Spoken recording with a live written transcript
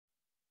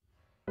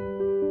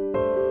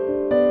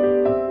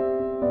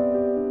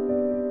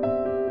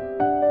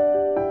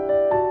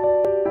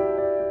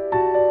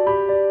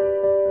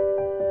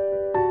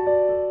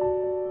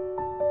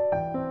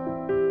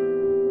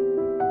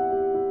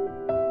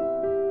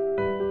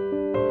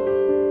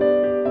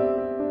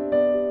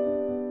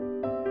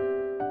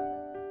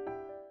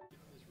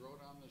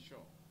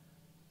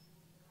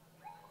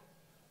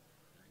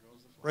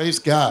Praise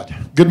God.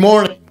 Good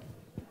morning.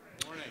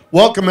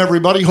 Welcome,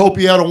 everybody. Hope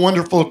you had a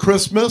wonderful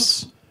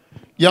Christmas.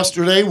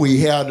 Yesterday,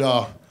 we had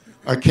our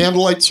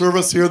candlelight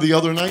service here the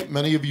other night.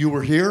 Many of you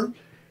were here.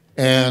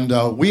 And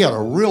we had a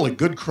really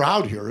good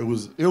crowd here. It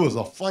was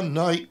a fun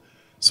night.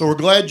 So we're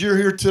glad you're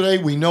here today.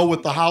 We know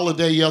with the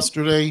holiday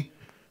yesterday,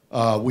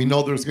 we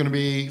know there's going to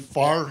be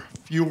far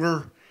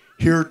fewer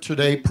here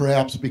today,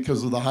 perhaps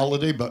because of the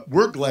holiday, but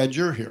we're glad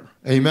you're here.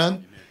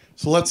 Amen?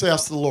 So let's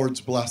ask the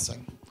Lord's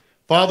blessing.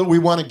 Father, we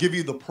want to give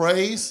you the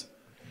praise,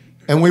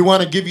 and we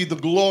want to give you the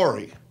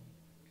glory.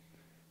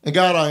 And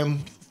God, I am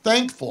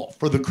thankful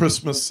for the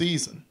Christmas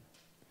season.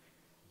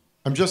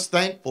 I'm just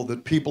thankful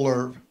that people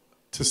are,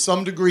 to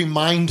some degree,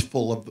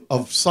 mindful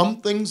of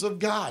some things of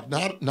God.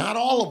 Not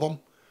all of them,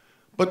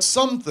 but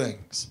some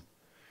things.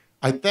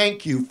 I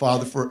thank you,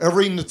 Father, for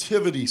every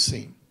nativity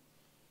scene.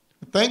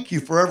 Thank you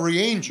for every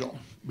angel,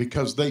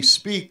 because they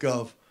speak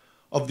of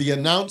the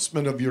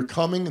announcement of your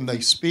coming, and they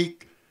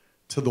speak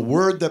to the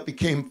word that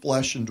became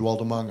flesh and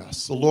dwelt among us.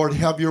 So, Lord,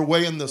 have your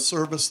way in this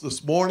service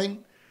this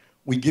morning.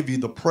 We give you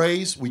the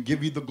praise. We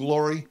give you the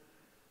glory.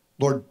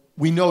 Lord,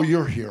 we know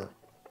you're here.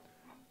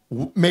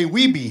 May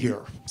we be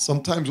here.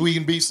 Sometimes we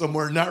can be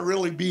somewhere and not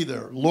really be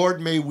there. Lord,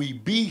 may we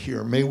be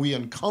here. May we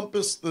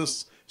encompass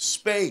this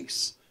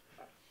space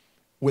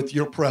with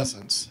your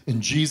presence. In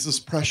Jesus'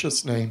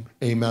 precious name,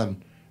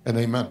 amen and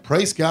amen.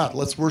 Praise God.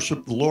 Let's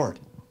worship the Lord.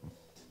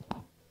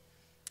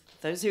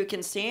 Those who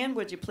can stand,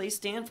 would you please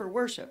stand for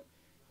worship?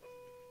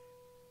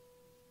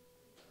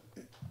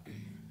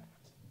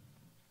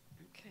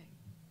 Okay.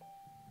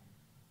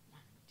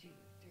 1, 2,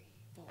 3,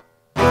 4.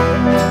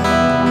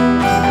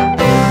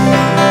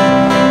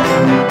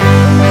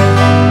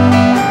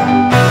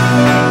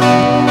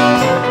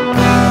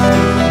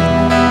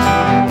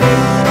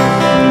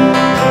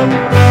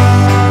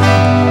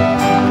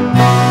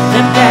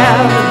 Step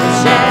out of the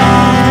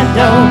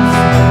shadows,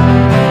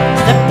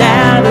 step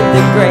out of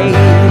the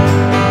grave.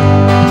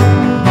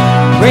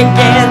 Break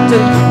into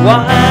the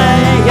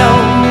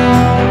wild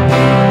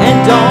and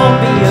don't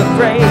be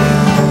afraid.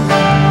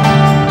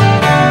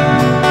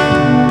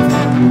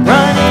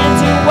 Run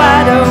into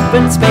wide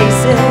open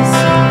spaces.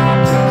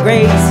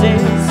 Grace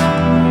is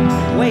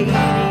waiting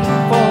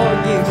for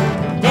you.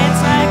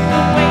 Dance like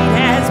the weight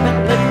has been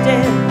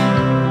lifted.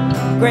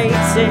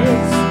 Grace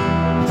is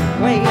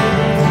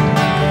waiting.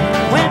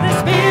 When the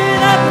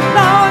Spirit of the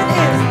Lord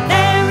is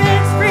there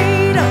is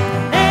freedom.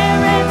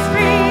 There is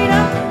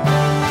freedom.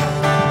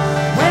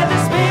 Where the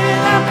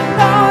Spirit of the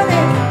Lord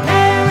is,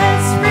 there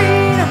is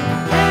freedom,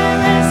 there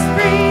is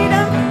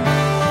freedom.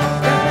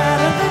 Come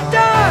out of the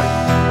dark,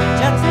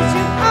 just as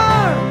you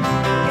are,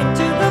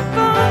 into the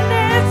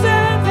fullness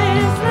of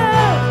His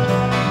love.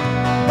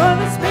 For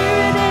the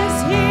Spirit is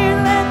here,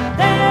 let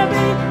there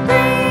be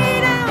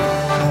freedom.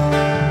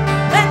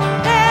 Let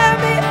there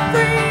be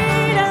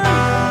freedom.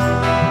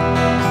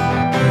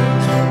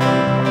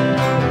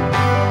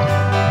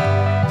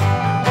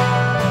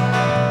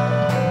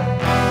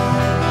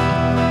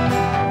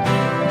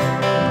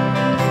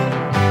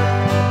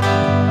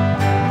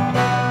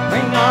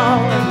 Bring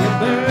all of your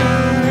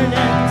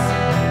burdens,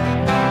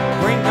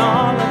 bring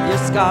all of your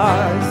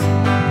scars.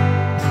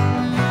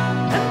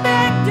 Come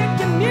back to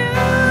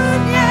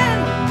communion,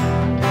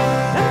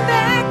 come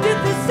back to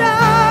the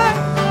start.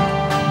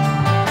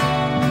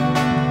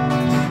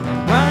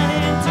 Run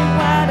into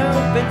wide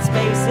open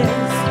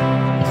spaces.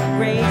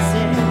 Grace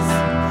is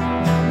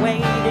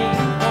waiting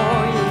for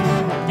you.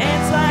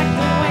 Dance like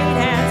the weight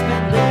has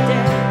been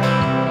lifted.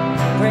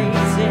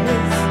 Grace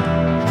is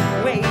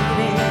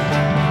waiting.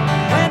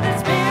 When the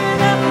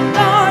Spirit of the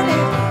Lord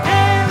is,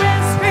 there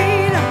is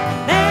freedom,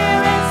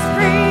 there is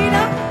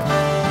freedom.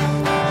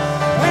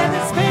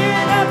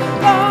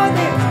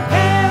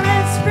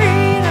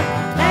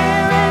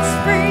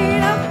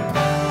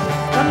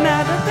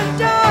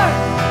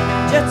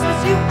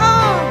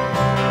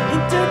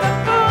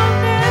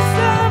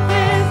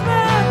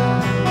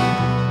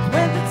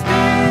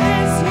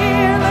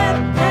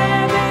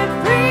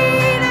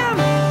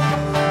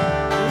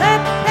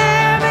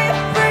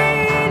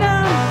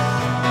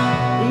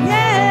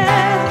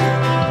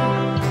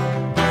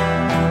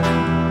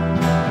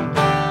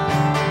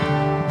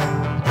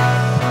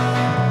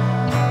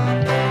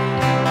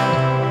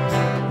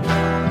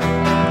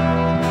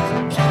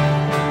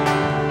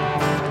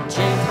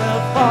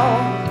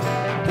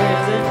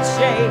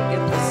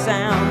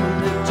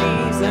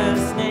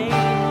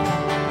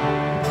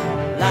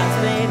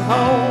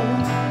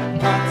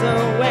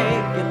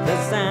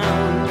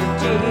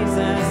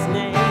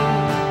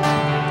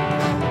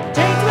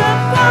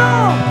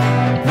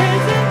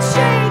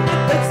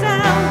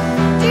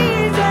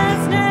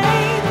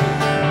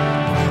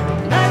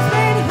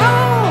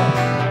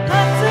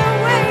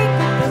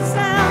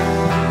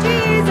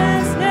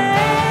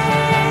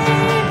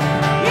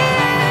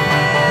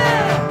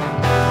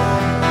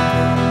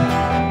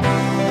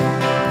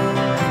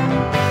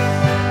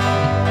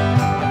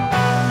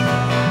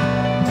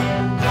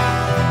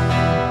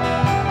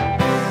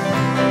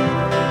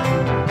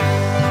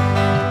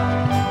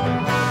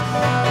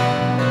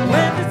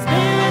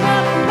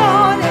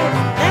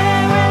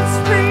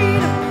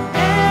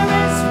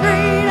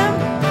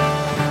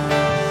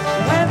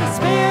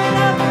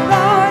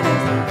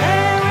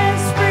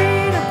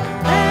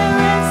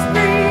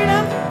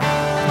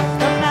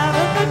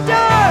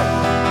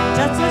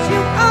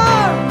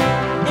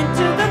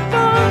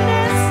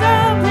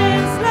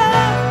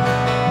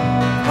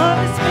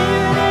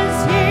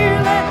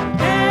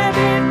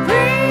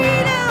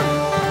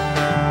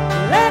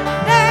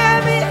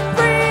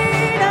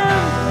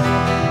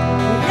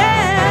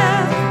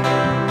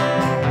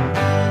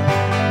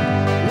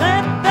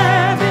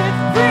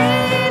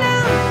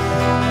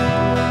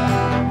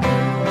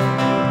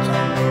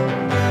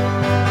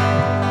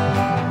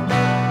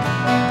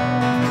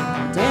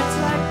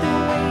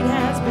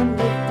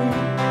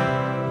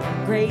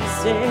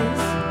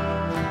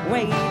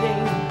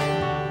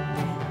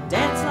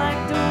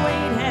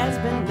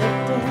 been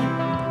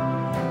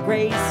lifted.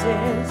 Grace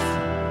is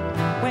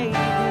waiting.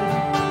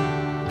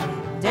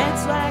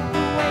 Dance like the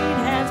weight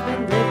has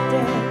been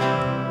lifted.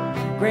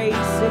 Grace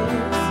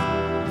is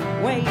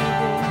waiting.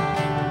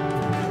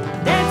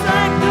 Dance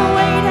like the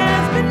weight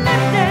has been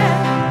lifted.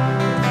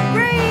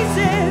 Grace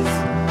is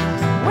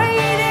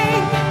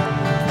waiting.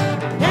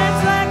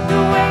 Dance like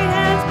the weight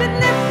has been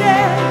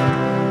lifted.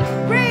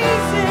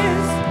 Grace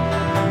is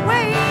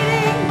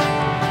waiting.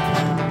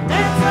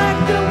 Dance like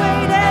the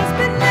weight has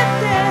been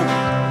lifted.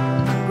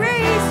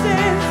 Grace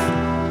is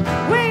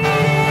waiting.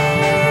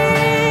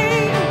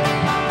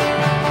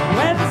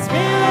 Where the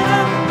Spirit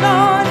of the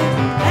Lord is,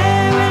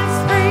 there is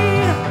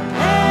freedom.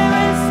 There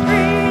is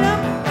freedom.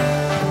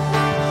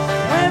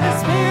 Where the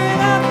Spirit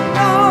of the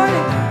Lord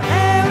is,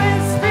 there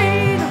is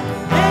freedom.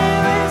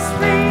 There is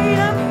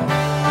freedom.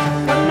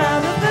 Come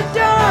out of the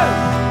dark,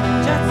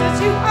 just as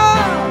you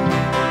are,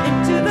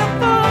 into the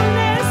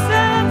fullness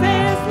of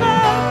His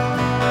love.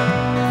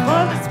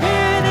 For the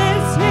Spirit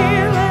is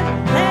here, let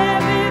there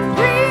be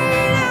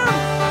freedom.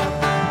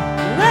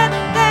 Let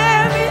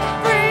there be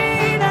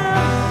freedom.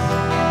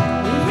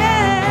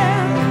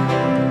 Yeah.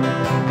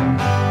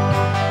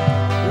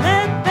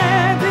 Let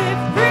there be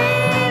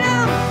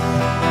freedom.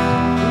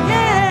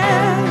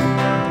 Yeah.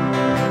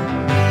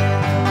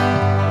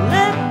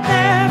 Let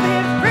there be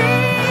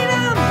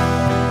freedom.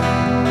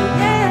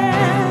 Yeah.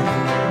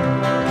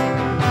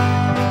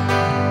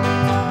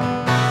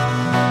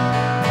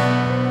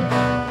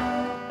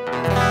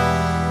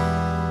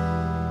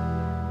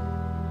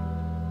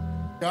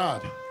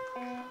 God.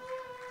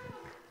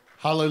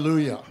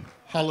 Hallelujah.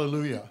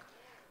 Hallelujah.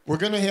 We're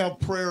going to have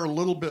prayer a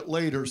little bit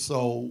later,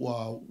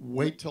 so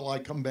wait till I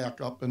come back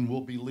up and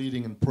we'll be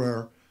leading in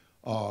prayer.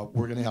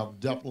 We're going to have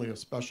definitely a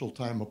special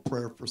time of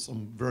prayer for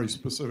some very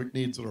specific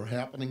needs that are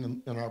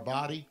happening in our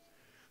body.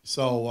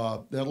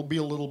 So that'll be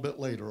a little bit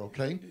later,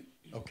 okay?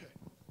 Okay.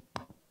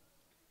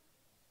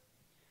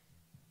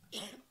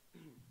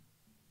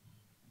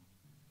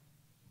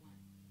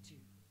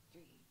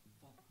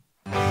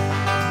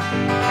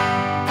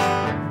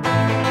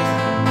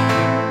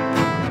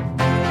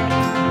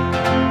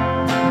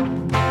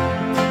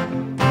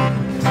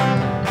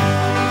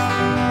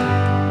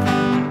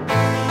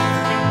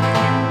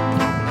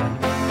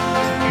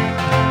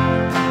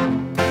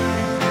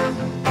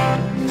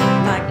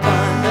 Like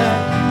thunder,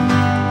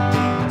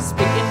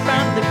 speaking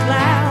from the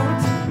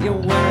clouds, your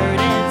word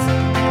is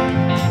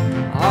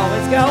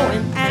always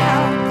going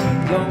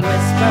out. Your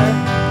whisper,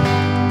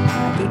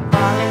 I keep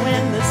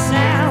following the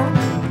sound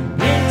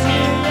into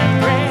your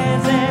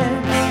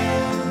presence.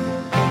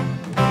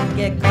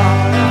 Get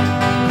caught up,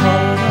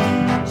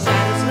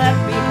 shadows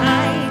left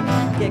behind.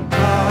 Get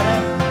caught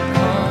up,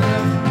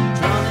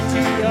 drawn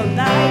into your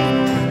light.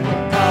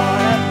 Get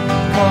caught up,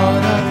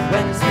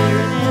 when the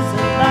Spirit is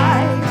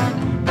alive.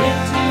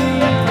 Into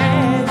your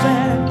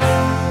presence,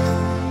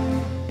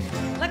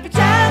 like a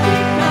child we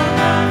come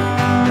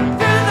running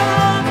through the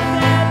halls of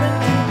heaven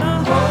to the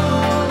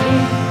holy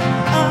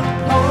of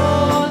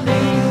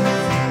holies.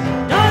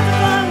 Doors are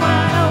flung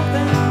wide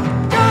open,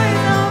 joy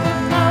is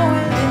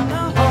overflowing in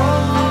the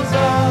halls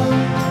of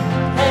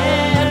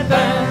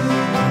heaven.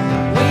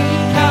 We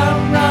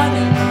come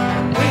running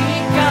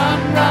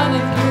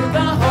through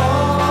the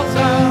halls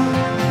of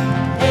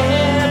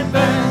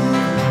heaven.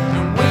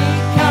 We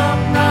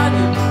come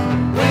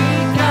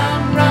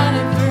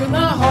running through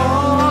the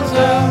halls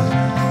of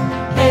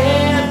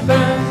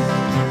heaven.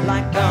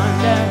 Like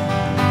thunder,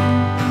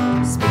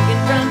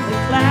 speaking from the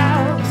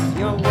clouds,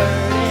 your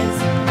word is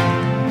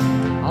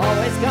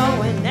always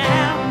going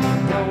out.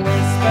 Your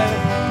whisper,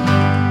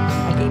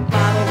 I keep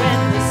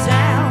following the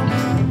sound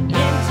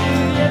into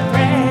your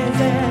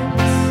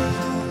presence.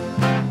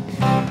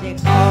 Get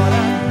caught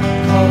up,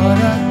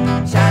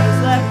 shadows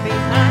left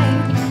behind.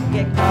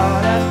 Get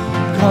caught up,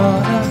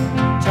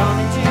 drawn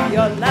into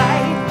your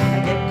light. I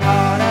get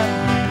caught up,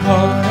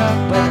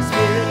 where the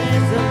Spirit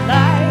is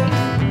alive.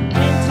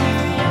 Into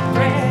your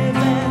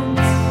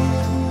presence,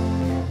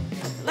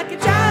 like a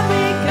child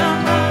we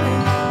come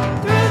running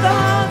through the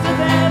halls of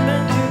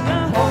heaven to the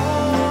holy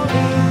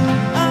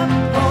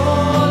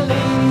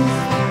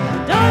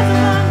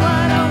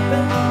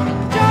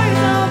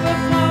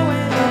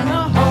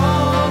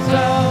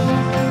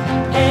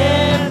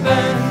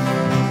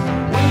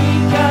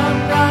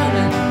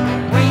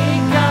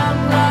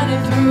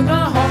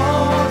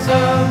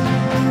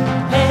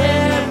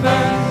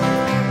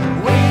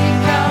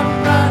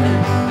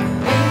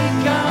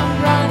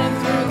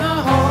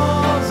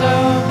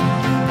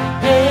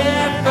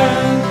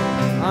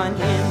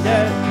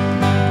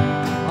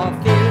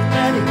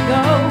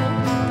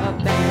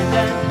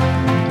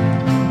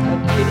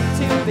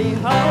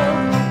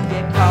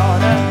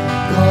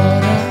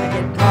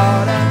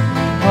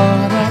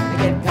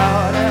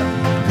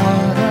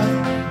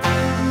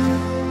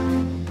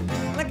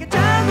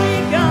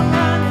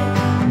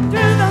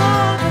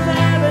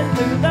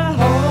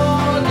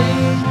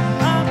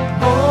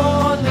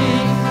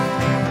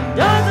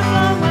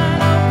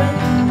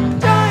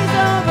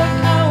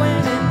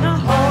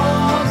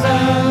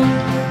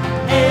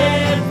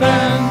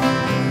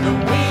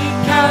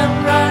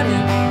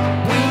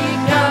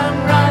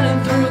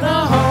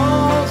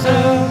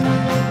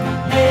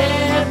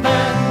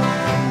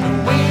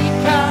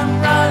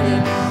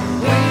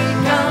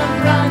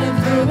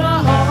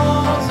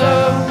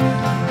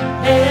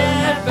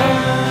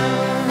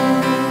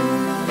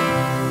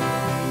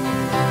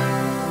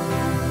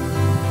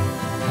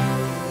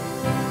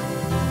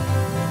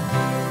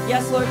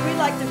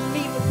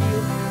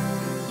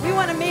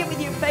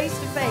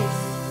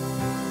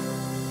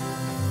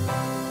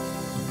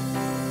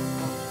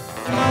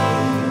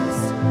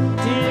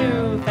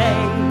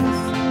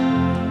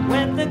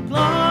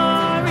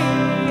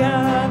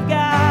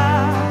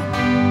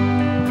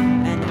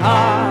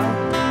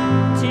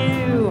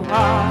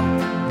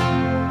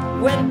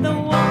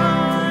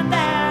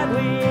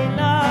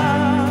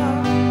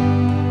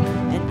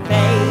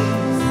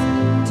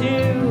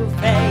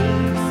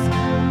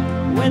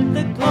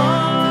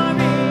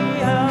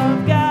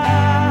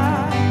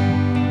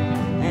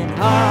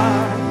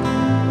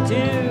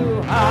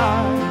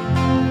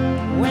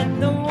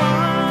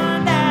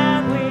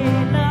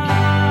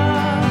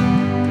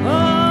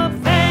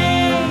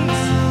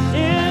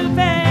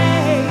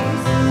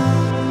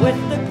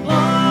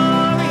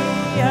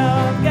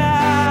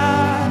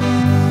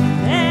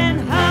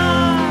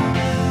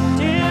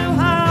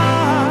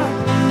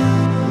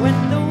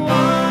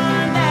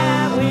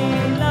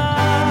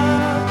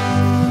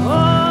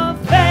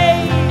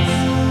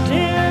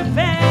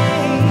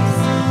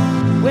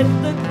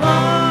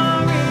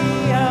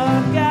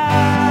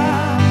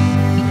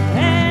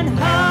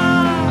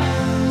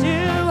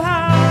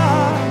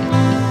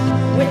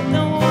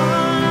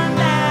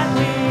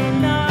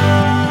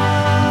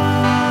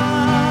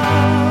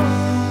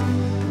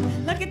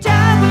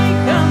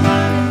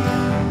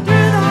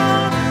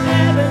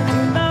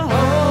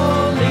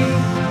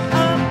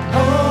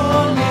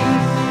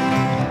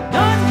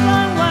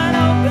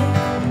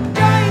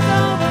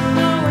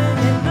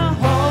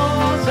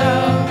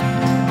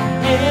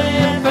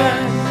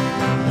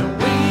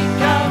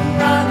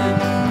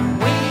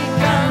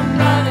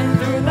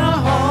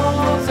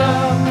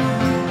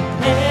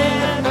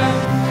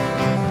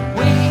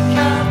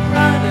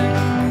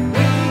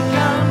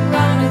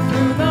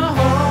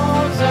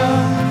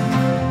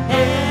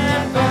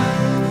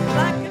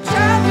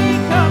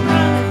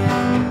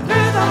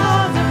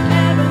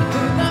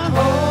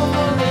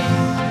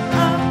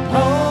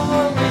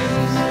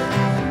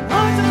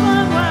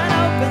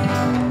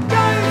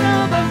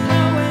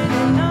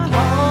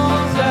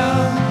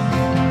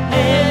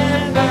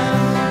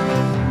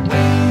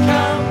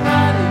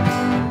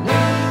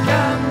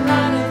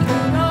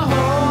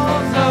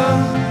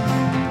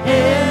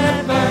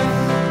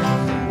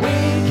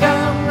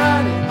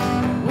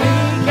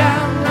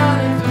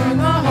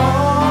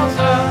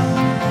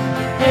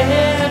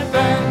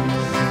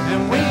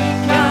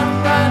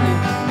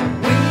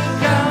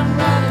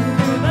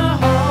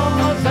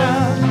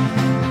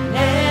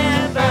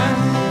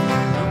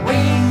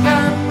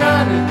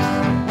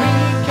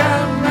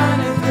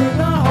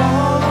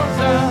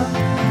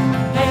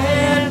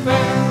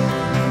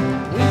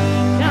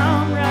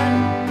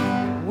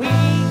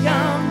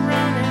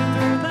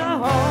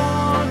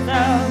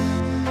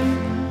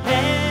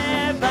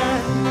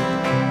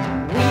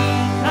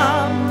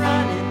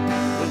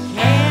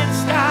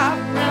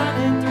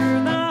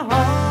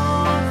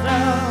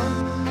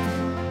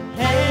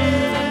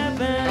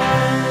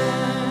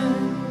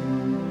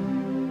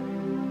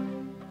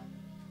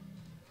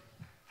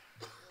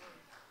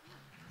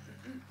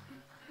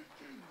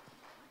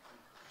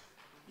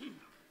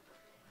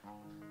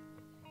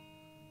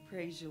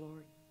Praise you,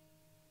 Lord.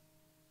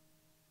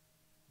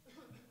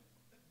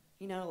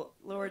 You know,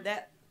 Lord,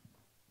 that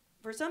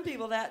for some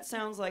people that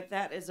sounds like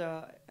that is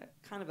a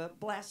kind of a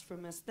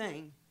blasphemous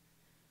thing.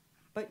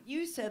 But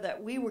you said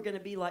that we were going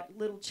to be like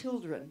little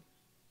children.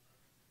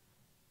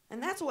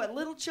 And that's what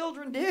little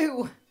children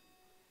do.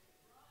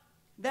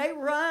 They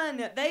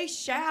run, they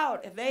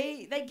shout,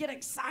 they get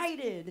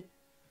excited,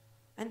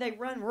 and they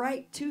run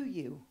right to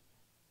you.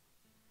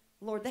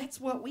 Lord, that's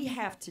what we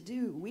have to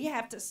do. We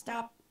have to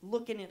stop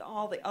looking at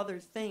all the other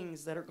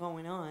things that are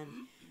going on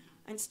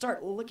and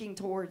start looking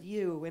toward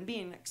you and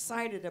being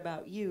excited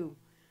about you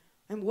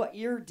and what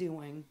you're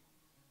doing.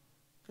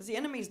 Because the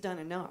enemy's done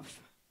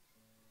enough.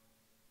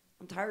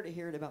 I'm tired of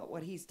hearing about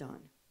what he's done.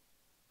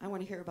 I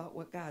want to hear about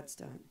what God's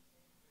done.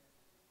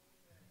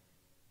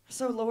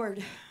 So,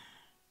 Lord,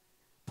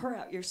 pour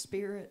out your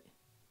Spirit.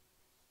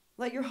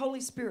 Let your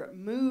Holy Spirit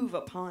move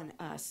upon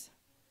us.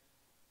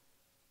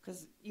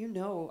 Because you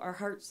know our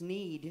hearts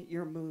need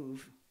your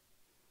move.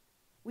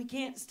 We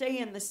can't stay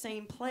in the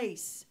same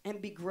place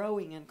and be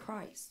growing in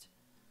Christ.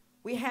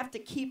 We have to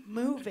keep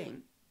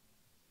moving.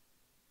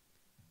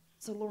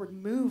 So, Lord,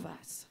 move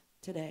us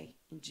today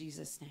in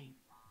Jesus' name.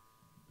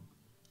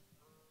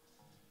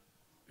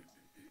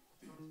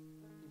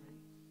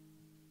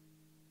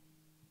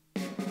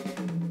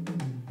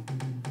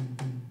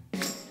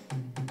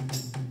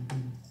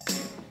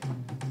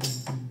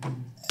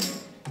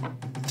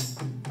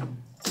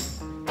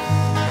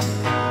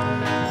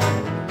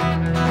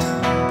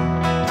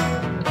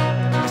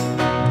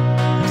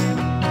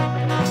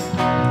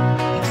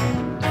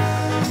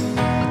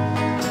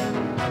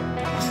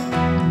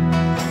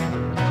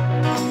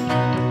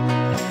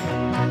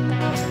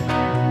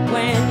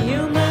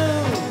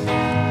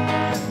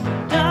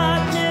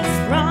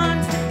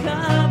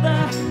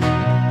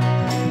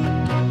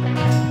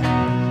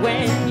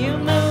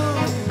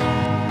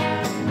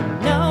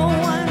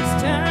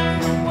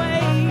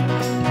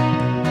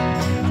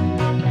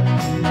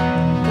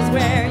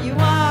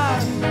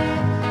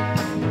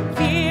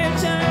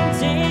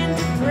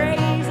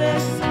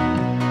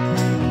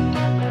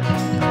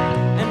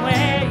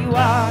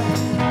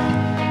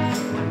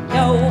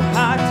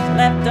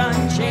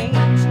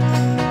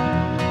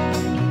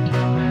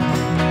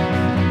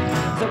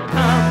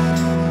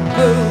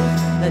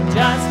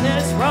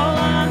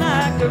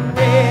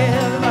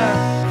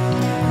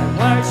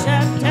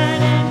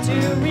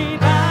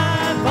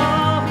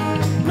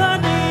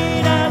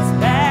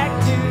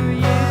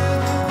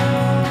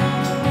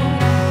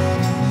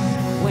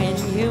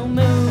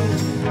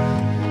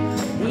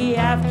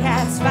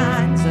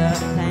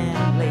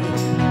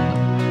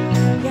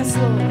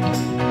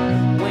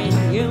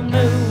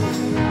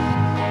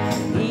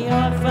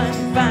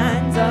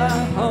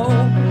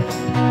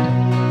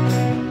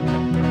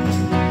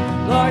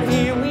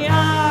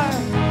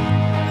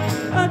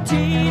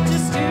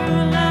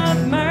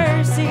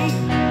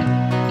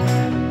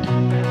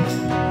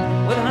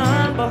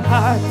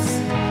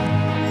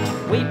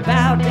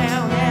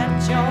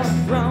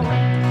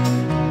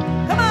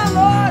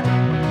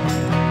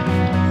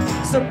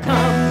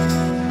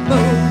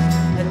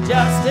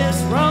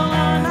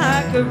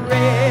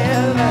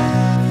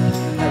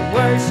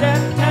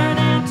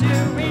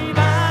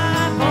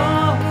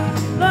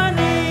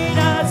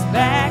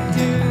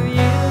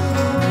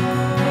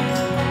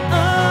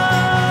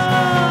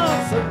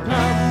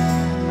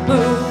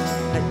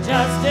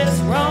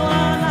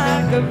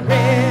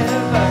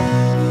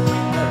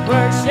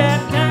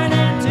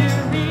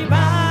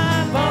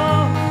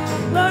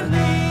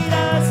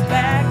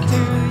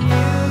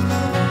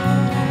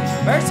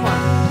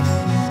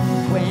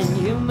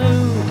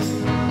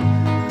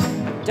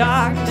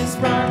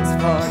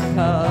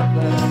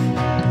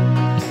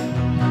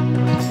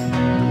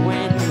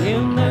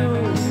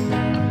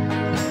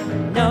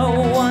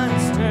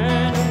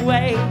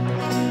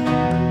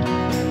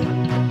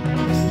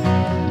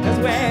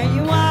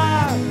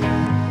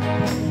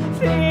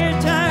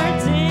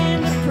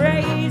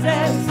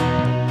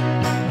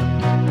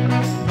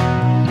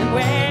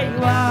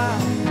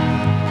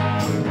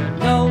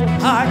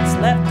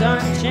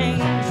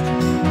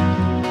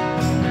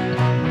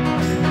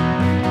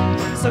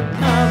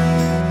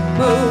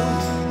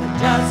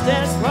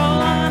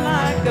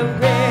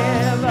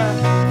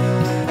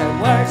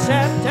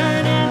 Worship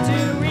turn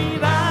into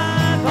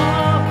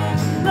revival.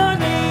 Lord,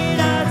 lead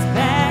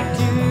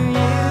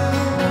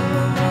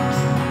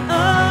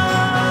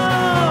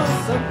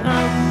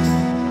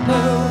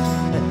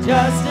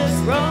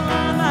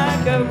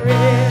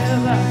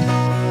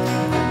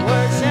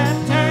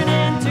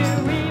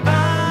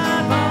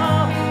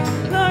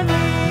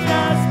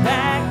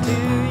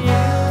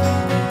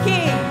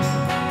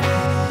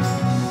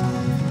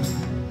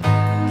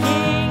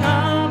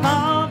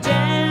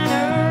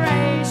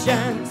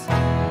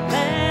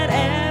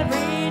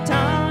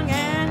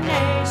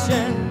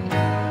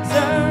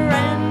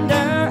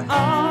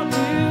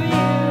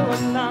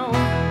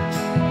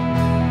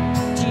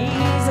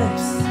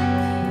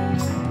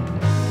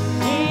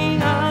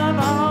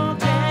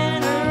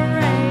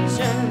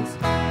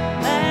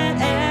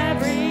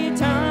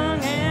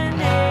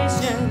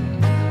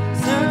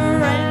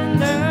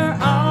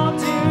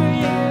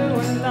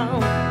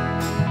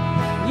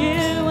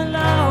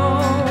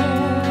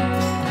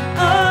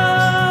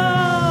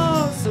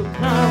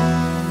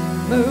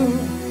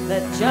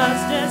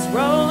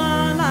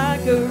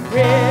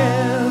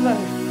river.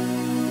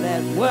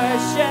 Let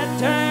worship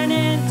turn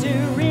into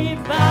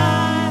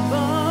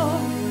revival.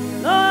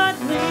 Lord,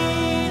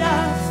 lead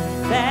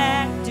us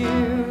back to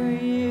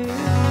you.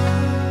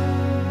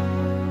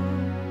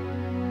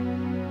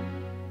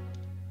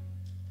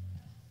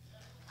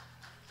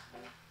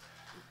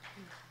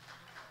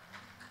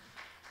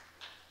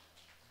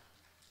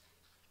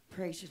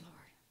 Praise you, Lord.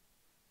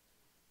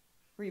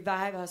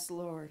 Revive us,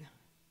 Lord.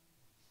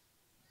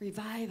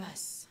 Revive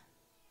us.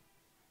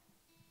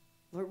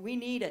 Lord, we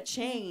need a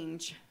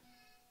change.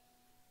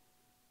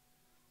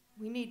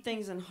 We need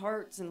things in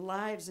hearts and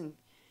lives and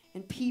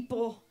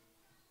people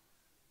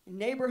and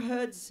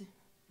neighborhoods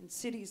and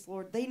cities,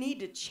 Lord. They need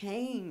to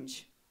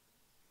change.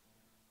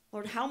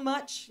 Lord, how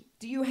much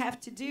do you have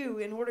to do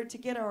in order to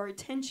get our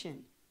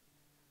attention?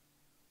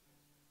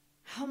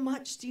 How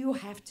much do you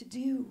have to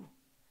do?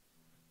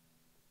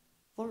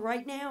 Lord,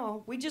 right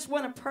now, we just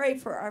want to pray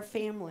for our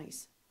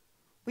families.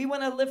 We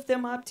want to lift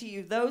them up to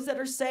you, those that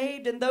are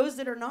saved and those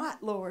that are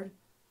not, Lord.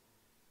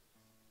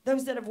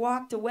 Those that have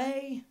walked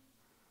away,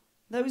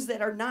 those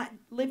that are not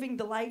living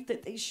the life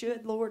that they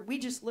should, Lord. We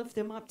just lift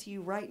them up to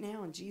you right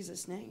now in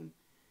Jesus' name.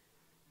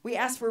 We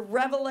ask for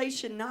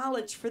revelation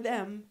knowledge for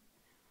them,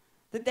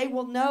 that they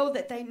will know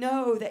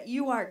that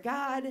you are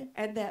God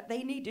and that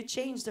they need to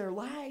change their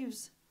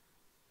lives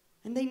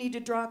and they need to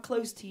draw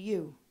close to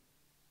you.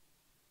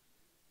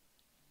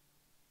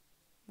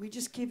 We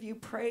just give you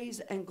praise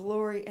and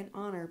glory and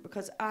honor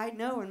because I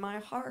know in my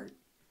heart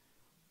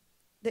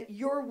that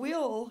your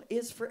will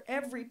is for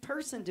every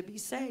person to be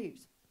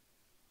saved.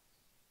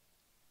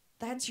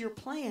 That's your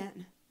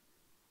plan,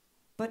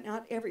 but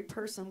not every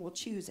person will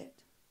choose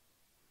it.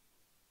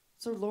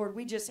 So, Lord,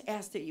 we just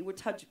ask that you would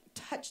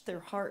touch their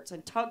hearts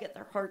and tug at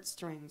their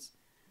heartstrings.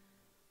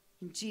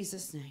 In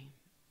Jesus' name,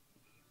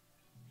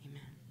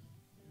 amen.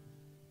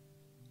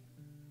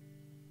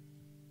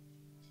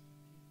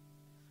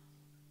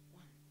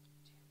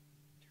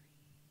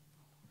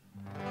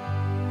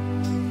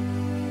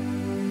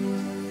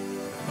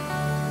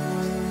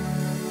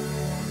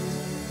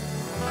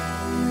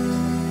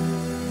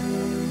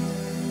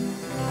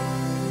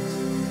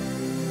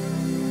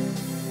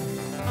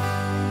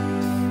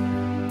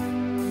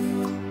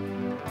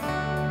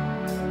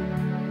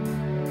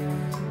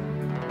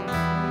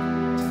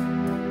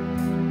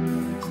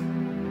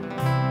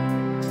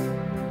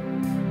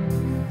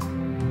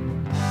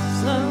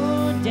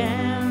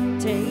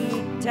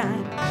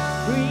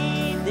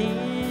 Breathe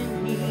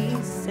in, he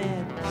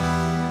said,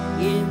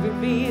 it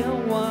reveal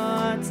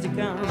what's to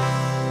come.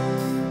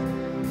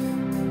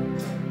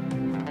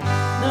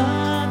 The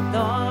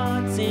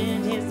thoughts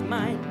in his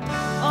mind,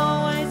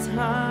 always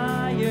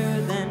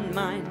higher than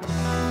mine,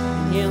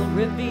 and he'll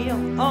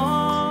reveal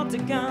all to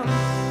come.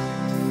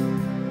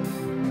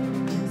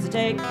 So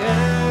take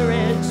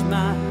courage,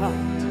 my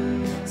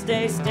heart,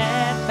 stay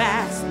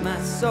steadfast, my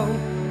soul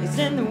is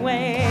in the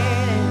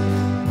waiting.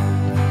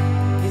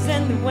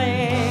 In the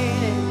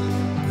waiting,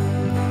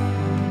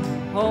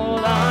 hold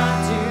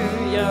on to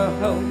your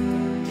hope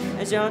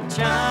as your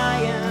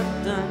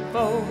triumph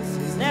unfolds.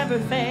 He's never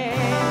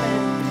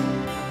failing,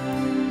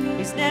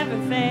 he's never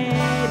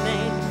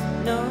failing,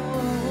 no.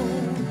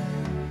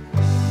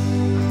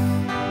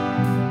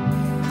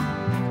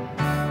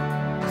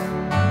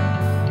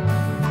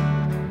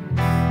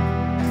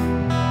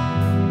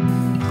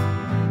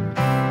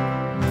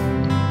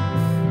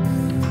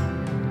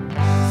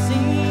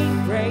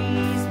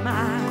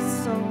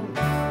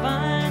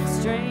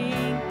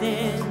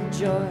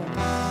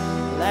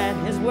 Let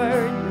his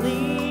word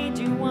lead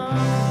you on.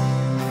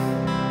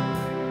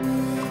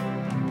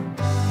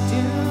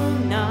 Do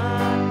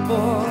not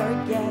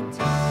forget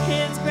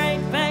his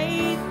great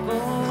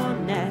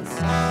faithfulness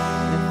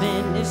to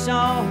finish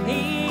all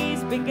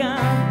he's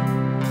begun.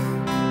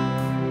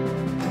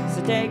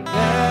 So take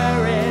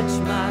courage,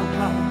 my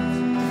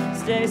heart,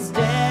 stay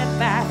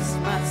steadfast,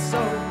 my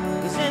soul.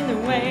 He's in the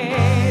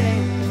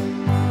waiting,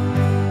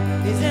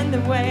 he's in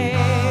the waiting.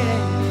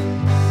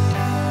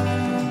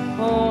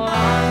 Hold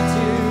on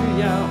to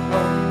your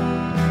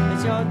hope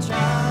as your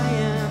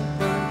triumph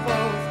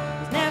unfolds.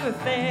 He's never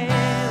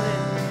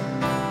failing,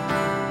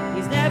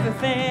 he's never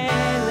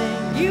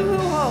failing. You who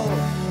hold,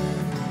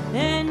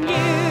 and you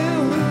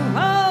who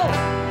hold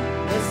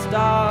the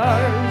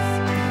stars,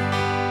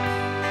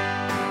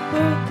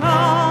 who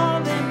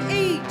call them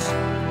each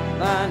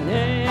by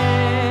name,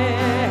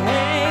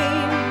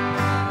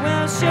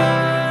 will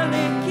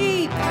surely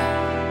keep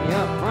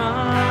your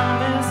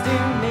promise to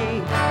me,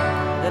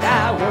 that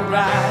I will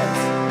rise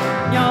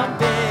your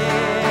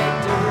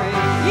victory.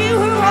 You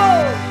who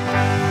hold,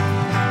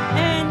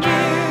 and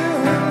you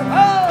who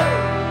hold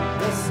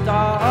the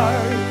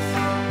stars,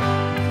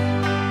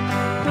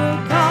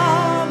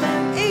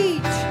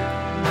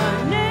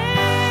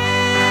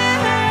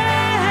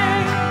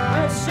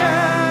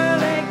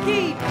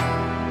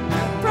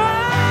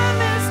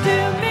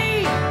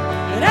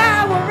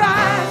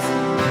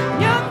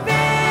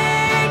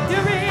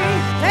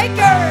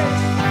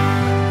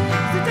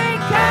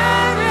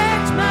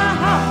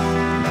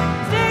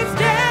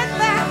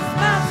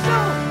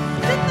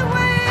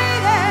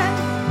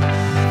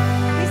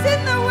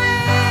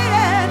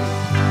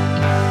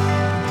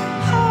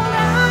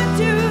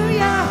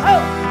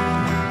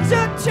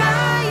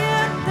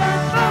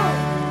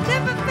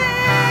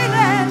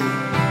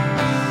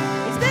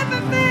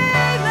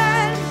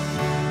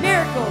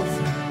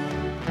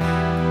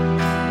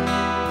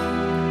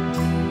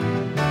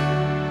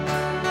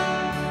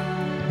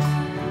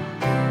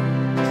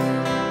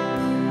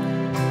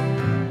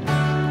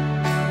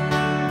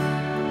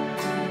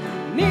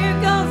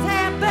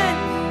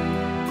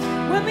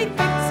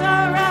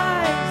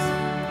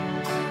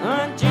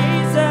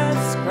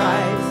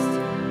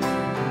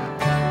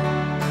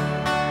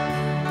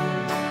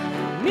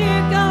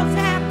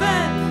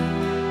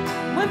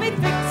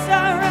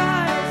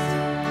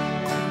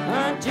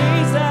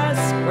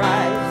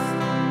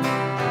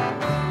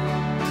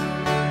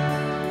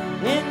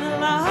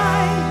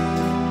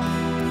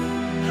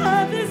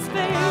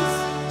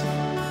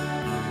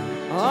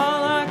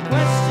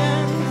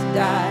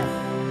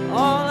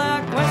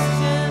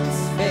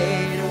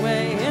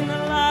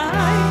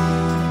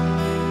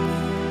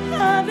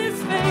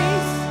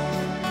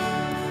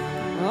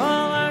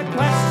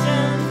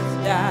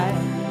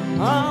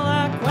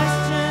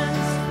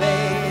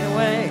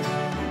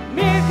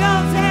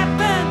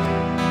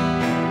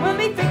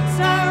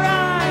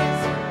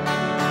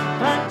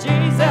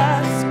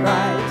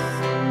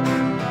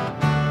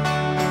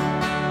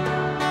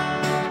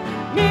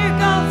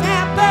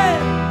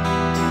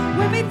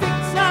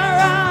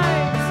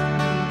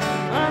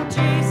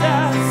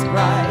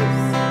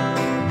 Christ.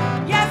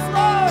 Yes,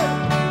 Lord.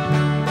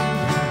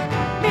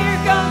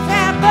 Miracles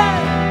happen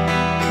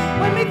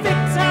when we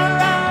fix our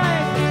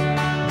eyes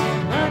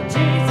on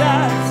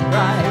Jesus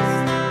Christ.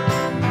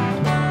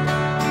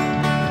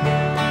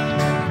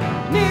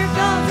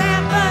 Miracles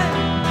happen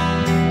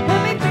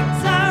when we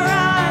fix our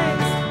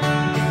eyes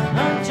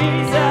on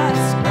Jesus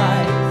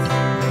Christ.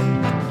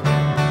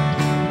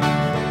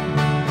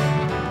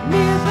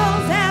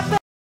 Miracles happen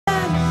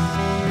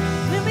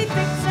when we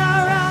fix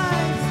our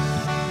eyes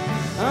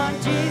on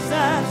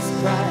Jesus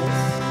Christ.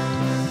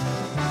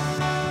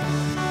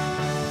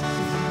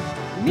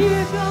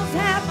 Miracles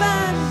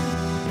happen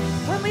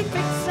when we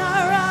fix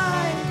our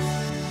eyes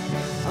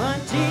on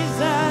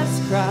Jesus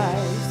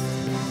Christ.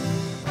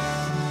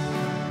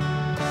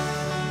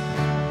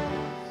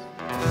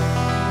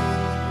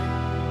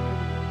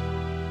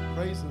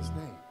 Praise his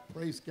name.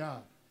 Praise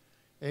God.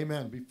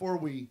 Amen. Before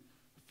we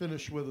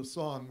finish with a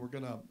song, we're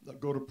going to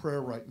go to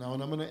prayer right now.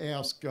 And I'm going to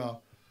ask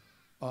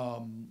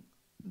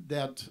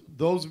that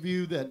those of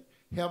you that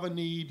have a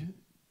need,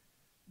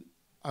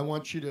 I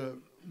want you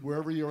to,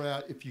 wherever you're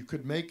at, if you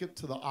could make it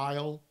to the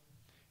aisle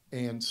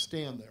and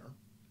stand there.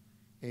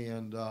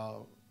 And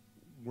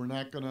we're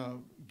not going to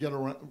get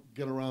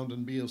around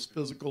and be as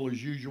physical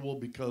as usual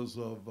because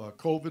of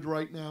COVID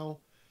right now.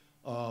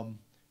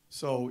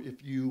 So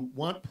if you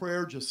want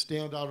prayer, just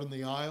stand out in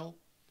the aisle.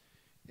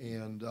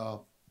 And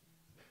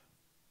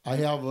I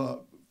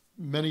have,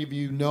 many of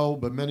you know,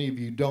 but many of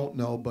you don't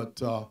know,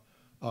 but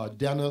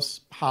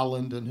Dennis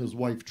Holland and his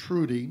wife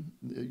Trudy,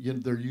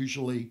 they're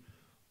usually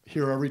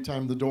here every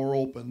time the door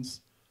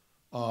opens.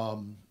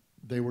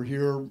 They were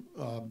here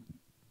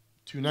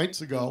 2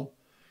 nights ago,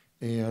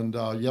 and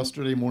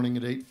yesterday morning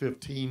at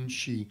 8:15,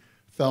 she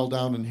fell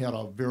down and had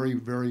a very,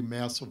 very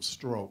massive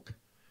stroke.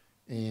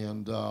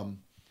 And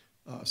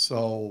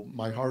so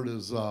my heart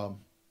is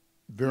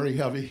very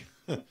heavy.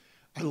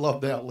 I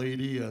love that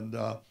lady, and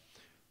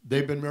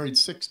they've been married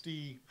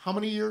 60, how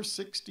many years?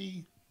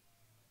 60?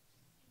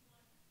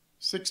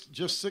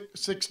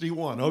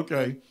 61,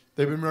 okay.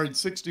 They've been married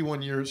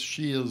 61 years.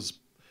 She is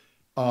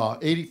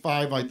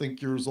 85, I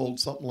think, years old,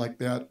 something like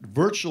that,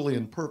 virtually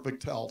in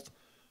perfect health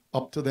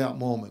up to that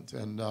moment.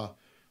 And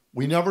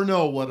we never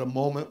know what a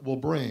moment will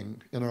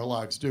bring in our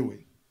lives, do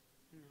we?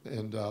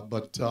 And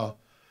but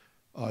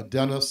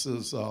Dennis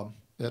is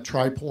at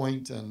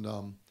Tri-Point,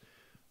 and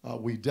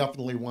we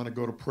definitely want to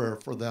go to prayer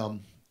for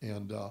them.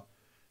 And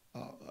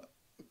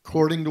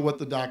according to what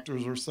the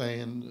doctors are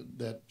saying,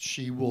 that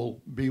she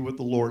will be with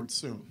the Lord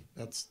soon.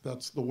 That's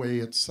the way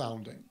it's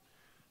sounding.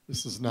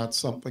 This is not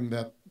something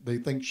that they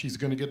think she's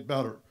going to get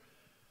better.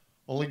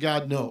 Only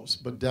God knows.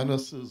 But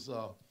Dennis is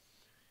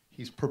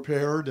he's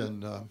prepared,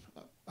 and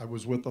I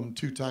was with him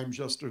 2 times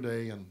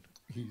yesterday, and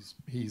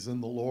he's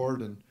in the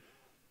Lord and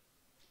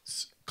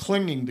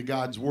clinging to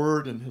God's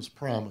word and his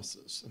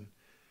promises. And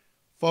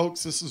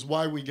folks, this is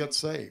why we get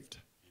saved.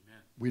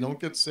 Amen. We don't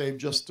get saved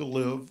just to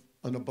live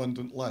an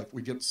abundant life.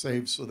 We get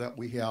saved so that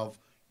we have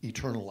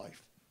eternal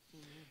life.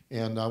 Mm-hmm.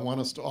 And I want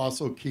us to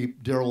also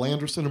keep Daryl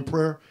Anderson in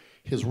prayer.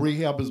 His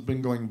rehab has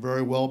been going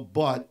very well,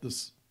 but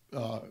this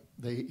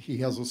he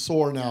has a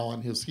sore now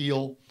on his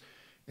heel,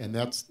 and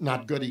that's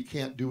not good. He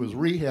can't do his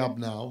rehab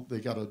now. They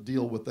got to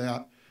deal with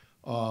that.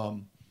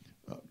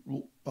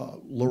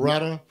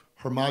 Loretta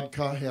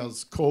Hermadka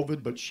has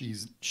COVID, but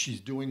she's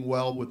doing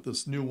well with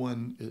this new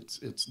one.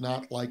 It's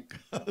not like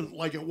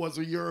like it was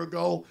a year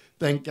ago,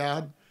 thank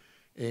God.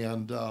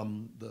 And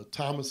the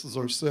Thomases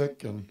are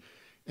sick, and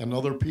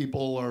other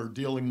people are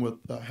dealing with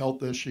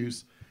health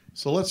issues.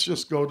 So let's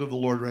just go to the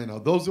Lord right now.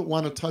 Those that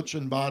want to touch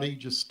in body,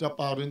 just step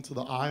out into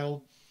the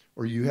aisle,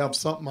 or you have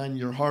something on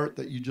your heart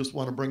that you just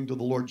want to bring to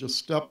the Lord, just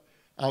step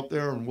out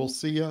there and we'll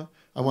see you.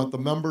 I want the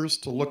members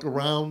to look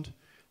around.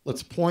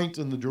 Let's point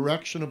in the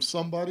direction of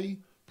somebody.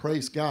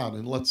 Praise God.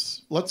 And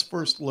let's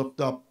first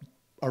lift up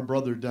our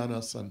brother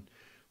Dennis. And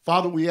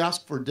Father, we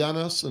ask for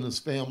Dennis and his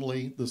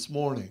family this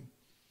morning.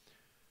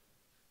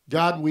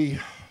 God, we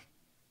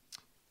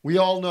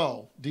all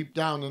know deep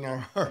down in our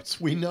hearts,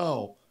 we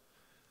know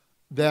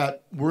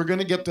that we're going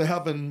to get to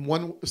heaven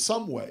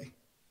some way.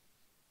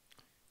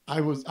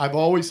 I've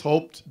always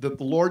hoped that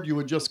the Lord, you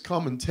would just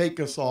come and take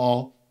us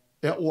all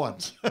at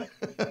once.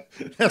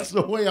 That's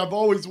the way I've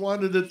always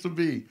wanted it to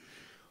be.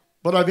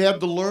 But I've had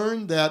to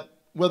learn that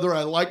whether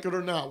I like it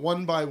or not,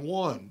 one by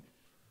one,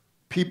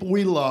 people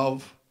we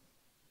love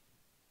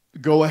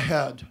go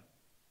ahead.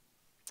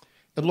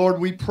 And Lord,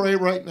 we pray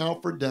right now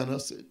for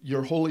Dennis.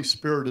 Your Holy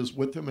Spirit is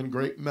with him in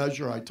great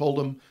measure. I told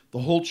him the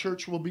whole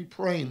church will be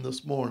praying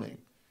this morning.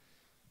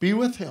 Be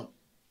with him.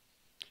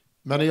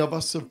 Many of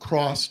us have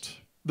crossed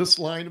this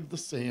line of the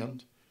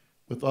sand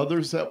with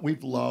others that we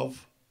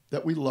love,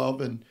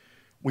 and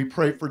we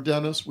pray for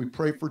Dennis. We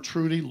pray for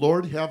Trudy.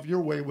 Lord, have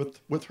your way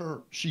with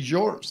her. She's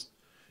yours.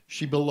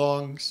 She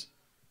belongs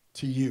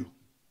to you.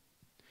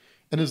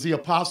 And as the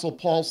Apostle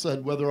Paul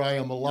said, whether I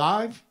am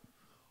alive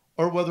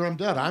or whether I'm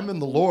dead, I'm in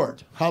the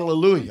Lord.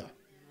 Hallelujah.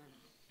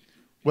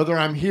 Whether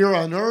I'm here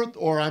on earth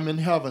or I'm in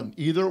heaven,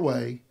 either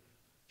way,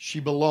 She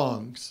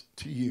belongs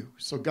to you.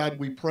 So God,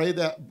 we pray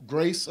that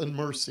grace and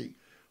mercy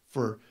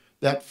for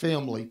that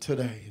family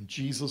today in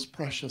Jesus'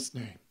 precious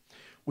name.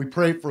 We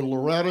pray for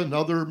Loretta and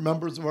other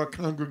members of our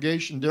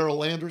congregation,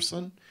 Daryl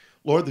Anderson,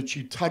 Lord, that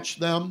you touch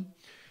them.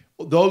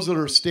 Those that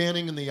are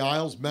standing in the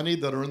aisles, many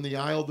that are in the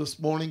aisle this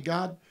morning,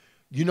 God,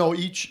 you know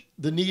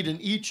the need in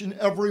each and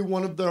every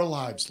one of their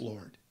lives,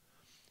 Lord.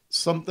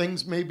 Some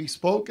things may be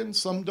spoken,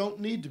 some don't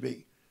need to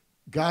be.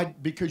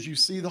 God, because you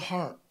see the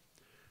heart.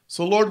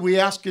 So, Lord, we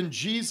ask in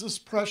Jesus'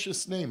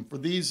 precious name for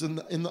these in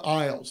the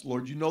aisles,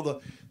 Lord. You know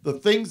the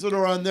things that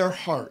are on their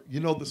heart. You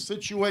know the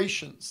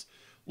situations,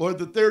 Lord,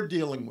 that they're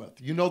dealing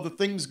with. You know the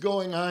things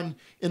going on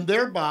in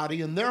their body,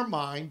 in their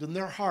mind, in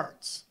their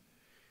hearts.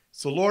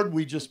 So, Lord,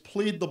 we just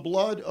plead the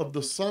blood of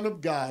the Son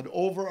of God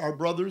over our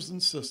brothers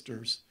and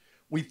sisters.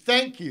 We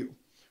thank you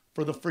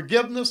for the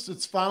forgiveness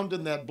that's found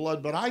in that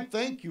blood, but I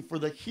thank you for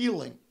the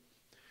healing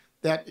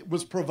that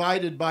was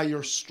provided by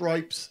your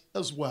stripes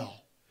as well.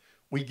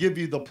 We give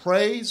you the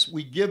praise,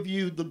 we give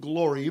you the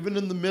glory. Even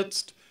in the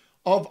midst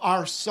of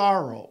our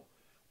sorrow,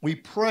 we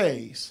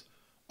praise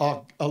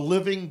a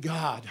living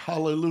God,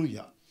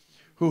 hallelujah,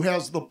 who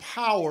has the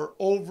power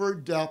over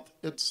death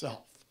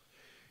itself.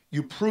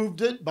 You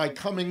proved it by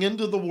coming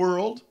into the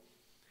world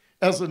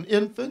as an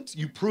infant.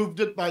 You proved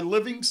it by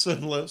living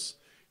sinless.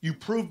 You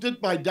proved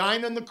it by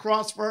dying on the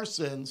cross for our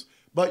sins,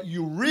 but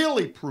you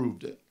really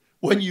proved it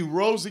when you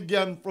rose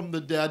again from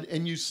the dead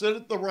and you sit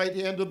at the right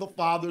hand of the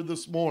Father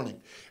this morning.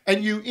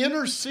 And you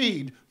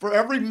intercede for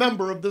every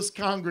member of this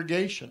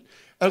congregation,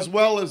 as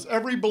well as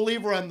every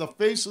believer on the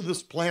face of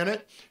this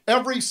planet,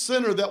 every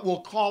sinner that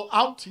will call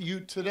out to you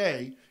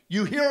today.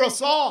 You hear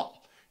us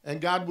all. And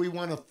God, we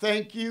want to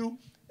thank you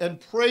and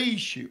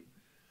praise you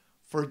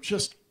for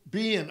just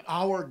being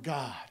our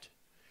God.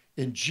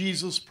 In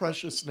Jesus'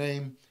 precious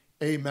name,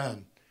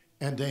 amen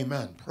and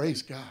amen.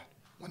 Praise God.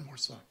 One more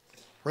song.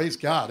 Praise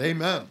God.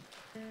 Amen.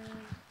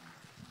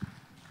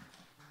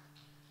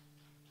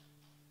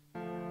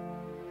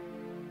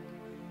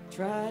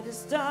 Try to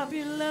stop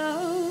your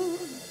love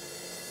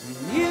when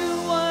you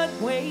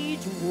would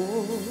wage a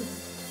war.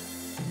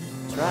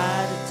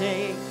 Try to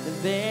take the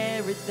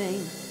very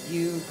thing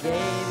you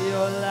gave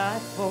your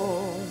life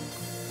for.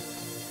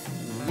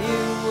 You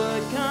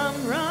would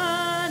come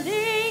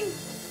running,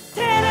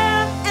 tear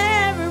down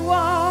every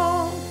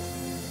wall,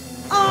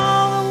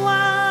 all the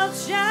while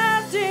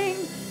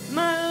shouting,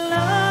 my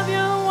love,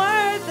 you're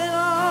worth it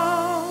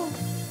all.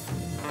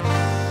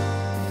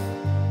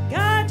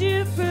 God,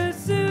 you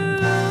pursue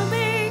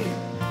me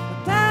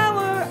with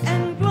power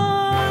and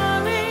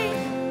glory,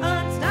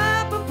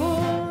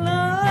 unstoppable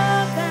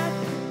love that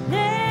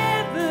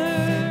never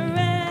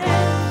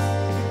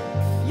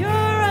ends. You're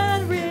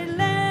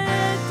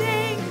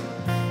unrelenting,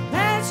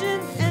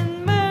 passion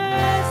and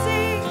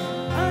mercy,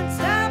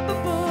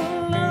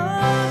 unstoppable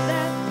love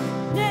that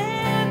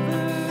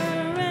never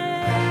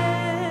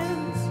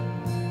ends.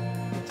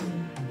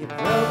 You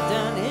broke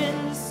down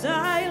in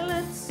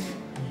silence,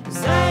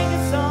 sang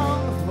a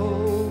song of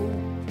hope,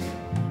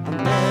 a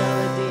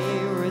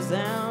melody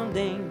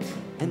resounding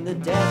in the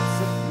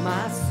depths of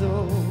my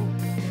soul.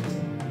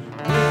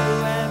 You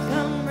have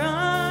come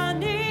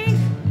running,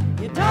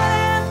 you tore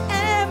down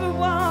every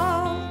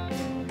wall,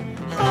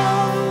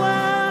 all the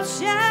while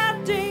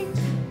shouting,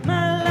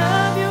 my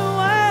love, you're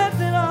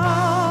worth it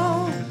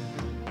all.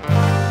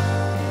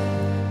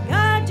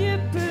 God, you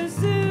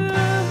pursue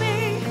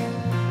me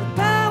with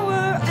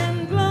power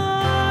and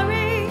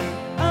glory,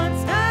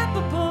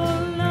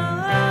 unstoppable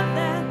love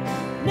that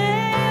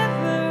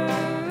never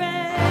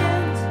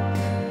ends.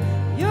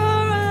 You're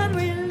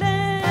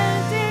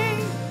unrelenting,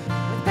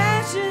 with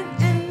passion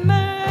and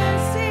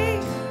mercy,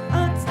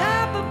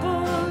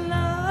 unstoppable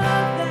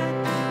love that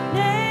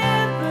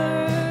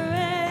never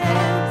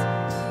ends.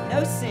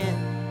 No sin,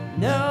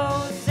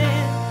 no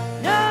sin,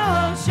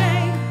 no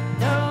shame,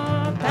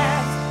 no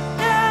past,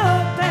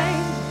 no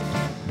pain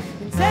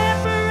can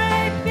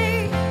separate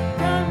me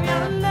from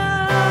your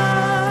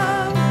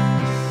love.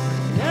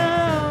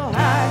 No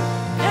height,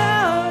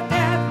 no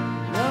depth,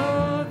 no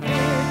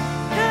fear,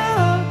 no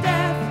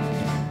death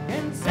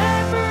can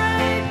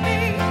separate me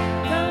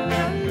from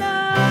your love.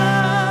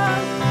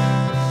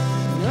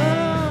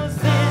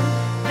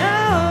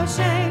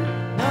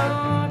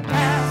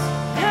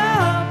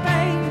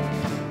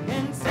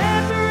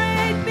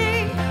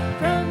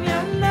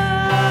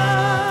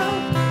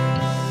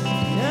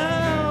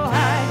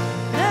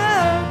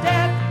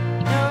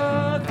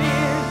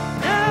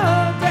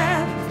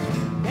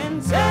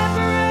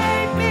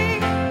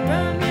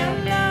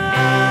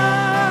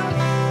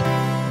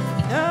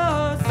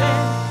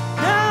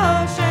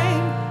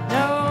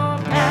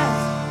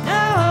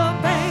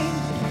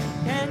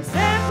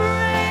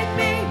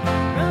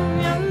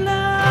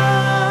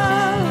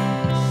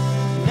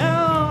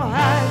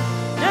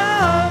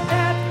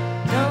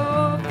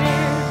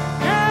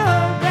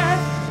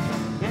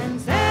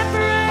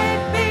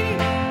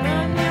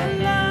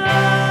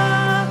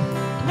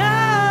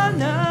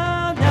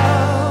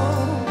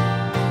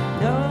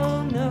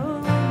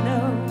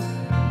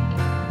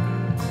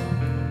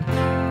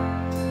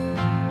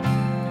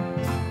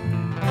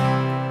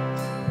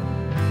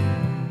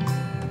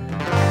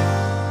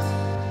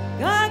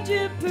 would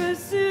you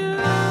pursue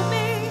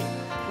me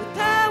with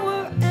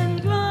power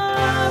and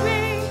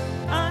glory,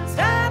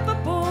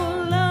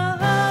 unstoppable love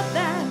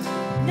that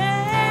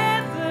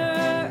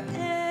never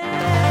ends.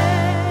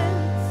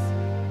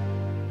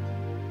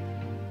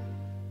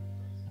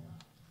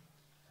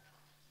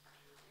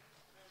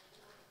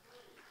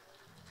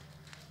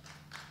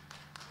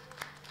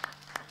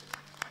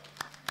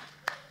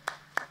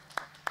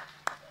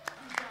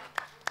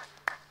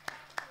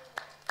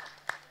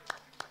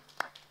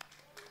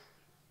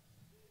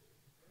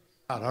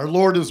 Our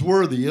Lord is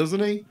worthy, isn't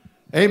he?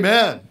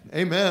 Amen.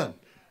 Amen.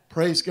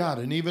 Praise God.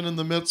 And even in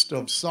the midst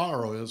of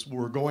sorrow, as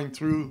we're going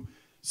through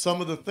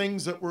some of the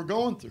things that we're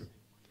going through.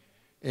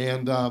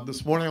 And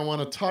this morning I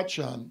want to touch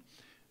on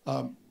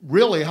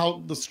really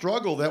how the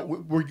struggle that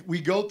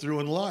we go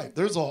through in life.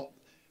 How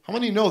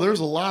many know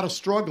there's a lot of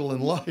struggle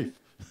in life?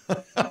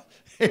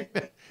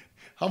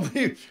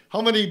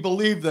 How many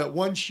believe that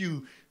once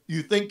you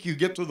think you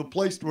get to the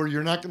place where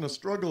you're not going to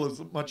struggle as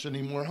much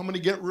anymore? How many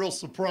get real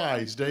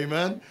surprised?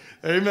 Amen?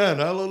 Amen.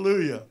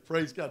 Hallelujah.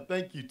 Praise God.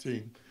 Thank you,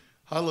 team.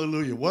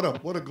 Hallelujah. What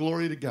a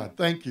glory to God.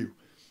 Thank you.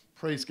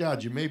 Praise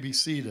God. You may be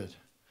seated.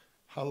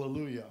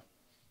 Hallelujah.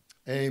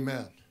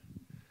 Amen.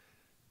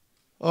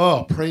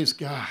 Oh, praise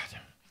God.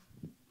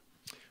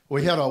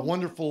 We had a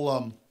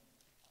wonderful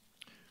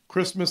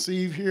Christmas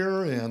Eve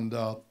here, and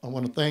I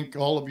want to thank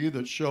all of you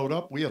that showed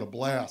up. We had a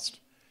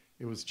blast.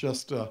 It was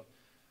just an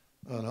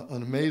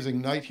amazing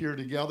night here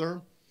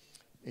together,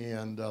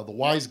 and the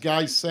wise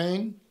guys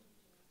sang.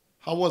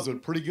 How was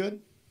it? Pretty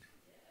good?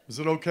 Is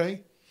it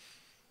okay?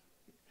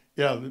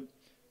 Yeah.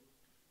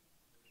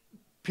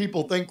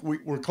 People think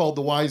we're called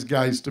the wise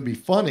guys to be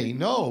funny.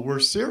 No, we're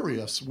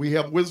serious. We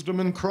have wisdom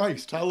in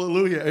Christ.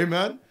 Hallelujah.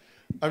 Amen?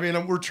 I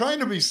mean, we're trying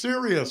to be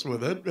serious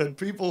with it, and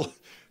people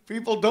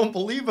don't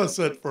believe us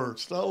at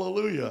first.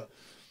 Hallelujah.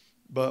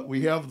 But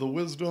we have the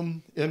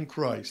wisdom in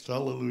Christ.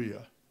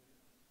 Hallelujah.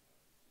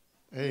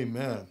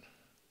 Amen.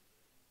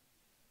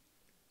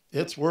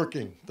 It's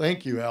working.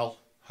 Thank you, Al.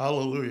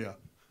 Hallelujah.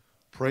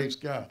 Praise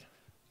God.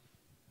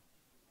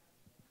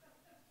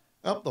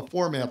 The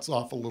format's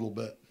off a little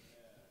bit.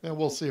 And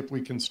we'll see if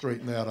we can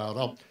straighten that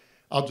out.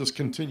 I'll just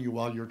continue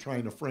while you're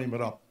trying to frame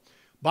it up.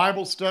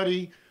 Bible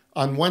study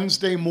on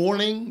Wednesday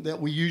morning that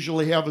we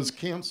usually have is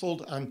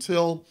canceled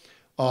until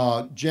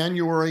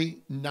January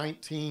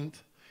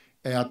 19th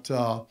at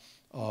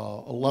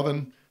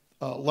 11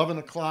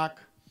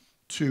 o'clock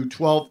to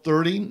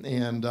 12:30,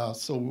 and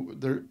so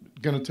we're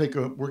going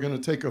to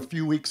take a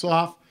few weeks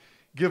off.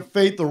 Give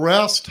Faith a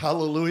rest.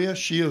 Hallelujah.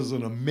 She is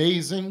an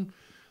amazing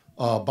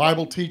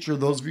Bible teacher.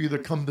 Those of you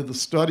that come to the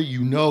study,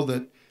 you know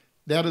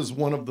that is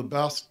one of the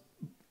best.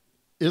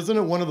 Isn't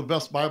it one of the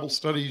best Bible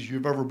studies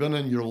you've ever been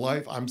in your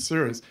life? I'm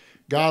serious.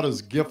 God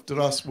has gifted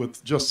us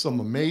with just some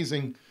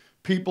amazing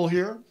people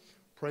here.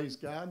 Praise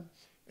God.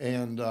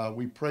 And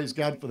we praise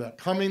God for that.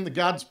 Coming, the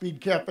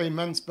Godspeed Cafe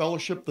Men's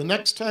Fellowship. The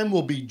next time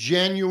will be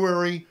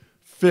January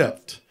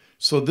 5th.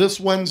 So this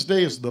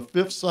Wednesday is the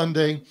 5th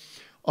Sunday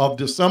of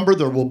December.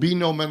 There will be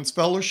no Men's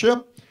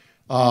Fellowship.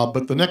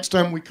 But the next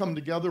time we come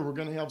together, we're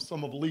going to have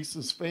some of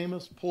Lisa's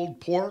famous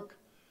pulled pork,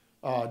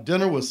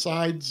 dinner with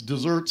sides,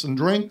 desserts, and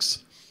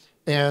drinks.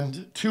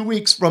 And 2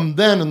 weeks from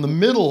then, in the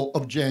middle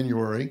of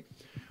January,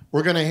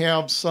 we're going to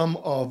have some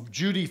of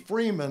Judy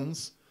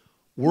Freeman's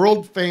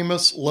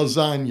world-famous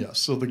lasagna.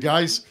 So the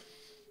guys,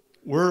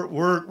 we're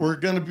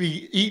going to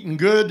be eating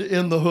good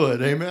in the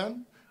hood.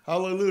 Amen?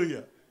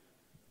 Hallelujah.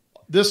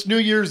 This New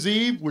Year's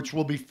Eve, which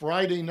will be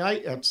Friday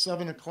night at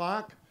 7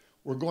 o'clock,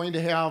 we're going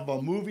to have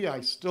a movie,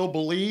 I Still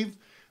Believe.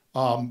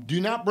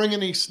 Do not bring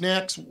any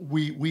snacks.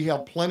 We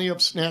have plenty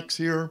of snacks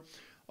here.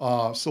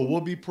 So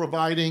we'll be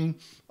providing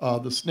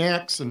the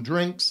snacks and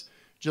drinks.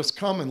 Just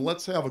come and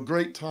let's have a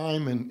great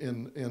time,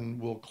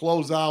 and we'll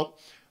close out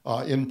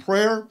in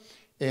prayer.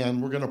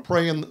 And we're going to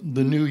pray in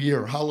the new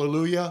year.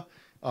 Hallelujah.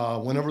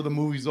 Whenever the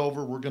movie's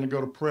over, we're going to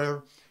go to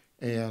prayer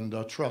and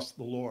trust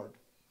the Lord.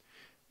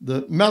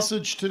 The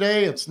message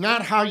today, it's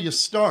not how you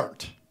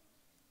start.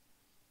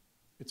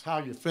 It's how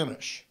you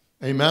finish.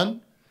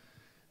 Amen?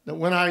 Now,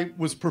 when I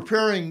was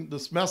preparing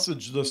this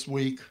message this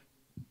week,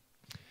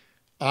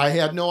 I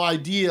had no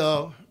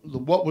idea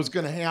what was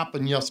going to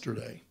happen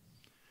yesterday.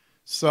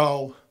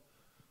 So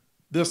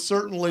this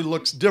certainly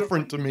looks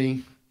different to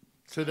me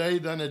today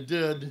than it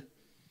did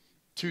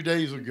 2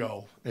 days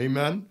ago.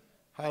 Amen?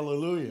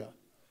 Hallelujah.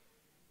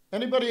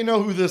 Anybody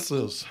know who this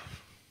is?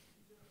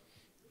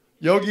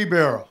 Yogi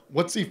Berra.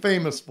 What's he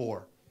famous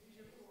for?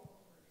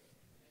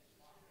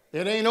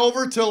 It ain't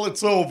over till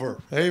it's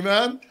over.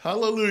 Amen?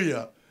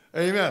 Hallelujah.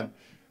 Amen.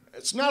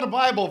 It's not a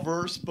Bible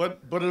verse, but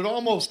it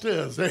almost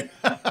is.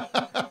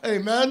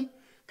 Amen?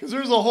 Because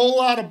there's a whole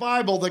lot of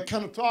Bible that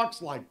kind of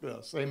talks like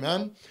this.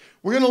 Amen?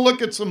 We're going to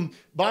look at some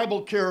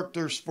Bible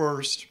characters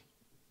first,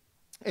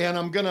 and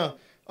I'm going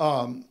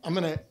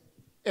to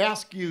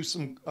ask you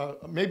some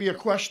maybe a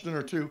question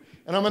or two,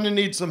 and I'm going to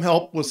need some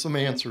help with some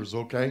answers,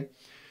 okay?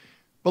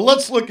 But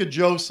let's look at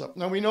Joseph.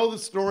 Now, we know the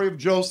story of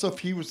Joseph.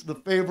 He was the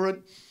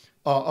favorite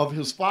of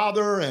his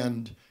father,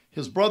 and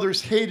His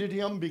brothers hated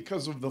him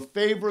because of the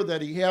favor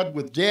that he had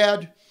with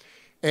Dad,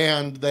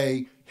 and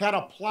they had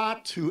a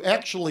plot to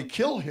actually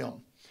kill him.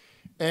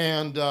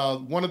 And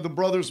one of the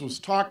brothers was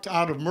talked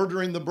out of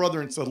murdering the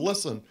brother and said,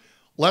 listen,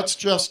 let's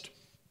just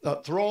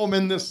throw him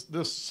in this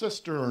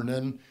cistern.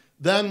 And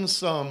then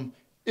some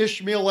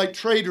Ishmaelite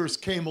traders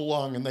came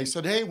along and they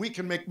said, hey, we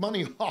can make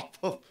money off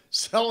of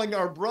selling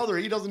our brother.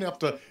 He doesn't have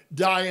to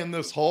die in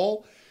this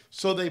hole.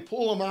 So they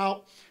pull him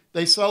out.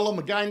 They sell him.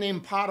 A guy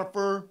named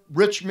Potiphar,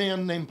 rich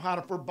man named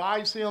Potiphar,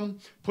 buys him,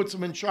 puts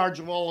him in charge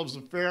of all of his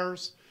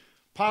affairs.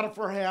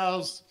 Potiphar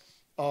has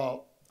a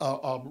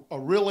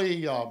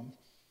really,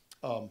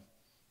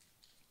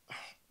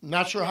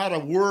 not sure how to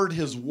word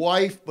his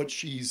wife, but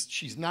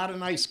she's not a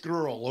nice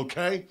girl,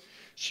 okay?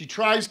 She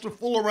tries to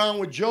fool around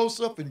with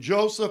Joseph, and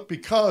Joseph,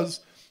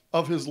 because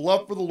of his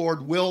love for the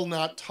Lord, will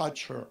not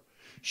touch her.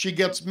 She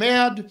gets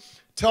mad,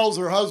 tells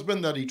her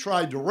husband that he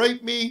tried to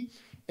rape me,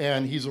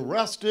 and he's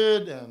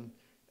arrested,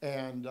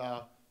 and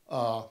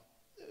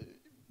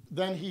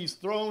then he's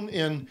thrown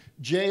in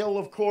jail,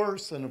 of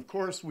course, and of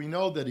course we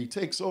know that he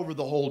takes over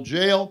the whole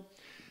jail.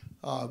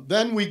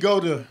 Then we go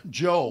to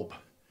Job.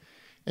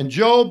 And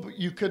Job,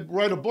 you could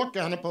write a book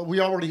on it, but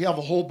we already have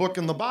a whole book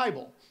in the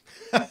Bible.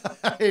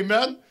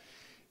 Amen?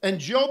 And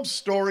Job's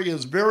story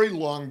is very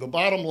long. The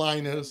bottom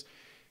line is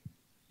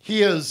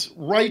he is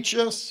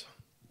righteous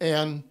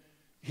and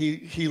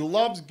he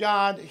loves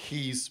God.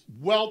 He's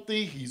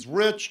wealthy. He's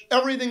rich.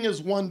 Everything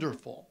is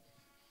wonderful.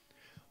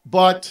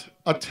 But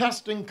a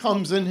testing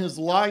comes in his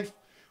life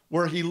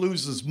where he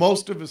loses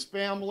most of his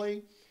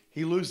family.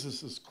 He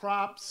loses his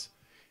crops.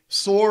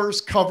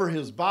 Sores cover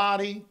his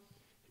body.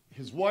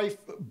 His wife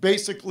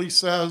basically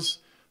says,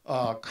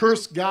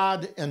 curse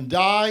God and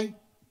die.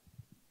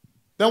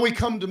 Then we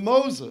come to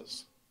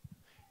Moses.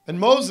 And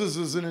Moses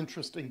is an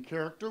interesting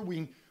character.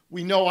 We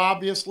know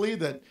obviously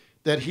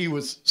that he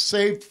was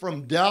saved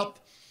from death,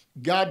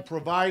 God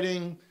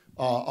providing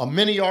a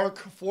mini ark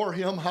for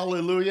him,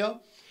 hallelujah,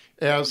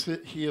 as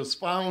he is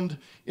found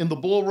in the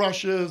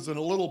bulrushes in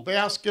a little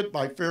basket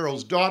by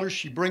Pharaoh's daughter.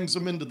 She brings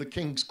him into the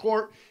king's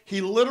court.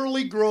 He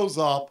literally grows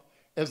up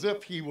as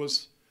if he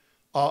was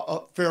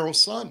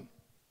Pharaoh's son.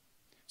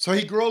 So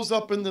he grows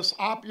up in this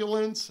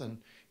opulence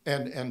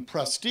and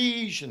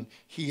prestige, and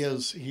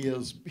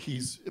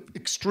he's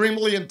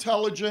extremely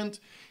intelligent.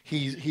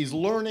 He's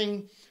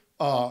learning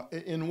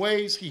in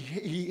ways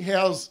he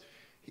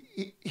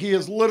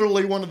is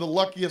literally one of the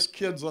luckiest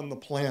kids on the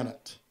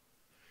planet.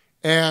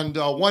 And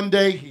one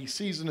day he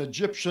sees an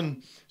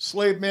Egyptian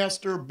slave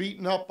master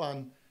beating up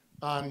on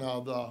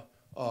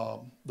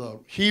the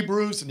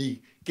Hebrews, and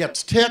he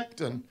gets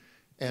ticked,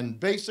 and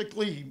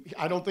basically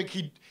I don't think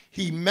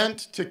he meant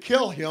to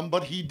kill him,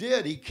 but he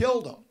did. He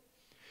killed him.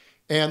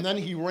 And then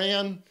he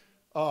ran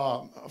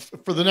for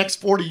the next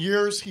 40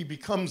 years. He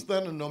becomes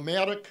then a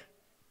nomadic.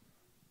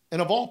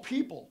 And of all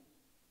people,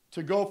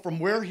 to go from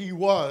where he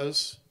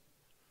was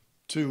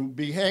to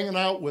be hanging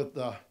out with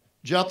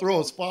Jethro,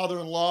 his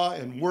father-in-law,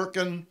 and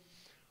working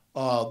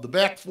the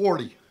back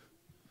 40.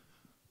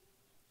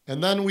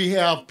 And then we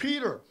have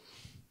Peter.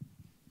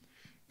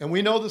 And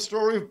we know the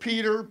story of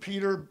Peter.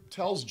 Peter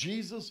tells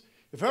Jesus,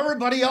 if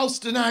everybody else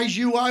denies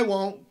you, I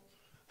won't.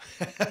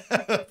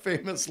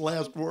 Famous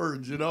last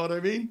words, you know what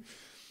I mean?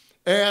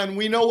 And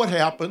we know what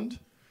happened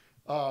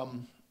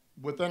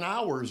within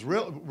hours,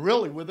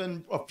 really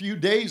within a few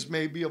days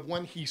maybe of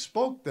when he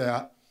spoke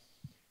that.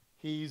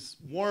 He's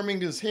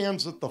warming his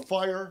hands at the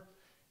fire,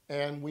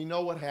 and we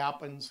know what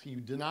happens. He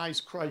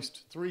denies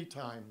Christ 3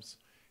 times,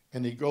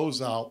 and he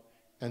goes out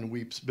and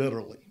weeps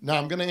bitterly. Now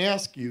I'm going to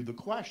ask you the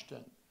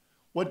question,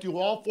 what do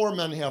all 4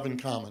 men have in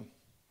common?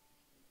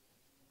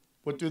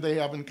 What do they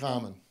have in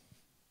common?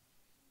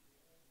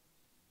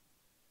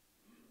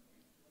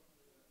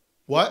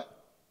 What?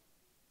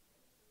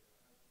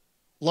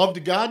 Love to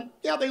God?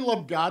 Yeah, they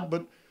love God,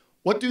 but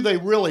what do they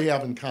really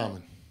have in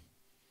common?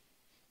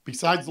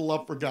 Besides the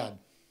love for God?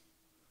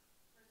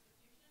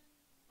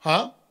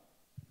 Huh?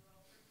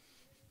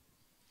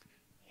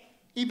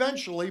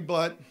 Eventually,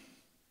 but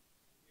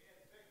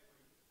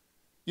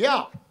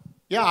yeah,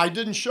 I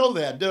didn't show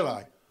that, did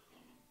I?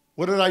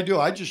 What did I do?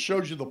 I just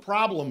showed you the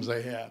problems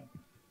they had.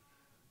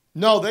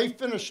 No, they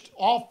finished,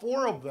 all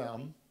 4 of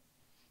them,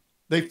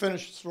 they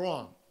finished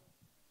strong.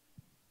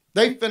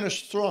 They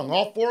finished strong.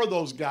 All 4 of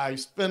those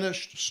guys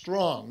finished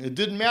strong. It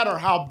didn't matter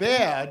how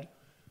bad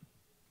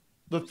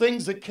the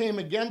things that came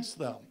against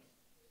them.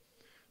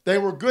 They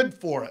were good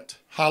for it.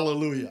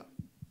 Hallelujah.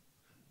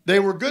 They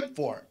were good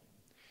for it.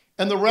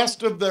 And the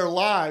rest of their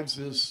lives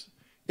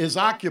is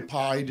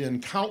occupied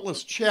in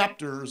countless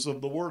chapters of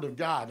the Word of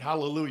God.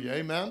 Hallelujah.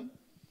 Amen?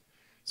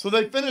 So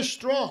they finished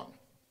strong.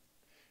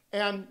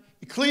 And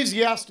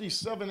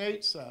Ecclesiastes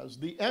 7:8 says,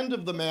 the end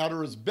of the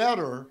matter is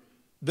better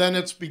than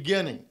its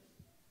beginning.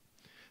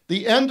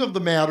 The end of the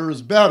matter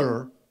is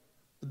better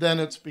than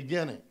its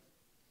beginning.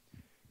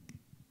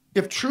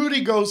 If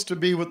Trudy goes to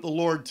be with the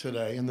Lord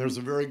today, and there's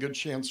a very good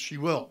chance she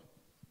will.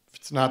 If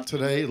it's not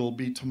today, it'll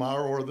be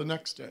tomorrow or the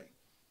next day.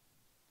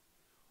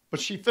 But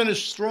she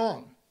finished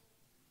strong.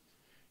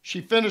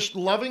 She finished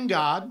loving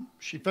God.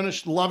 She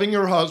finished loving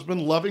her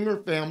husband, loving her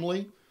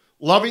family,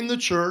 loving the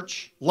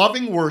church,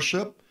 loving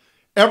worship.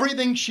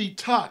 Everything she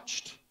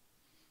touched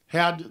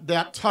had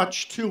that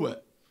touch to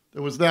it.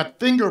 There was that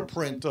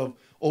fingerprint of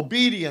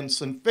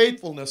obedience and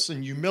faithfulness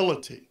and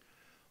humility.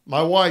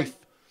 My wife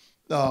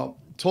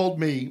told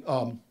me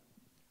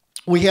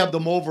we had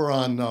them over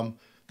on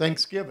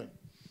Thanksgiving.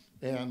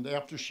 And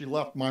after she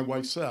left, my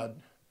wife said,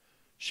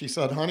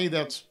 honey,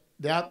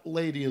 that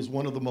lady is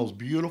one of the most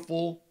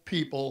beautiful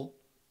people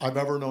I've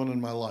ever known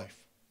in my life.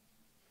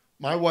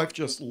 My wife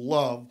just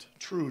loved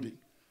Trudy.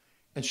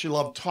 And she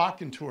loved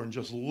talking to her and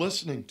just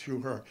listening to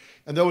her.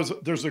 And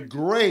there's a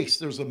grace,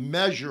 there's a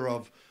measure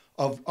of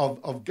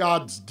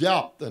God's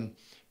depth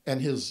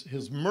and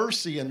his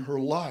mercy in her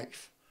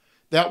life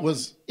that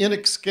was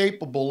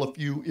inescapable.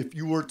 If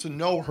you were to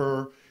know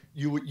her,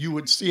 you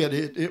would see it.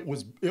 It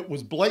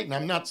was blatant.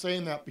 I'm not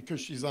saying that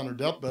because she's on her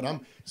deathbed.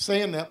 I'm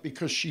saying that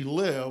because she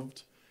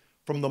lived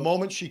from the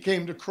moment she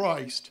came to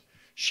Christ.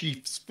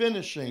 She's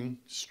finishing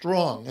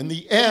strong. And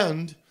the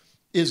end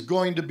is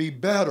going to be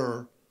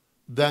better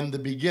than the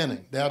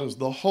beginning. That is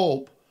the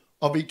hope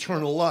of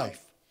eternal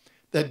life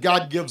that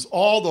God gives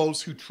all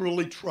those who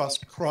truly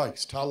trust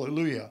Christ.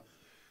 Hallelujah.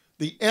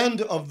 The end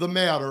of the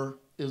matter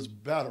is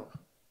better.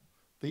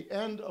 The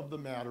end of the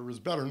matter is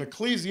better. In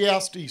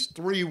Ecclesiastes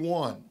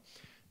 3:1,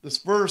 this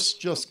verse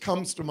just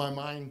comes to my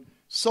mind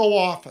so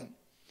often.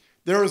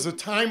 There is a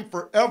time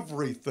for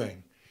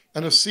everything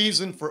and a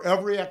season for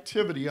every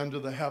activity under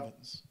the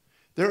heavens.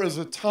 There is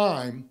a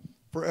time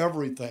for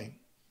everything.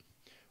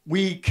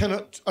 We can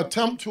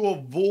attempt to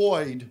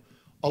avoid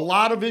a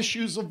lot of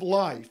issues of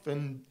life.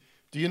 And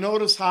do you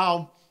notice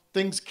how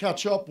things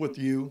catch up with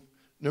you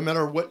no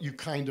matter what you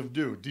kind of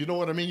do? Do you know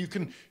what I mean? You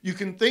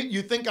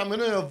think I'm going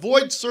to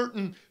avoid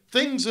certain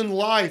things in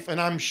life,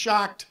 and I'm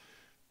shocked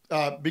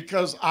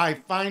because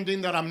I'm finding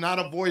that I'm not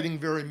avoiding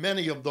very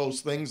many of those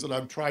things that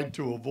I've tried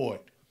to avoid.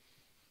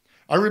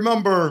 I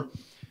remember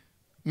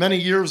many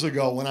years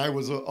ago when I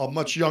was a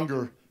much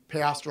younger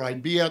pastor,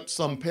 I'd be at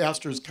some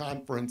pastor's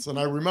conference, and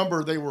I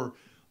remember they were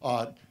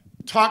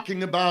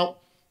talking about,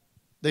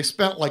 they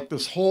spent like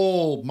this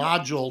whole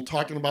module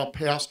talking about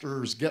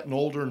pastors getting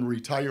older and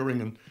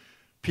retiring, and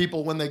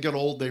people, when they get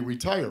old, they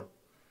retire.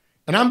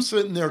 And I'm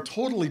sitting there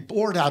totally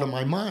bored out of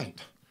my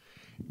mind,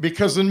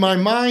 because in my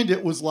mind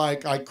it was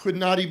like I could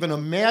not even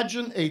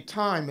imagine a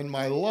time in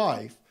my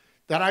life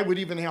that I would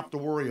even have to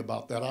worry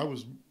about that. I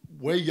was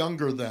way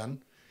younger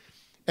then.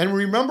 And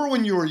remember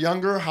when you were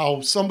younger,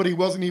 how somebody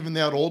wasn't even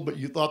that old, but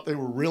you thought they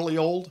were really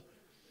old?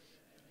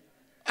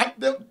 I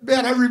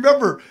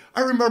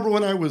remember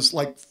when I was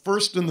like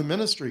first in the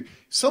ministry,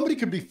 somebody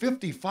could be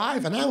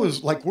 55, and I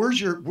was like,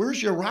 where's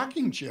your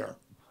rocking chair?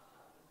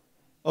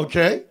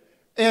 Okay?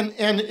 And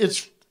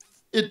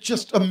it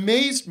just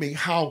amazed me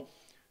how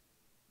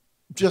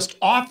just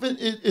often,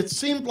 it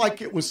seemed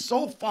like it was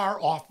so far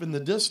off in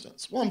the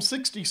distance. Well, I'm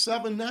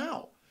 67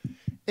 now.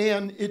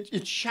 And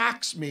it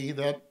shocks me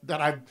that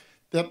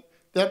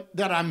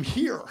I'm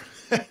here.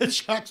 It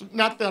shocks,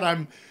 not that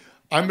I'm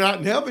not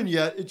in heaven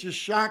yet. It just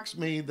shocks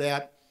me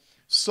that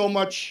so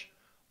much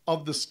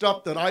of the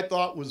stuff that I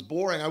thought was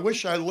boring, I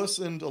wish I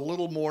listened a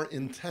little more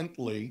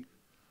intently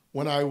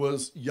when I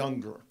was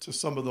younger to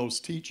some of those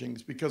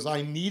teachings, because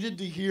I needed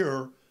to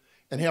hear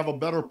and have a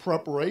better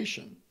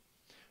preparation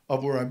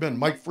of where I've been.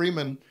 Mike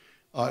Freeman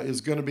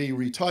is going to be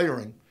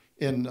retiring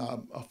in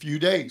a few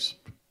days.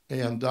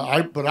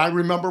 But I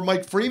remember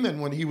Mike Freeman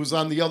when he was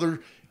on the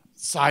other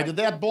side of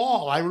that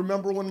ball. I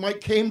remember when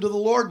Mike came to the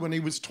Lord when he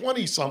was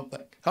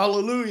 20-something.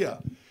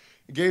 Hallelujah.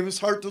 He gave his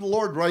heart to the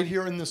Lord right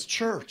here in this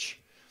church.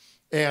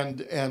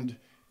 And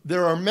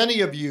there are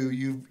many of you,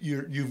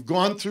 you've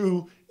gone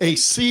through a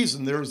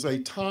season. There's a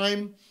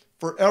time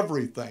for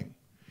everything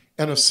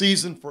and a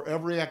season for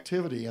every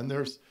activity. And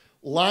there's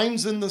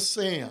lines in the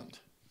sand.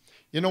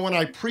 You know, when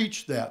I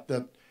preach that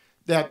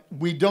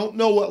we don't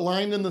know what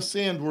line in the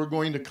sand we're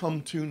going to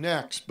come to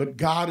next, but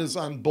God is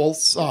on both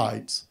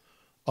sides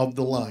of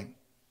the line.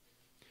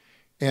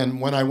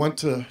 And when I went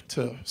to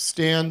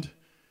stand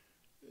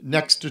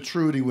next to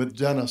Trudy with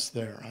Dennis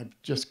there,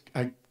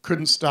 I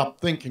couldn't stop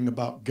thinking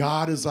about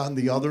God is on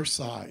the other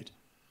side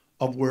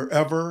of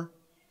wherever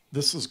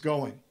this is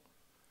going.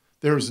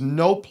 There's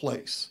no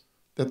place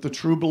that the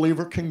true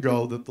believer can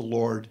go that the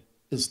Lord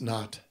is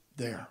not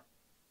there.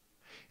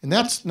 And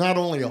that's not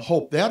only a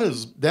hope, that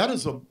is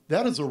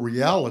a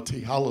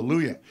reality.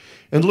 Hallelujah.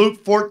 In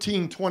Luke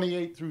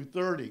 14:28 through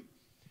 30,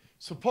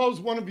 suppose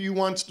one of you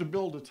wants to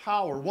build a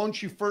tower.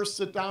 Won't you first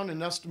sit down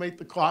and estimate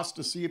the cost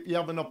to see if you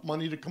have enough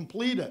money to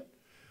complete it?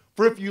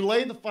 For if you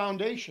lay the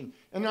foundation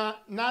and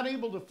not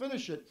able to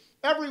finish it,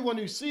 everyone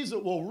who sees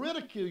it will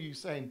ridicule you,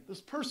 saying,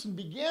 this person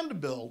began to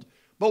build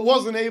but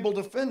wasn't able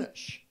to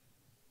finish.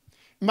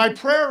 My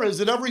prayer is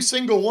that every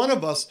single one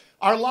of us,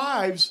 our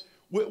lives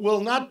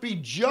will not be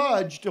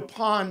judged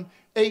upon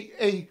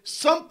a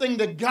something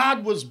that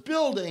God was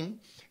building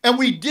and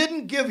we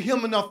didn't give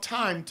him enough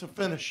time to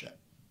finish it.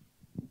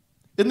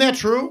 Isn't that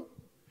true?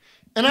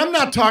 And I'm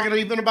not talking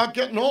even about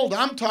getting old.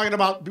 I'm talking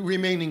about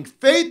remaining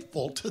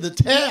faithful to the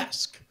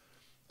task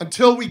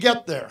until we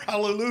get there.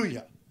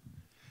 Hallelujah.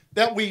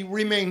 That we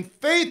remain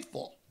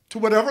faithful to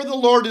whatever the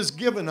Lord has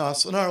given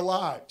us in our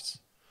lives.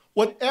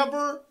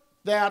 Whatever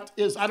that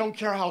is. I don't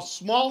care how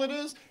small it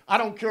is. I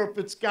don't care if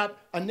it's got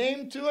a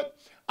name to it.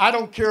 I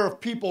don't care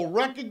if people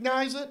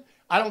recognize it.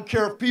 I don't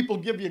care if people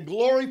give you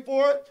glory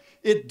for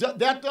it.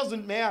 That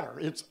doesn't matter.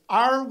 It's,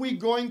 are we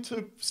going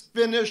to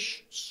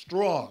finish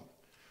strong?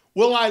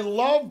 Will I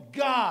love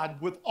God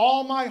with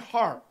all my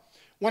heart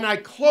when I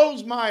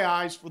close my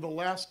eyes for the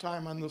last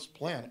time on this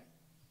planet?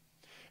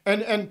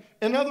 And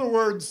in other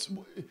words,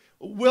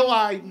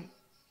 I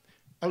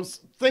was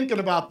thinking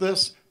about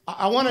this.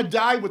 I want to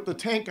die with the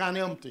tank on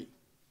empty.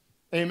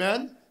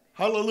 Amen?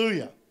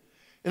 Hallelujah.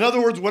 In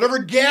other words, whatever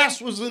gas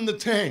was in the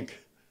tank,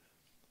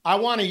 I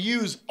want to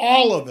use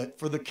all of it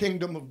for the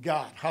kingdom of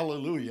God.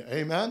 Hallelujah.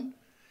 Amen?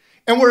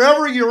 And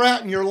wherever you're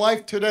at in your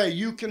life today,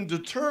 you can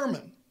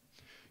determine.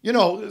 You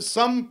know,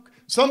 some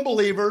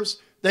believers,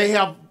 they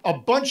have a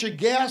bunch of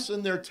gas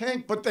in their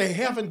tank, but they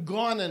haven't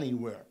gone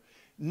anywhere.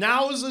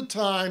 Now is the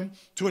time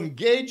to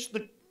engage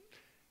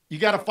you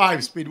got a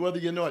 5-speed, whether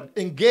you know it.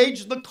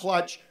 Engage the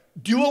clutch,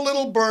 do a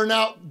little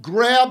burnout,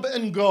 grab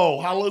and go.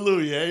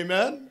 Hallelujah.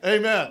 Amen?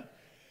 Amen.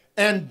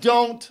 And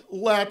don't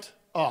let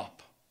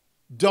up.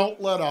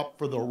 Don't let up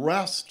for the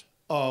rest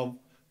of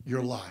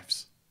your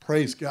lives.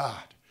 Praise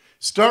God.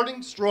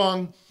 Starting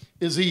strong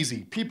is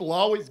easy. People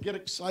always get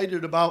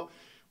excited about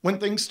when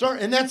things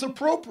start, and that's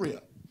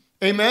appropriate.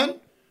 Amen?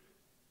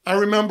 I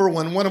remember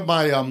when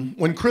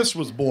when Chris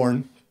was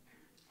born,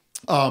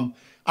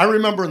 I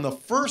remember in the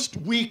first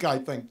week, I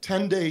think,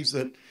 10 days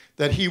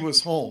that he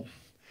was home,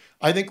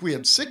 I think we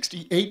had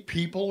 68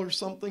 people or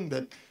something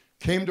that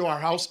came to our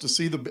house to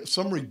see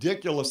some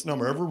ridiculous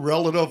number. Every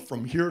relative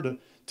from here to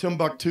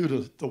Timbuktu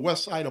to the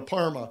west side of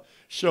Parma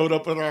showed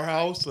up at our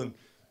house. And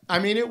I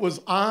mean, it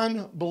was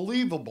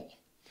unbelievable.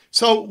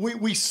 So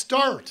we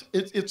start.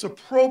 It's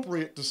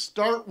appropriate to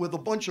start with a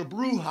bunch of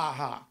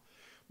brouhaha.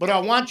 But I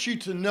want you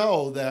to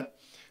know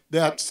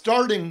that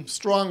starting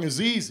strong is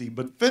easy,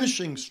 but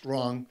finishing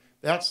strong,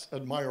 that's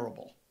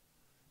admirable.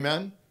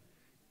 Amen?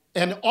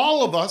 And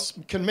all of us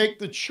can make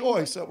the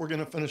choice that we're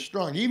going to finish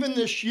strong. Even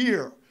this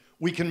year,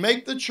 we can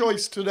make the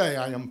choice today.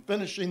 I am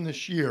finishing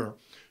this year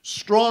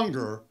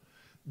stronger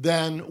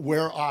than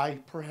where I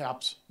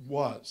perhaps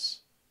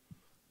was.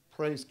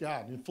 Praise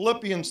God. In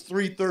Philippians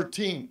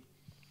 3:13,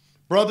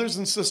 brothers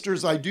and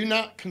sisters, I do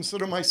not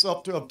consider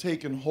myself to have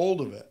taken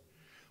hold of it.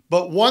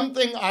 But one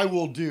thing I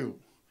will do,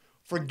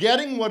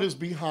 forgetting what is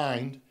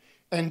behind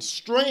and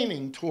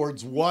straining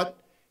towards what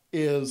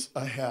is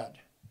ahead.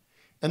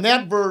 And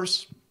that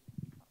verse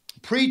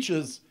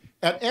preaches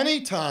at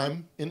any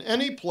time, in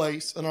any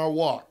place in our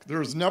walk. There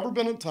has never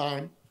been a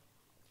time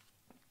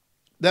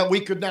that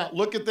we could not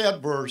look at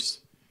that verse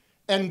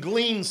and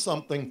glean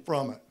something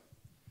from it.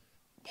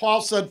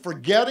 Paul said,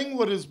 forgetting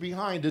what is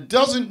behind. It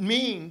doesn't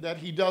mean that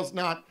he does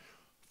not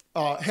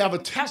have a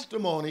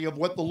testimony of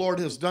what the Lord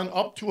has done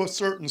up to a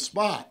certain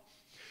spot.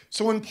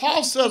 So when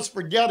Paul says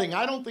forgetting,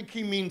 I don't think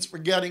he means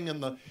forgetting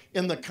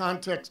in the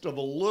context of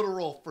a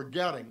literal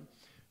forgetting,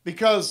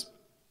 because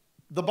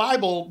the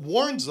Bible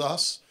warns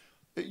us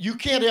you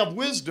can't have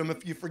wisdom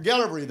if you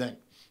forget everything.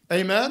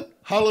 Amen?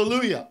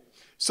 Hallelujah.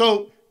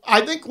 So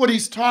I think what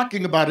he's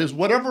talking about is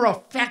whatever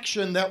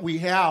affection that we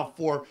have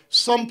for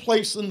some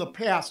place in the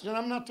past. And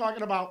I'm not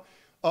talking about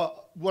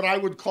what I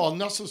would call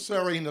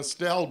necessary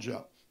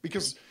nostalgia,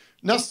 because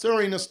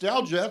necessary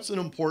nostalgia, that's an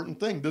important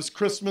thing. This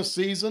Christmas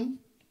season,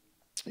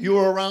 you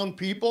are around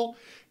people,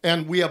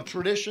 and we have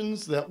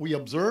traditions that we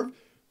observe.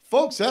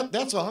 Folks,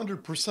 that's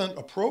 100%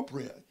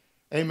 appropriate.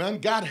 Amen.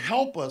 God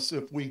help us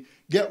if we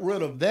get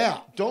rid of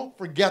that. Don't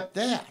forget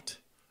that.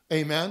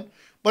 Amen.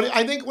 But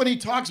I think when he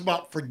talks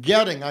about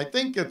forgetting, I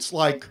think it's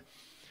like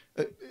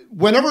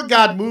whenever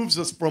God moves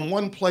us from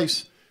one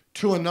place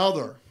to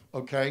another,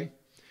 okay,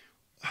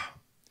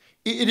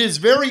 it is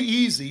very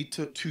easy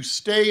to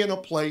stay in a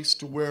place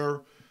to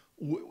where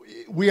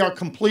we are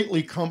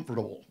completely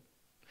comfortable.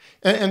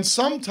 And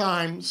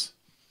sometimes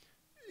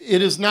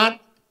it is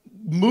not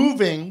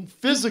moving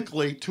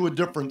physically to a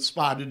different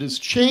spot. It is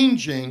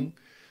changing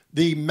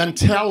the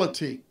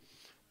mentality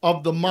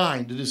of the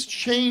mind. It is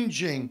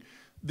changing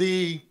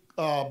the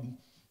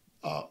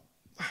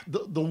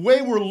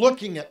way we're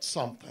looking at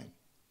something.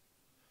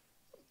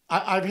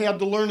 I've had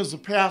to learn as a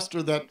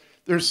pastor that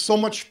there's so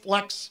much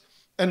flex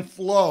and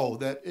flow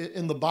that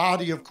in the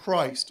body of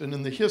Christ and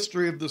in the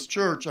history of this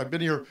church. I've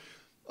been here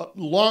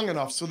long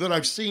enough so that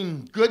I've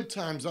seen good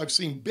times, I've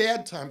seen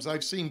bad times,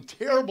 I've seen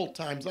terrible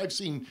times, I've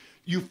seen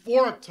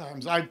euphoric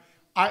times.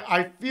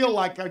 I feel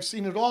like I've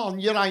seen it all,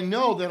 and yet I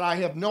know that I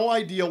have no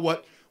idea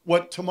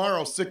what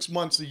tomorrow, 6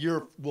 months, a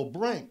year will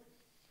bring.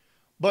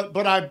 But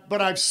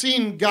I've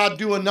seen God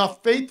do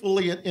enough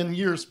faithfully in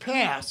years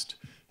past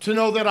to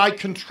know that I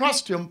can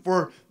trust him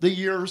for the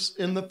years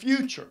in the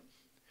future.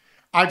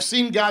 I've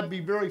seen God be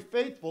very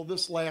faithful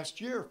this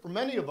last year. For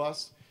many of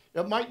us,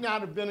 it might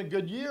not have been a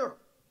good year,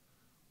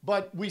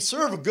 but we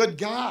serve a good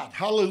God.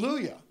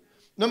 Hallelujah.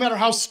 no matter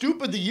how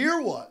stupid the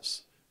year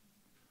was,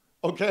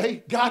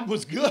 okay, God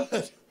was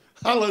good.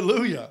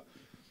 Hallelujah.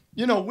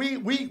 You know,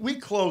 we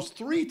closed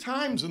 3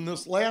 times in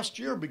this last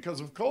year because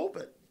of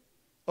COVID,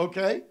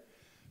 okay?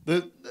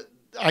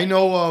 I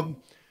know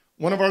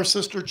one of our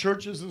sister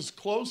churches is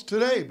closed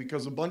today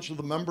because a bunch of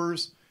the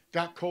members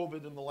got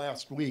COVID in the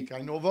last week. I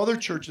know of other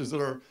churches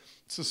that are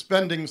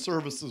suspending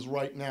services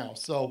right now.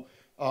 So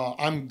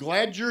I'm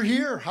glad you're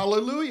here.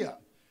 Hallelujah.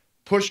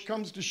 Push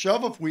comes to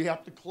shove, if we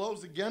have to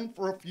close again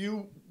for a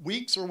few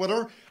weeks or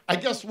whatever, I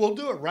guess we'll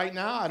do it. Right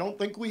now, I don't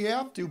think we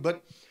have to,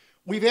 but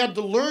we've had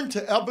to learn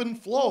to ebb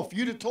and flow. If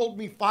you'd have told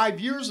me 5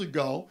 years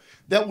ago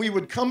that we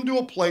would come to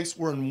a place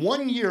where in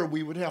 1 year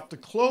we would have to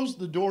close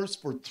the doors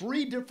for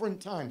 3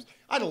 different times,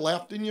 I'd have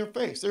laughed in your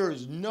face. There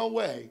is no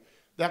way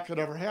that could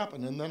ever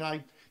happen. And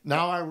then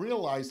now I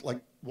realize, like,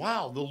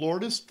 wow, the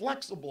Lord is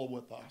flexible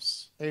with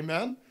us.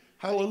 Amen?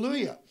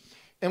 Hallelujah.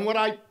 And what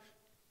I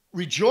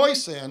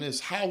rejoice in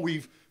is how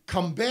we've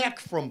come back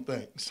from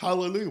things.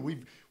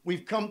 Hallelujah.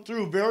 We've come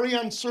through very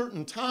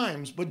uncertain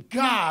times, but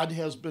God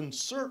has been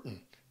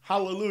certain.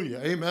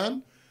 Hallelujah.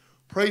 Amen.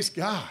 Praise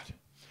God.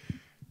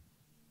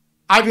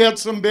 I've had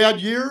some bad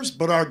years,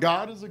 but our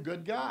God is a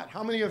good God.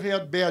 How many have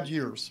had bad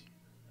years?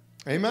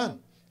 Amen.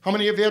 How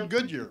many have had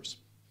good years?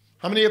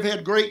 How many have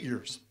had great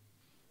years?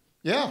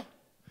 Yeah.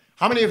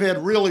 How many have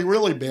had really,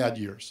 really bad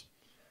years?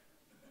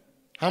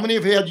 How many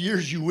have had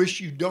years you wish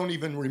you don't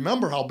even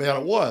remember how bad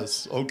it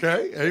was?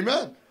 Okay,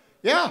 amen.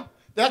 Yeah,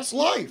 that's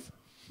life.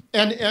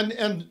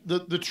 And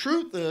the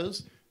truth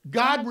is,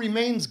 God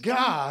remains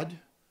God.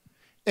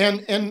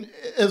 And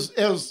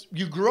as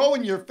you grow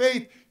in your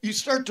faith, you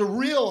start to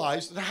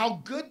realize that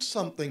how good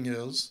something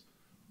is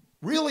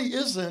really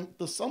isn't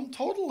the sum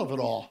total of it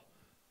all.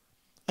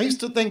 I used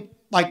to think,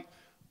 like,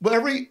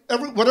 whatever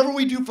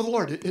we do for the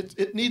Lord,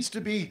 it needs to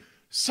be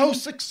so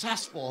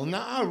successful. And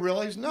now I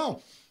realize,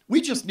 no. We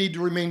just need to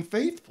remain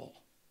faithful.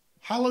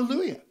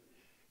 Hallelujah.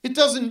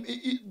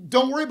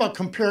 Don't worry about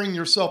comparing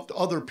yourself to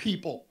other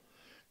people.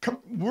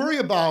 Worry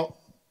about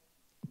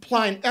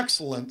applying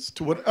excellence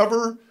to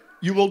whatever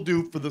you will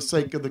do for the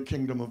sake of the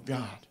kingdom of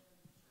God.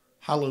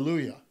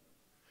 Hallelujah.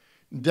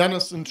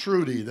 Dennis and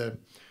Trudy,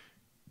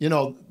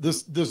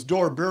 this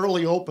door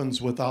barely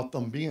opens without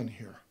them being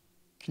here.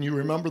 Can you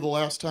remember the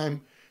last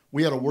time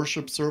we had a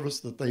worship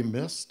service that they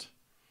missed?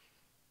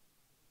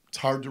 It's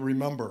hard to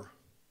remember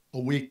a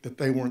week that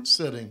they weren't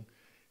sitting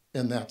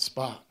in that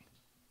spot.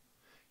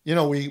 You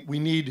know, we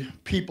need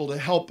people to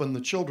help in the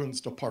children's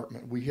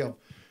department.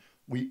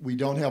 We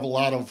don't have a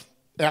lot of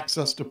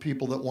access to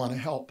people that want to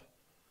help.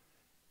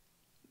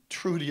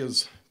 Trudy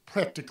has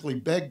practically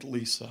begged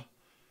Lisa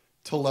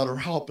to let her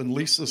help, and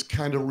Lisa's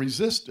kind of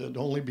resisted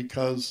only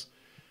because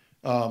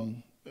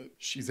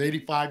she's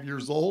 85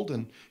 years old,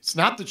 and it's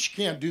not that she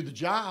can't do the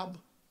job.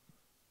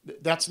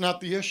 That's not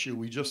the issue.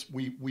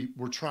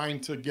 We're trying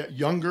to get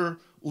younger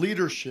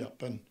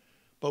leadership,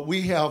 but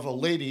we have a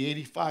lady,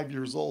 85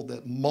 years old,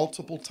 that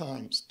multiple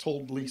times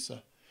told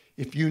Lisa,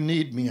 if you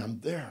need me, I'm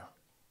there.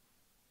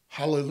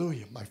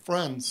 Hallelujah. My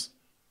friends,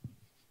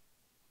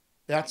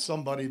 that's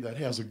somebody that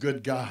has a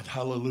good God.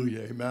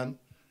 Hallelujah. Amen.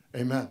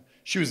 Amen.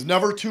 She was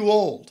never too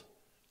old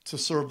to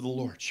serve the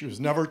Lord. She was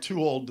never too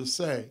old to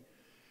say,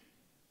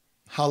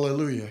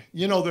 hallelujah.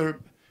 You know,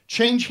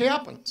 change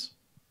happens.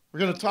 We're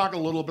going to talk a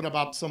little bit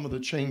about some of the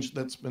change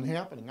that's been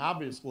happening.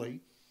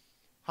 Obviously,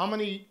 how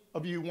many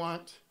of you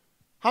want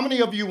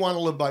to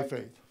live by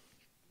faith?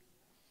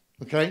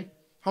 Okay?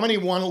 How many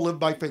want to live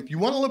by faith? You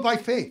want to live by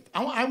faith.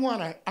 I want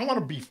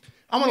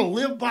to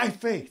live by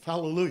faith.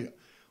 Hallelujah.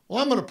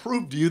 Well, I'm going to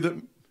prove to you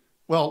that,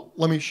 well,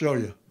 let me show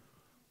you.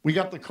 We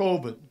got the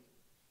COVID.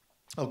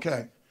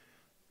 Okay.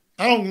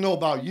 I don't know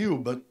about you,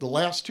 but the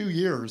last 2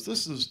 years,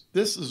 this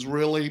has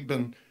really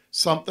been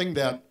something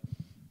that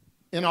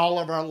in all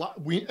of our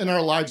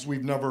lives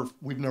we've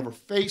never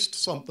faced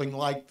something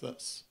like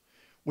this.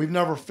 We've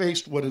never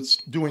faced what it's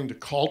doing to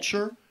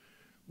culture.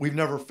 We've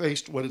never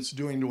faced what it's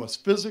doing to us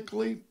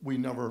physically. We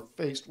never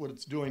faced what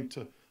it's doing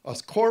to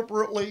us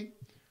corporately.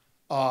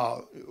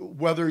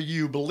 Whether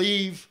you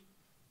believe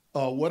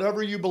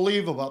whatever you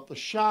believe about the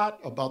shot,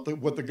 about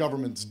what the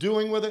government's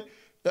doing with it,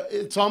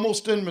 it's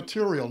almost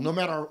immaterial. No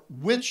matter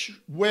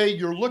which way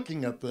you're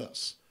looking at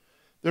this,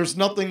 there's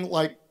nothing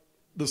like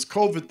this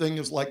COVID thing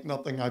is like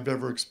nothing I've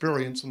ever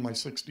experienced in my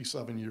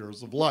 67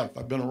 years of life.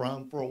 I've been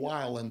around for a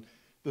while, and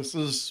this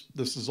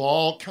is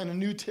all kind of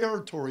new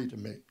territory to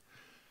me.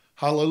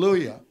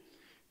 Hallelujah.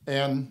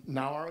 And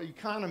now our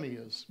economy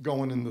is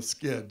going in the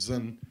skids,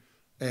 and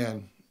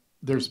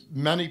there's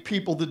many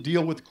people that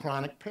deal with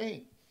chronic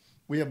pain.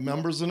 We have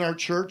members in our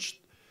church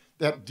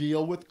that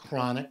deal with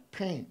chronic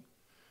pain.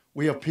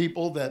 We have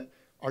people that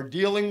are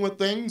dealing with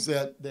things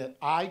that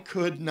I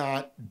could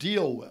not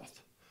deal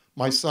with.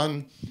 My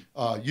son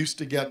used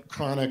to get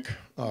chronic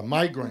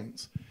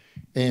migraines,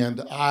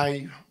 and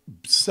I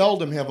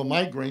seldom have a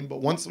migraine,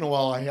 but once in a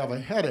while I have a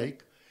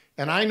headache,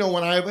 and I know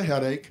when I have a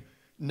headache,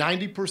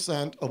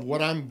 90% of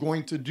what I'm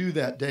going to do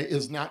that day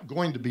is not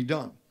going to be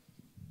done.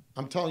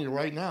 I'm telling you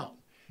right now.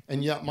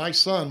 And yet my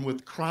son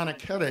with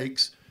chronic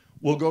headaches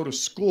will go to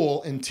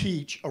school and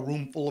teach a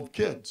room full of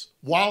kids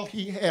while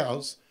he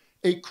has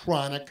a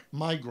chronic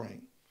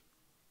migraine.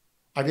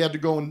 I've had to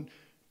go and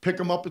pick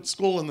him up at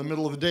school in the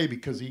middle of the day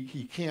because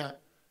he can't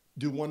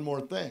do one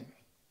more thing.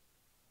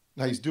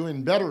 Now, he's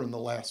doing better in the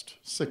last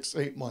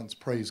 6-8 months,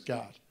 praise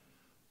God.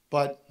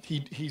 But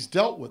he's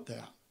dealt with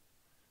that.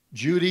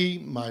 Judy,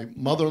 my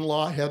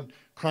mother-in-law, had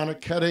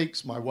chronic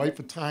headaches. My wife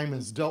at time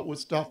has dealt with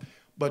stuff.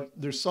 But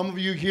there's some of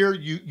you here,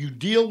 you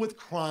deal with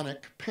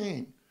chronic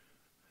pain.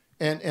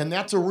 And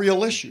that's a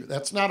real issue.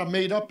 That's not a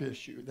made-up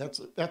issue.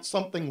 That's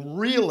something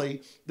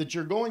really that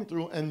you're going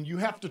through, and you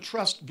have to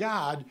trust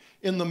God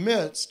in the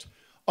midst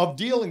of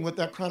dealing with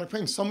that chronic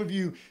pain. Some of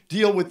you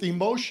deal with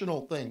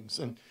emotional things,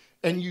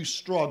 and you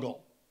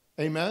struggle.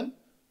 Amen?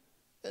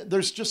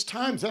 There's just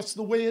times, that's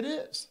the way it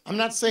is. I'm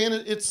not saying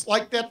it's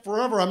like that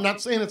forever. I'm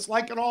not saying it's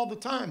like it all the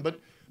time.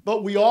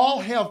 But we all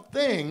have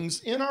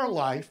things in our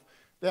life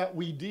that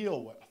we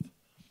deal with.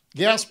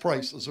 Gas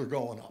prices are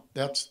going up.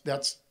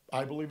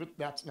 I believe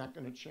that's not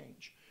going to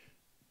change.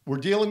 We're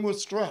dealing with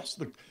stress.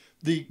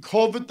 The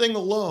COVID thing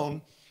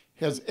alone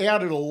has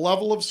added a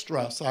level of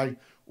stress. I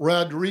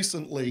read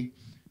recently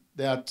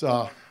that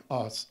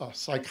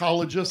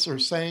psychologists are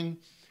saying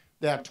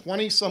that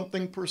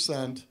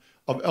 20-something%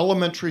 of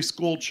elementary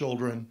school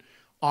children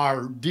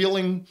are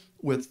dealing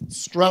with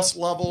stress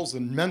levels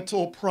and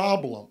mental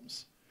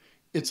problems.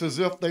 It's as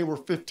if they were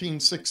 15,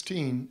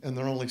 16, and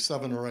they're only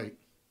 7 or 8.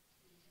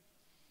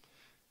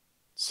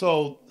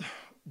 So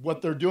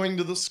what they're doing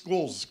to the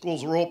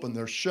schools are open,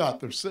 they're shut,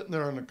 they're sitting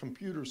there on a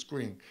computer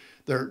screen.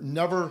 They're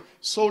never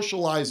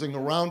socializing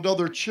around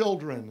other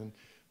children.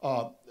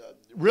 And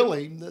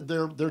really,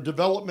 their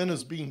development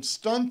is being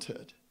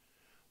stunted.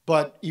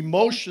 But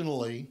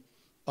emotionally,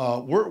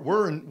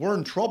 we're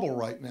in trouble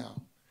right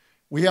now.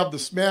 We have the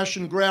smash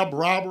and grab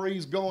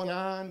robberies going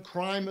on.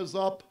 Crime is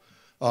up.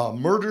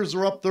 Murders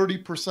are up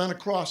 30%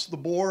 across the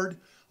board.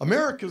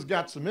 America's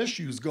got some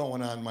issues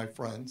going on, my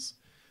friends.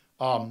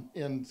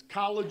 In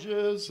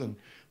colleges and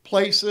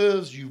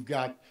places, you've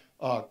got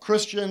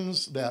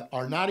Christians that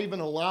are not even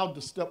allowed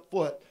to step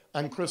foot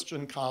on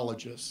Christian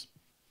colleges.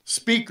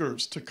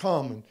 Speakers to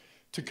come and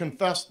to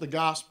confess the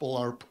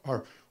gospel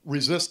are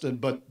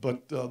resisted, but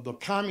the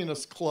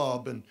Communist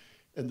Club and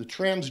the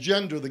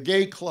transgender, the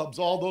gay clubs,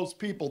 all those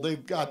people,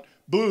 they've got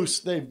booths,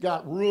 they've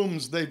got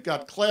rooms, they've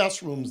got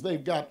classrooms,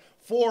 they've got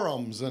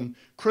forums, and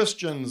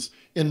Christians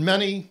in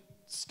many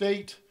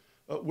state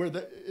where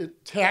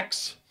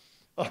tax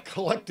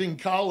collecting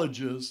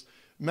colleges,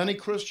 many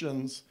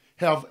Christians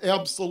have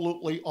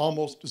absolutely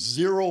almost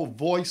zero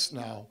voice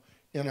now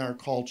in our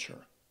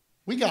culture.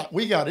 We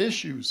got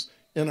issues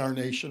in our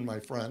nation, my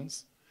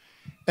friends.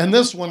 And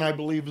this one, I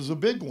believe, is a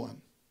big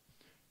one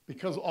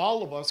because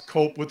all of us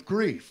cope with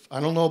grief. I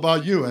don't know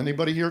about you.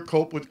 Anybody here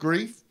cope with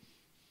grief?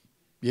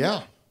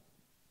 Yeah,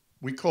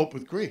 we cope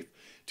with grief.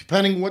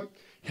 Depending what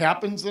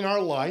happens in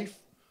our life,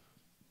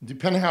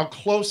 depending how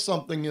close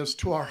something is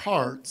to our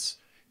hearts,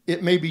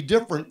 it may be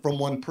different from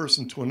one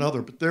person to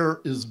another, but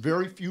there is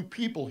very few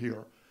people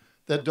here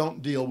that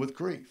don't deal with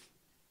grief.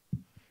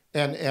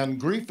 And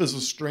grief is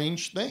a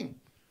strange thing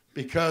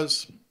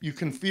because you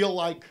can feel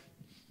like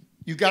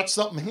you got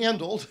something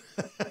handled.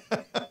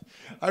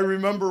 I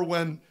remember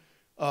when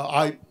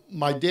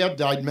my dad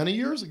died many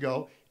years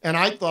ago, and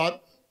I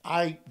thought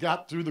I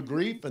got through the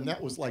grief, and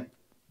that was like,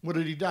 what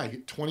did he die?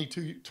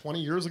 20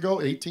 years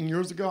ago, 18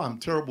 years ago? I'm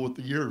terrible with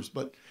the years,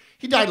 but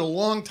he died a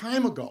long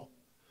time ago.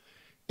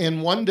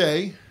 And one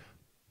day,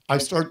 I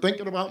started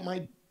thinking about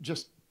my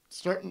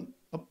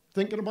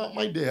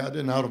dad,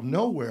 and out of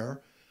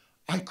nowhere,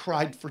 I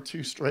cried for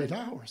 2 straight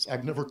hours.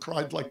 I've never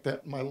cried like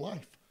that in my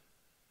life.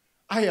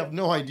 I have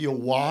no idea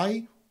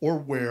why or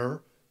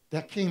where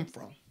that came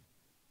from.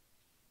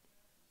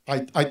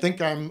 I think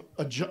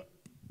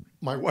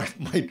my wife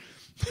might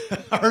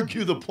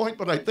argue the point,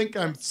 but I think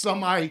I'm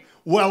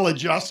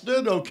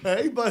semi-well-adjusted,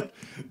 okay? But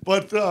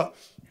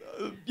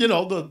you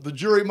know, the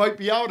jury might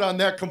be out on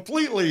that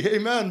completely,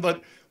 amen.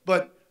 But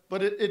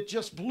it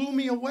just blew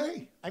me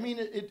away. I mean,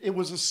 it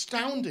was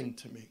astounding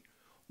to me.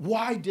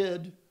 Why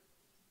did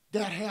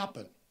that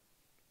happen?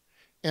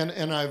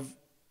 And I've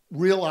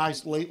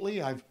realized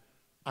lately,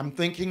 I'm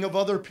thinking of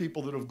other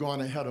people that have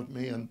gone ahead of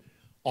me, and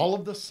all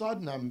of a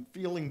sudden I'm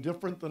feeling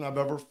different than I've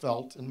ever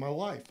felt in my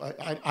life.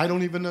 I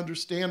don't even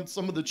understand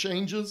some of the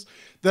changes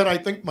that I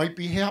think might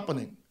be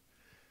happening.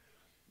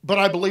 But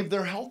I believe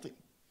they're healthy.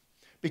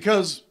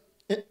 Because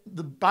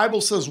the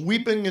Bible says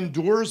weeping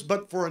endures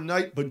but for a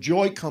night, but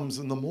joy comes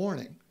in the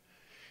morning.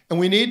 And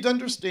we need to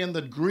understand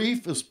that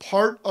grief is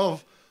part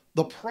of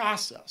the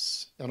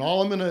process. And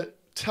all I'm going to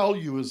tell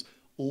you is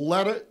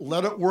let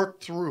it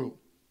work through.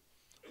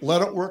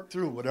 Let it work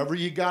through. Whatever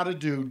you got to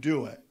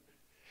do it.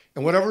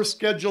 And whatever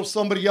schedule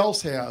somebody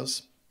else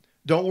has,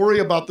 don't worry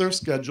about their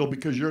schedule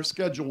because your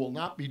schedule will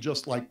not be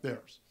just like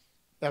theirs.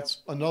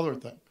 That's another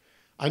thing.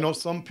 I know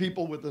some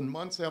people within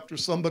months after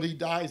somebody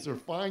dies, they're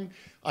fine.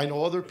 I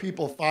know other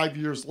people 5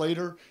 years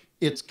later,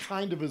 it's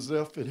kind of as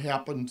if it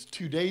happened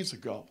 2 days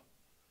ago.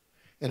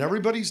 And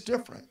everybody's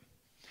different.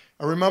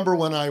 I remember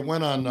when I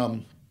went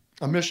on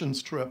a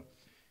missions trip.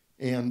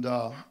 And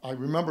I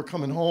remember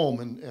coming home,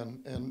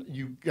 and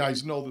you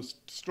guys know this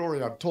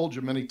story. I've told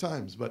you many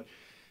times. But,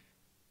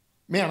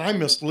 man, I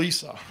missed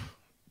Lisa,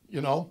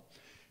 you know.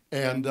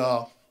 And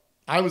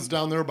I was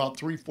down there about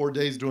 3-4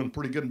 days doing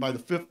pretty good. And by the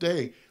 5th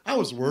day, I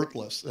was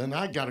worthless. And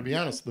I got to be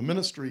honest, the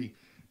ministry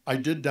I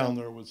did down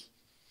there was,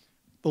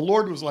 the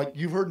Lord was like,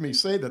 you've heard me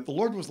say that. The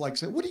Lord was like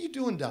saying, what are you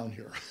doing down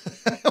here?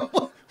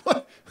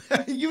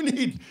 You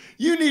need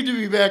to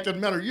be back at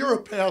Mentor. You're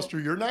a pastor.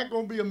 You're not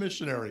going to be a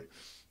missionary,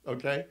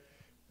 okay?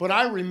 But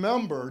I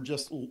remember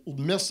just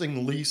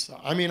missing Lisa.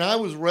 I mean, I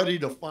was ready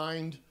to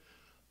find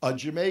a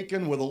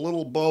Jamaican with a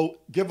little boat,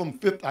 give him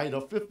I had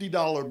a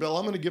 $50 bill.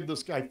 I'm going to give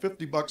this guy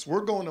 $50.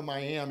 We're going to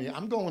Miami.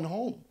 I'm going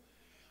home.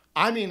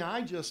 I mean,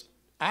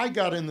 I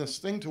got in this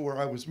thing to where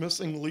I was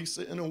missing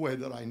Lisa in a way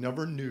that I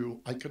never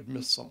knew I could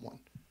miss someone.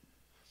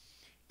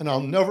 And I'll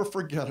never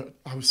forget it.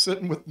 I was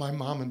sitting with my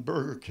mom in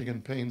Burger King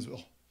in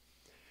Painesville.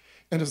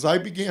 And as I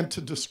began to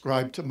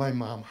describe to my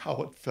mom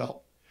how it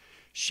felt,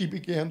 she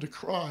began to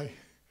cry.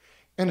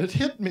 And it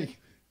hit me.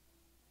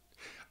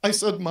 I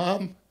said,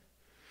 Mom,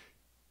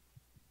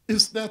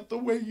 is that the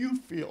way you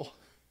feel?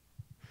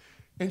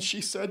 And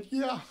she said,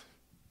 yeah,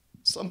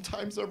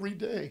 sometimes every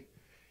day.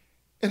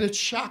 And it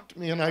shocked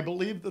me, and I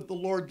believe that the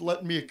Lord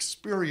let me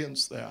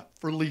experience that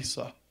for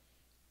Lisa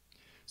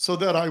so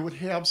that I would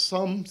have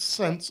some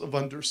sense of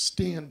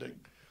understanding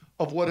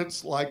of what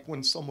it's like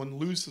when someone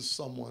loses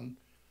someone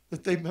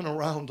that they've been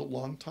around a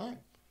long time.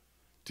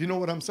 Do you know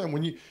what I'm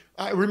saying?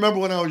 I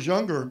remember when I was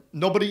younger,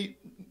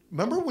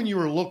 remember when you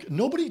were looking,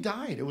 nobody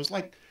died. It was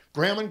like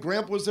Grandma and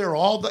Grandpa was there,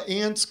 all the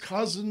aunts,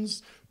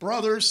 cousins,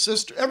 brothers,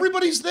 sisters,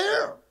 everybody's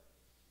there.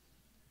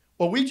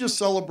 Well, we just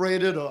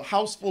celebrated a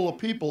house full of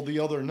people the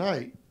other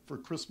night for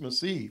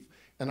Christmas Eve,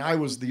 and I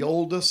was the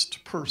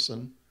oldest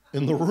person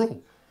in the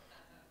room.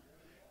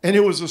 And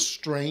it was a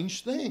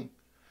strange thing.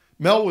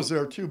 Mel was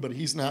there too, but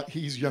he's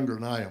younger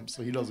than I am,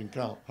 so he doesn't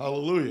count.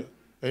 Hallelujah.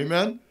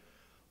 Amen?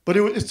 But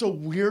it's a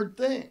weird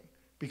thing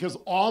because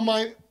all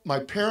my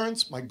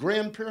parents, my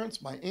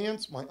grandparents, my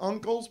aunts, my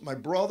uncles, my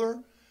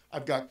brother,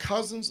 I've got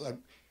cousins,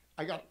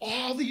 I got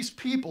all these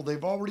people,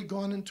 they've already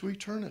gone into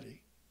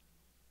eternity.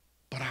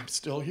 But I'm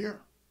still here.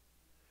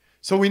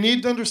 So we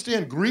need to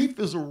understand grief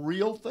is a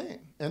real thing,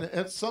 and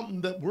it's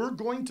something that we're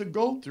going to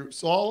go through.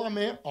 So all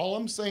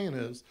I'm saying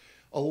is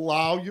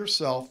allow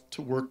yourself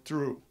to work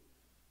through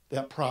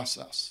that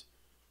process.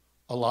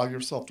 Allow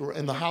yourself to,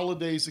 and the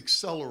holidays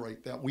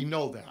accelerate that. We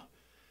know that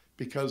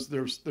because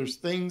there's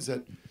things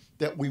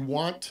that we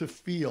want to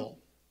feel.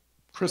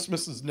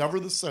 Christmas is never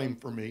the same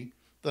for me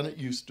than it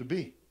used to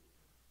be.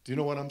 Do you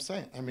know what I'm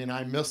saying? I mean,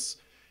 I miss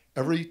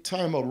every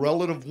time a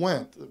relative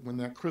went, when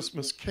that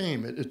Christmas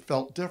came, it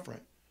felt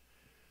different.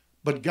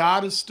 But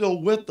God is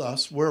still with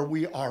us where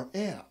we are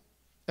at.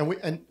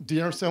 And do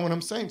you understand what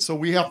I'm saying? So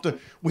we have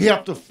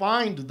to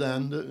find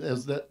then,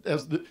 as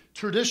the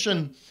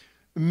tradition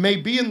may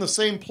be in the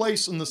same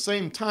place in the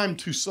same time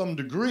to some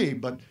degree,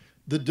 but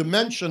the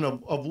dimension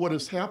of what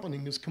is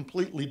happening is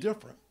completely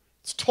different.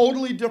 It's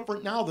totally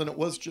different now than it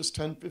was just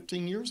 10,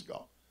 15 years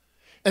ago.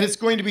 And it's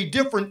going to be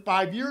different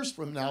 5 years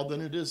from now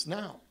than it is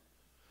now.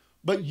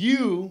 But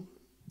you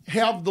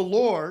have the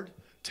Lord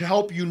to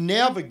help you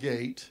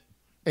navigate,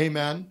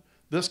 amen,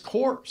 this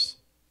course.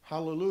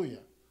 Hallelujah.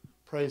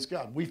 Praise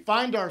God. We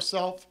find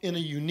ourselves in a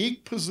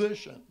unique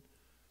position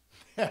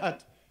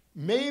that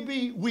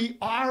maybe we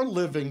are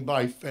living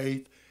by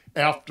faith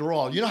after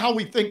all. You know how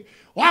we think,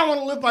 well, I want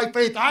to live by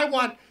faith. I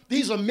want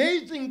these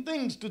amazing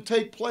things to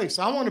take place.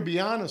 I want to be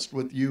honest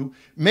with you.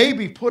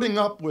 Maybe putting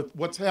up with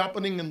what's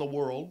happening in the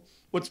world,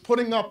 what's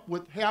putting up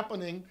with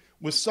happening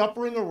with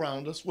suffering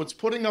around us, what's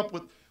putting up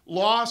with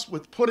loss,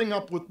 with putting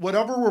up with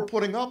whatever we're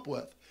putting up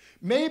with.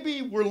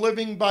 Maybe we're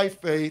living by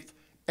faith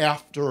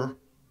after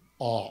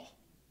all.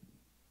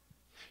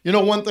 You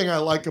know, one thing I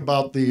like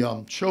about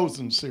the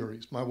Chosen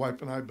series, my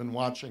wife and I have been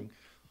watching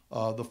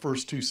the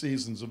first 2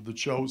 seasons of The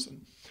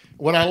Chosen.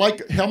 What I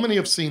like, how many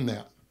have seen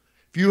that?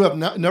 If you have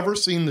never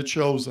seen The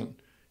Chosen,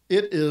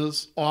 it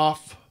is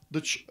off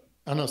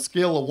on a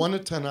scale of 1 to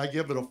 10, I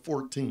give it a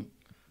 14.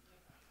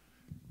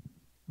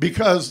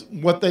 Because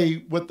what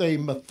they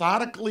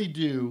methodically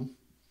do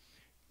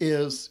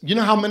is, you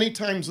know how many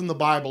times in the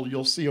Bible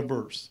you'll see a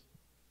verse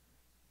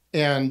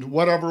and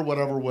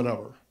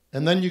whatever.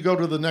 And then you go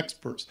to the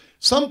next verse.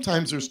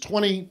 Sometimes there's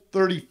 20,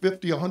 30,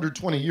 50,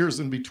 120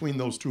 years in between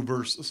those 2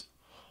 verses.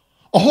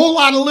 A whole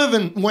lot of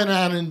living went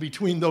on in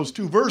between those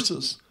 2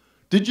 verses.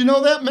 Did you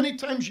know that? Many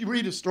times you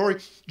read a story,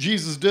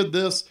 Jesus did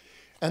this,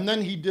 and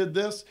then he did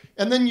this,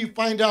 and then you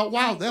find out,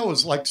 wow, that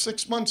was like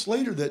 6 months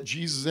later that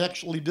Jesus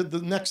actually did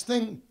the next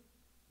thing.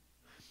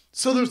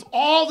 So there's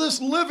all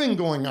this living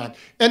going on.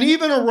 And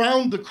even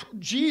around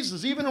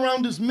Jesus, even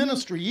around his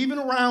ministry, even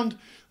around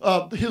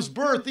his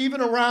birth,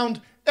 even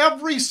around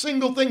every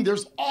single thing,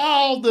 there's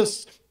all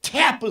this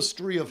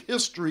tapestry of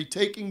history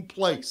taking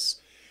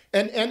place.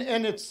 And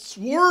it's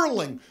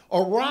swirling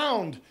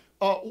around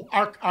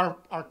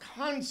our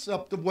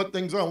concept of what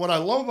things are. What I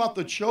love about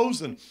The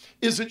Chosen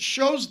is it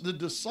shows the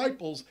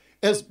disciples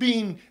as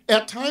being,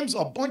 at times,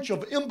 a bunch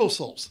of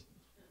imbeciles.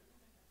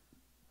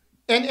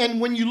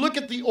 And when you look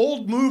at the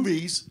old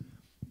movies,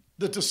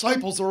 the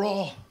disciples are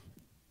all,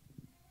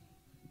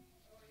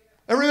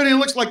 everybody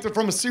looks like they're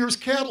from a Sears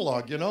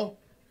catalog, you know?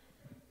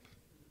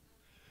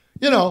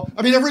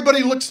 I mean,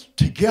 everybody looks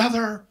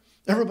together.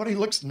 Everybody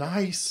looks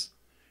nice.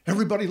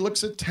 Everybody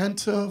looks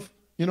attentive.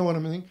 You know what I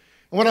mean?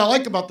 And what I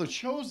like about The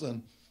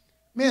Chosen,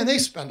 man, they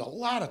spend a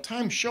lot of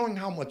time showing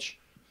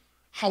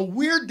how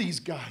weird these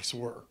guys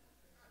were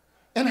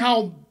and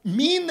how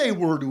mean they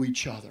were to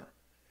each other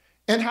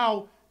and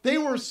how they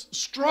were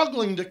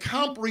struggling to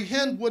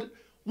comprehend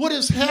what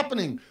is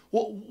happening.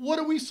 What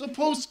are we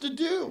supposed to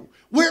do?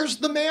 Where's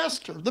the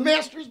master? The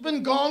master's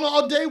been gone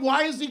all day.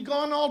 Why is he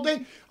gone all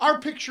day? Our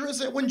picture is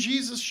that when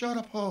Jesus showed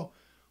up, oh,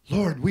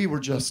 Lord, we were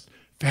just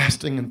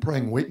fasting and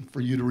praying, waiting for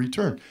you to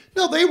return.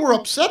 No, they were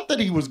upset that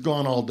he was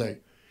gone all day.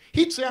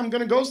 He'd say, I'm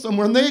going to go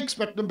somewhere, and they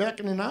expect him back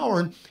in an hour,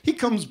 and he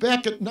comes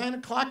back at 9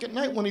 o'clock at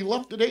night when he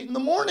left at 8 in the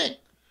morning.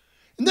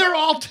 And they're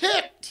all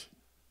ticked.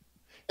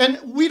 And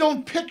we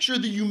don't picture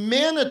the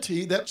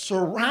humanity that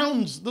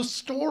surrounds the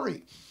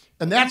story.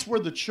 And that's where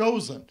The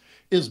Chosen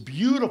is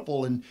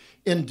beautiful in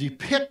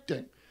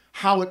depicting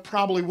how it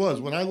probably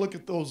was. When I look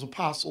at those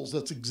apostles,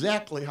 that's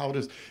exactly how it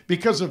is.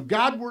 Because if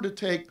God were to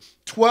take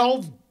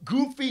 12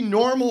 goofy,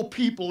 normal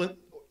people,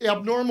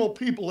 abnormal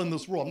people in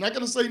this world, I'm not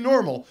going to say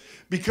normal,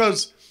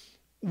 because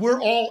we're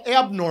all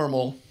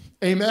abnormal,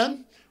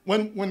 amen?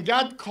 When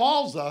God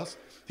calls us,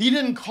 he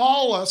didn't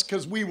call us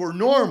because we were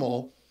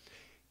normal,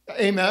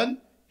 amen?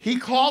 He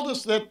called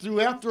us that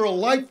through after a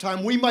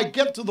lifetime, we might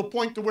get to the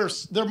point to where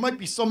there might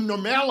be some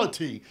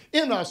normality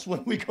in us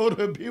when we go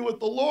to be with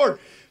the Lord.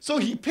 So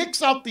he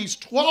picks out these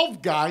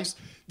 12 guys,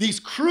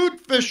 these crude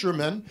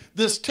fishermen,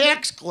 this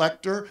tax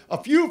collector,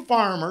 a few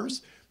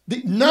farmers.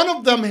 None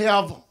of them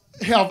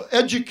have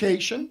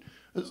education,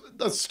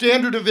 the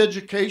standard of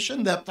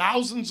education that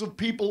thousands of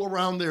people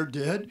around there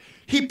did.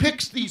 He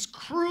picks these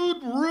crude,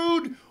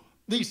 rude,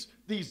 these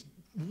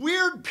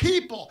weird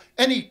people,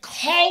 and he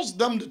calls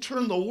them to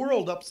turn the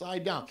world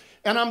upside down.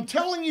 And I'm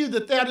telling you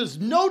that is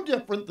no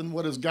different than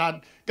what is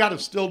God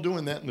is still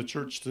doing that in the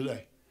church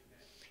today.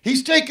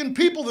 He's taking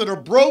people that are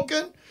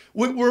broken.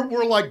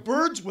 We're like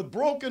birds with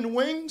broken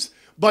wings,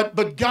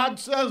 but God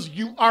says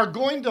you are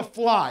going to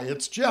fly.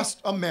 It's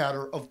just a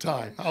matter of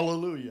time.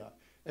 Hallelujah.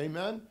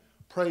 Amen.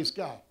 Praise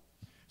God.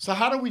 So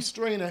how do we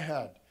strain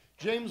ahead?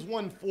 James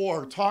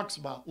 1:4 talks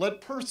about,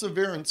 let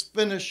perseverance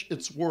finish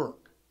its work,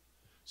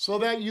 so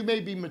that you may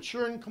be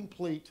mature and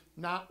complete,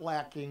 not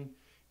lacking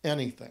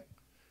anything.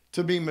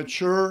 To be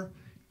mature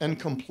and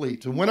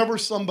complete. And whenever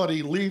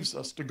somebody leaves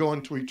us to go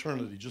into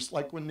eternity, just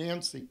like when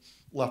Nancy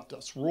left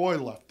us, Roy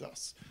left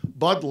us,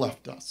 Bud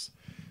left us,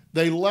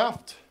 they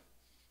left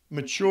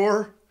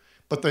mature,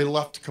 but they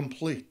left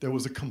complete. There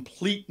was a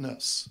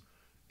completeness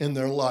in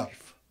their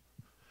life.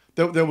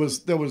 There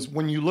was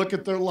when you look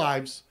at their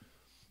lives,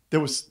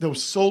 there was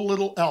so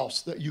little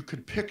else that you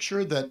could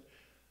picture that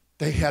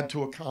they had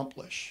to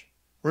accomplish.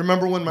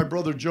 Remember when my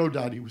brother Joe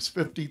died, he was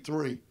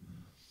 53.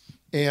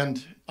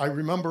 And I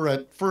remember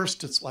at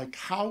first it's like,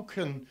 how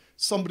can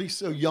somebody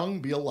so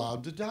young be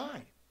allowed to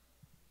die?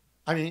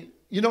 I mean,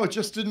 it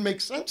just didn't make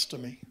sense to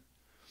me.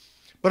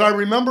 But I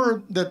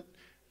remember that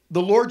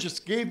the Lord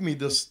just gave me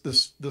this,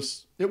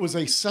 it was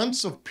a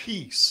sense of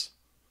peace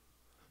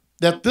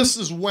that this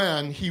is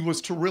when he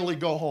was to really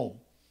go home.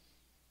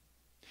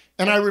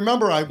 And I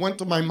remember I went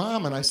to my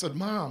mom and I said,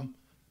 Mom,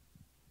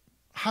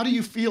 how do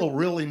you feel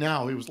really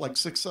now? It was like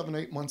 6, 7,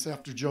 8 months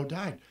after Joe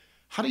died.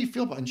 How do you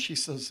feel about it? And she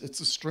says, it's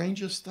the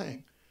strangest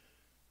thing.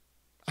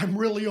 I'm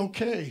really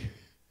okay.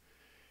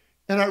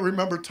 And I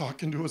remember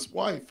talking to his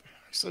wife.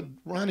 I said,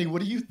 Ronnie,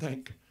 what do you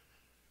think?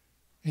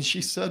 And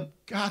she said,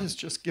 God has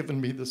just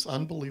given me this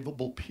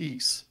unbelievable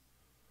peace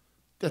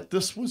that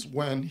this was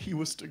when he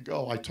was to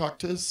go. I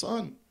talked to his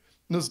son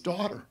and his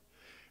daughter.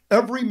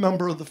 Every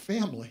member of the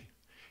family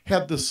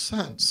had this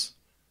sense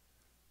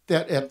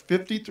that at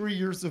 53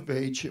 years of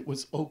age, it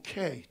was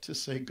okay to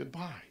say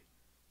goodbye.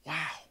 Wow.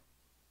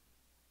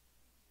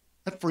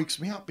 That freaks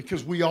me out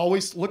because we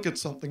always look at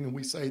something and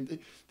we say,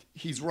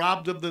 he's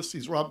robbed of this,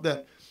 he's robbed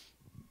that.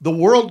 The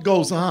world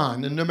goes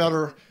on, and no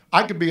matter,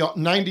 I could be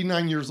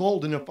 99 years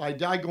old, and if I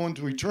die going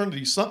to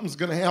eternity, something's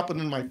going to happen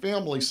in my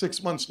family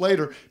 6 months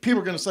later.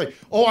 People are going to say,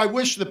 oh, I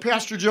wish that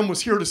Pastor Jim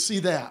was here to see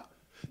that.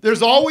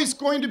 There's always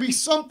going to be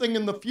something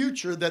in the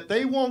future that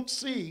they won't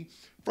see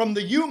from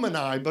the human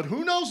eye, but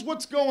who knows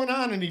what's going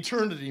on in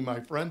eternity, my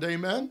friend,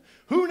 amen?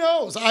 Who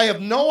knows? I have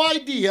no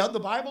idea. The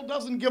Bible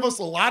doesn't give us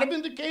a lot of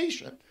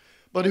indication,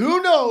 but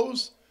who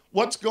knows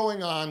what's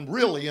going on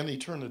really in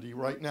eternity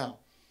right now?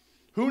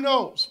 Who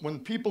knows? When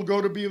people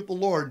go to be with the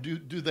Lord,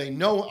 do they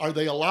know? Are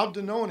they allowed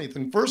to know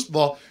anything? First of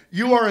all,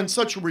 you are in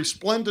such a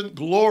resplendent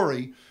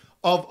glory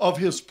of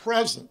his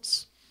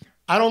presence.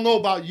 I don't know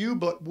about you,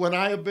 but when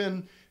I have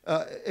been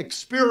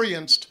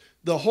experienced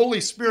the Holy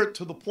Spirit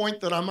to the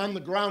point that I'm on the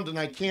ground and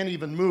I can't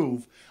even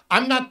move,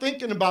 I'm not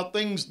thinking about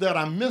things that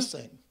I'm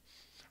missing.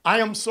 I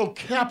am so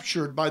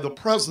captured by the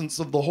presence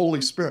of the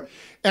Holy Spirit.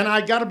 And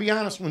I got to be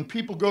honest, when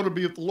people go to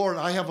be with the Lord,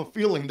 I have a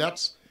feeling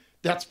that's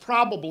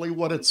probably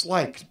what it's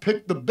like.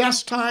 Pick the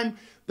best time,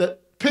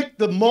 pick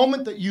the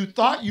moment that you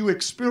thought you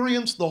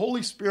experienced the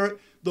Holy Spirit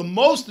the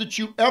most that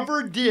you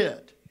ever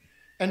did,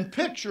 and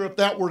picture if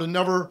that were to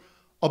never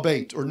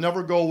abate or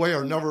never go away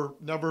or never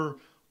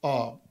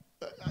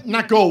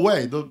not go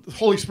away. The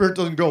Holy Spirit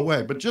doesn't go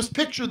away, but just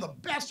picture the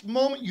best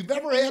moment you've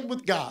ever had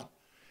with God.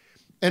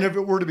 And if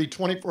it were to be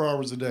 24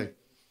 hours a day,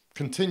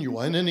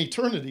 continual. And in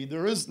eternity,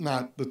 there is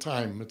not the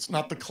time. It's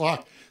not the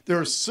clock.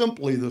 There is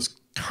simply this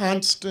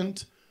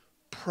constant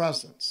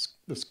presence,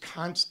 this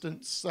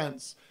constant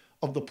sense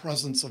of the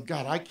presence of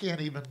God. I can't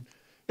even,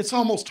 it's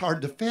almost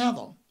hard to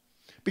fathom.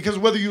 Because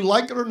whether you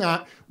like it or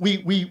not, we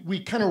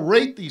kind of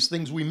rate these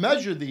things, we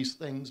measure these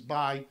things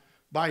by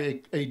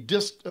a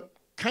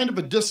kind of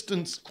a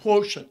distance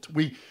quotient.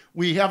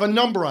 We have a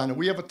number on it.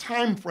 We have a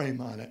time frame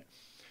on it.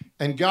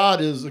 And God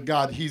is a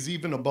God, he's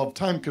even above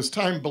time, because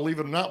time, believe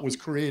it or not, was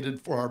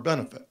created for our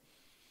benefit.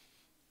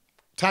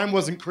 Time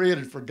wasn't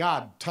created for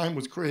God. Time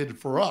was created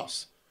for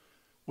us.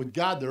 With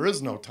God, there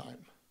is no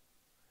time.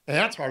 And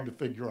that's hard to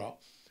figure out.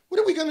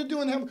 What are we going to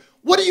do in heaven?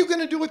 What are you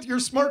going to do with your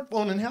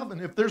smartphone in heaven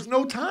if there's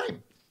no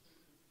time?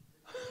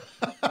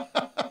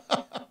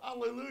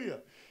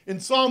 Hallelujah. In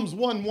Psalms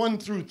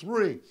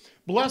 1:1-3,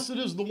 blessed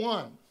is the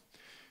one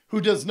who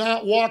does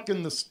not walk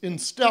in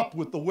step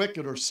with the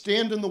wicked, or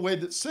stand in the way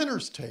that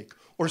sinners take,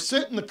 or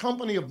sit in the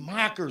company of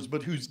mockers,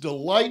 but whose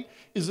delight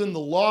is in the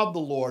law of the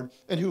Lord,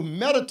 and who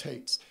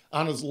meditates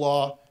on his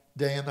law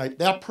day and night.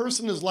 That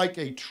person is like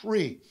a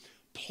tree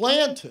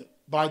planted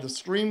by the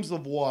streams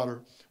of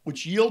water,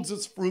 which yields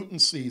its fruit in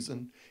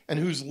season, and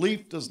whose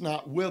leaf does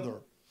not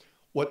wither.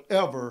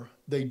 Whatever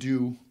they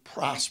do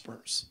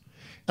prospers.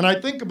 And I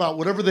think about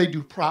whatever they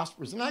do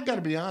prospers, and I got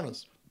to be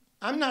honest,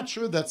 I'm not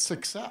sure that's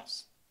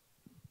success.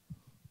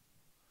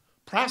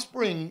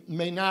 Prospering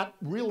may not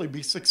really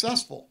be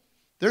successful.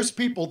 There's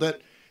people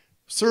that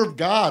serve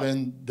God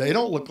and they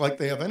don't look like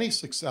they have any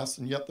success,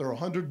 and yet they're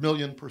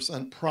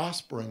 100,000,000%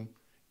 prospering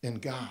in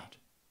God.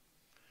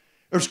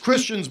 There's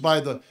Christians by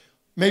the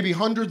maybe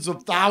hundreds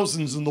of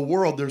thousands in the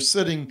world. They're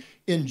sitting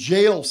in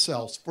jail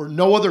cells for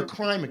no other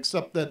crime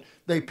except that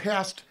they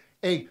passed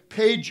a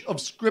page of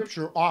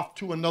scripture off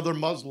to another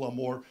Muslim,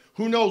 or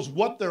who knows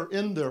what they're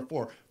in there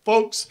for.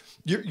 Folks,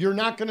 you're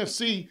not going to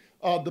see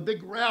the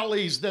big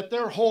rallies that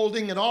they're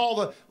holding and all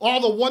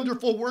the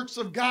wonderful works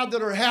of God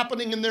that are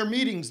happening in their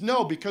meetings.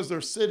 No, because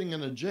they're sitting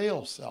in a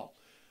jail cell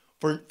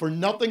for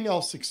nothing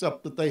else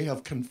except that they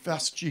have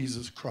confessed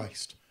Jesus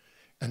Christ,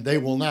 and they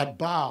will not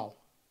bow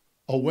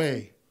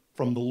away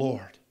from the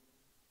Lord.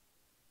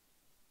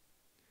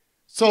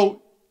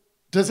 So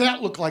does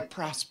that look like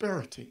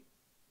prosperity?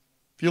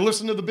 If you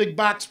listen to the big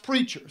box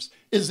preachers,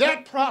 is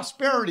that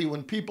prosperity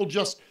when people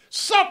just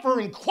suffer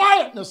in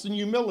quietness and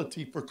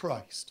humility for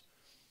Christ?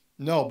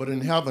 No, but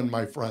in heaven,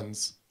 my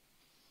friends,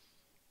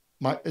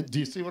 do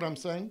you see what I'm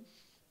saying?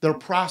 They're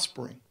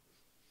prospering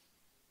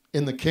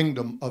in the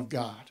kingdom of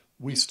God.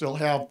 We still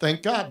have,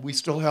 thank God, we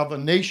still have a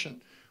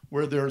nation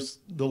where there's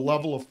the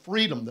level of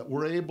freedom that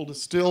we're able to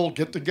still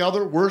get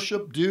together,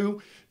 worship, do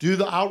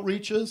the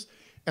outreaches.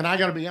 And I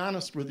got to be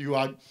honest with you,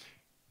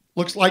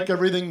 looks like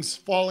everything's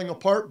falling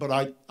apart, but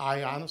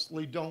I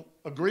honestly don't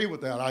agree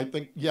with that. I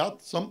think, yeah,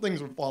 some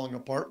things are falling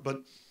apart,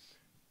 but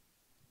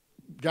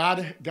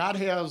God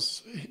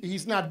has,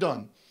 he's not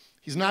done.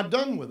 He's not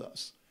done with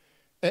us.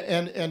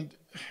 And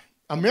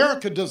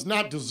America does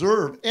not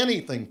deserve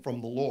anything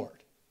from the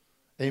Lord.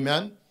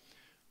 Amen?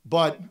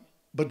 But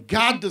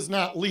God does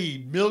not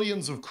lead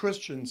millions of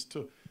Christians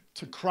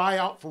to cry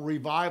out for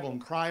revival and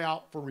cry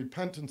out for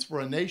repentance for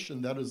a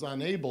nation that is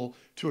unable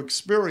to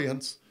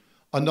experience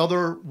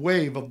another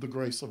wave of the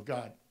grace of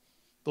God.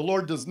 The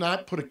Lord does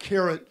not put a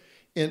carrot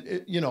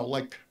in,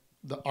 like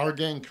the Our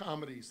Gang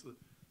comedies.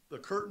 The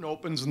curtain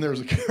opens and there's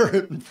a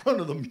carrot in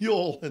front of the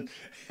mule, and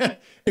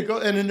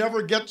it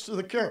never gets to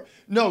the carrot.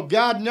 No,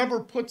 God never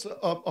puts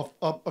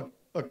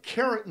a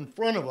carrot in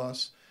front of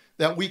us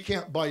that we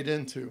can't bite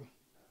into.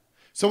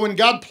 So when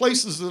God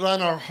places it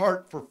on our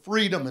heart for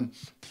freedom, and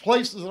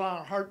places it on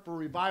our heart for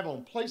revival,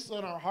 and places it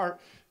on our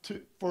heart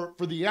for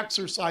the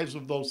exercise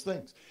of those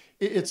things,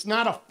 it's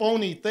not a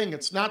phony thing.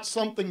 It's not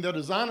something that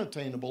is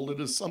unattainable.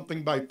 It is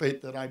something by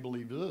faith that I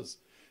believe it is.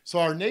 So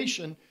our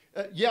nation,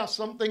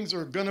 some things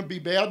are going to be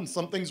bad and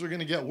some things are going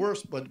to get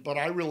worse, but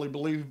I really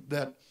believe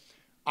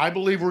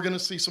we're going to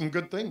see some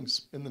good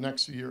things in the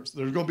next few years.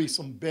 There's going to be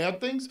some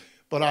bad things,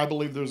 but I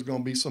believe there's going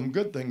to be some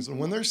good things. And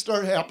when they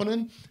start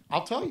happening,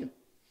 I'll tell you.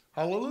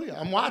 Hallelujah.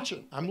 I'm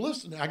watching. I'm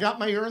listening. I got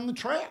my ear in the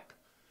track.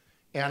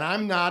 And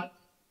I'm not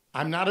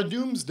a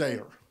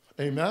doomsdayer.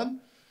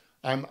 Amen.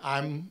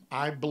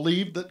 I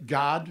believe that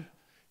God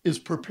is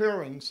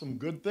preparing some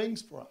good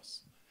things for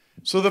us.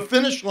 So the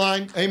finish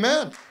line,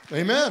 amen.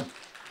 Amen.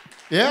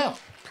 Yeah,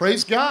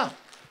 praise God.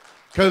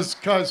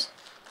 Because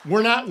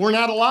we're not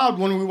allowed,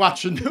 when we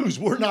watch the news,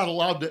 we're not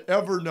allowed to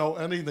ever know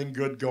anything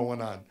good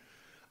going on.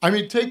 I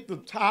mean, take the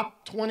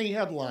top 20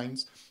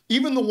 headlines,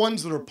 even the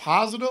ones that are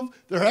positive,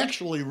 they're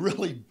actually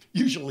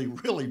usually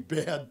really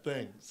bad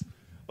things,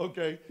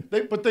 okay?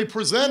 But they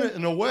present it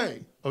in a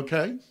way,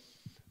 okay?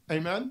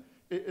 Amen?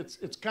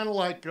 It's kind of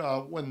like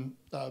when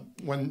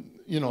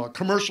a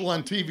commercial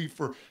on TV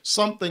for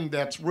something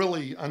that's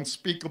really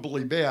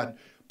unspeakably bad,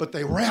 but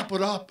they wrap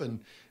it up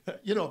and,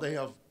 they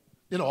have,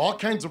 all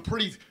kinds of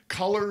pretty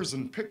colors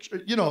and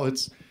pictures.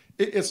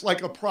 It's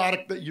like a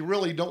product that you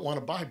really don't want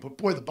to buy, but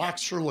boy, the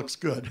box sure looks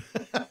good.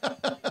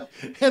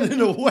 And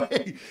in a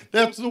way,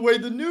 that's the way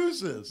the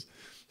news is.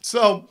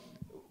 So,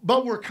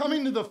 but we're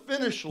coming to the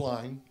finish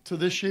line to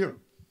this year.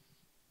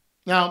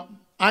 Now,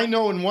 I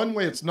know in one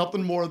way it's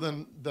nothing more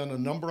than a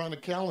number on a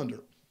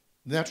calendar.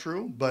 Isn't that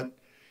true? But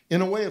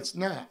in a way it's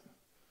not.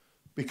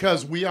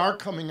 Because we are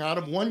coming out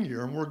of one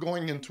year and we're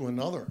going into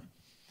another.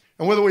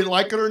 And whether we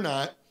like it or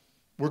not,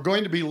 we're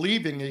going to be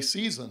leaving a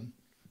season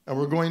and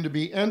we're going to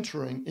be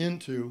entering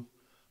into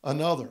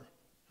another.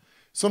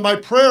 So my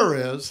prayer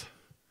is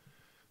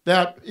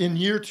that in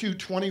year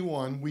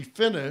 221, we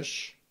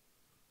finish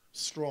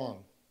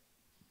strong.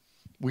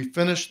 We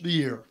finish the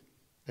year,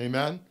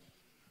 amen,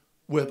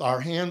 with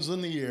our hands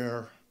in the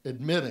air,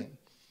 admitting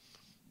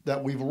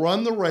that we've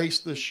run the race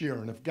this year.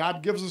 And if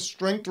God gives us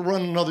strength to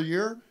run another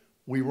year,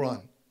 we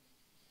run.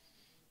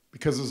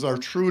 Because as our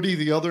Trudy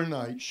the other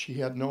night, she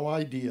had no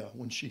idea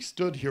when she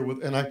stood here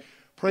and I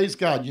praise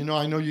God,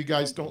 I know you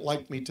guys don't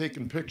like me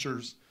taking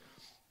pictures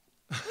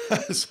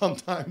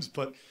sometimes,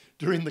 but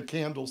during the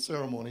candle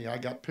ceremony, I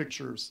got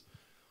pictures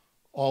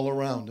all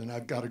around, and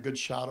I've got a good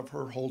shot of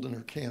her holding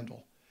her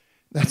candle.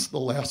 That's the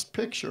last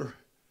picture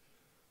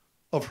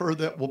of her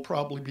that will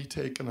probably be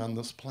taken on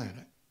this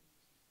planet.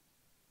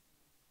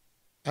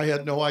 I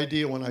had no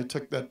idea when I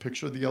took that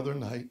picture the other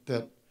night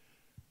that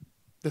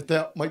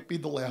might be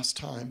the last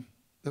time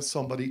that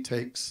somebody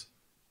takes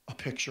a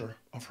picture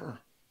of her.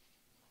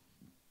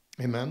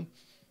 Amen?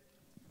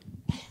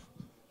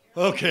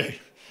 Okay.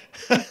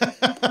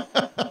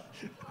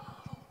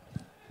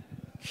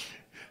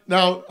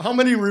 Now, how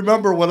many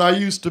remember when I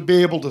used to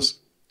be able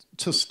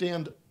to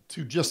stand,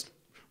 to just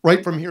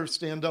right from here,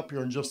 stand up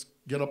here and just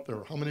get up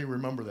there? How many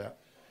remember that?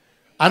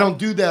 I don't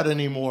do that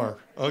anymore,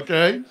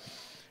 okay?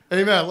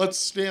 Amen. Let's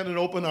stand and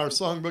open our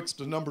songbooks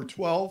to number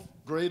 12.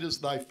 Great is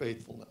thy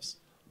faithfulness.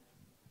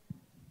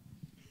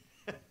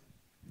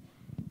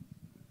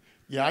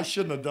 Yeah, I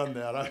shouldn't have done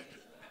that.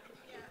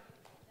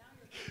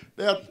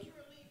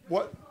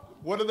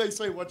 What do they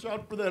say? Watch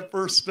out for that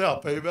first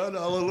step. Amen.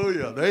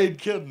 Hallelujah. They ain't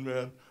kidding,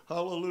 man.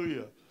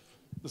 Hallelujah.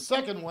 The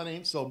second one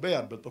ain't so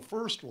bad, but the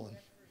first one,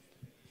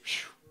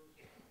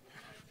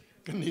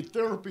 gonna need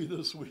therapy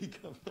this week.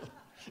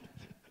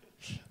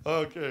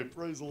 Okay,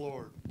 praise the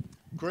Lord.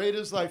 Great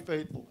is thy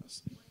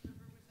faithfulness.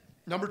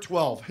 Number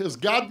 12. Has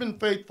God been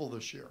faithful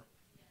this year?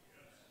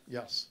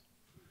 Yes.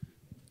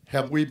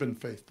 Have we been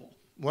faithful?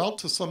 Well,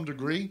 to some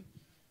degree,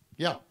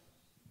 yeah.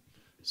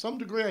 Some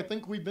degree, I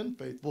think we've been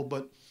faithful,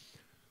 but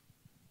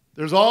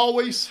there's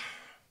always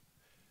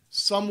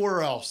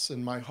somewhere else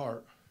in my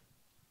heart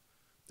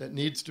that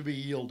needs to be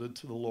yielded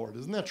to the Lord.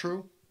 Isn't that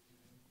true?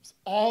 There's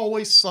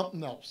always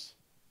something else.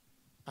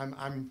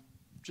 I'm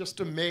just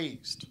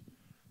amazed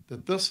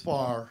that this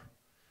far,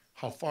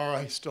 how far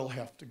I still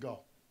have to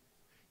go.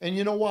 And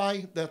you know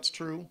why that's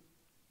true?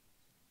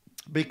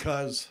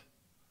 Because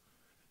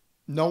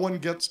no one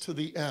gets to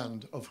the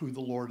end of who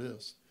the Lord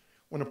is.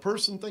 When a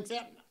person thinks,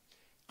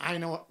 I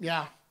know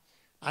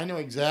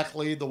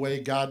exactly the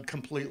way God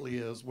completely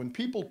is. When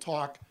people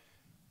talk,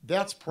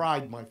 that's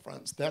pride, my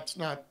friends. That's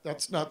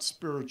not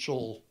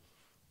spiritual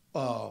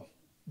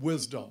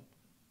wisdom.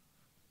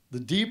 The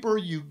deeper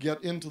you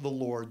get into the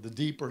Lord, the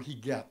deeper he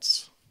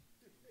gets.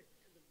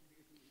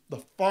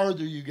 The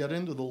farther you get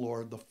into the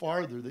Lord, the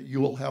farther that you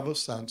will have a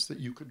sense that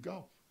you could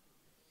go.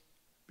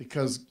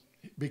 Because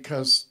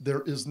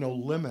there is no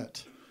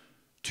limit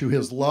to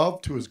his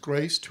love, to his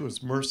grace, to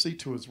his mercy,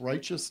 to his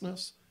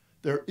righteousness.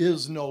 There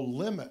is no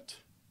limit.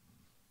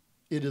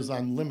 It is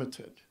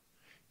unlimited.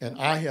 And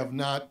I have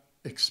not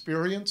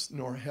experienced,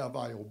 nor have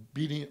I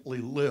obediently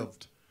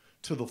lived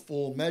to the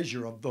full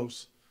measure of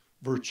those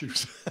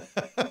virtues.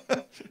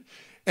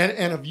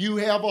 And if you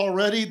have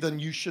already, then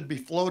you should be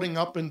floating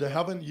up into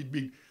heaven. You'd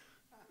be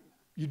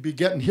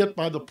getting hit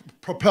by the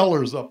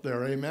propellers up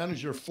there, amen,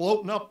 as you're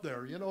floating up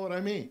there. You know what I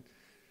mean?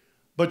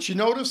 But you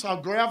notice how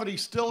gravity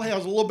still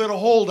has a little bit of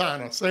hold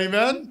on us,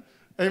 amen?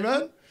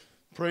 Amen?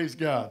 Praise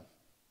God.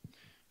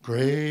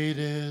 Great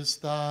is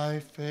thy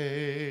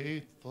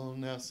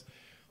faithfulness,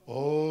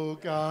 O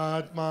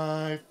God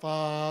my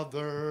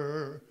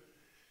Father.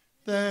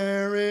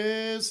 There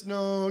is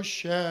no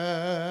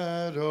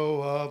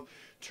shadow of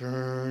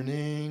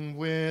turning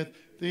with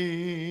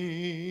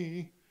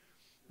thee.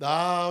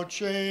 Thou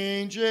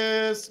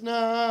changest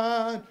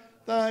not,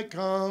 thy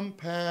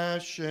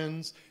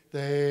compassions,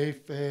 they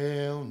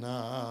fail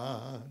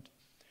not.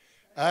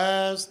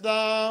 As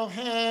thou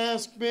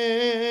hast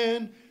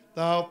been,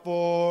 thou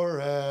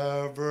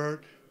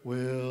forever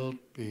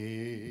wilt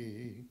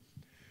be.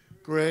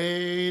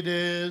 Great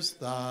is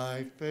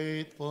thy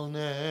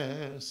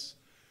faithfulness.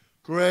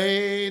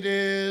 Great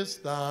is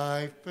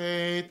thy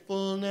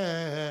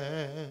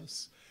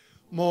faithfulness.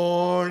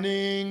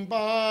 Morning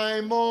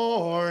by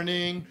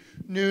morning,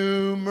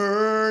 new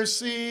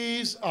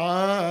mercies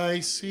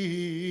I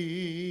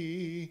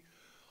see.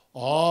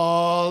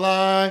 All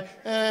I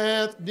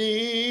have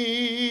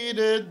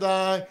needed,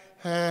 thy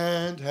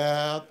hand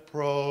hath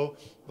provided.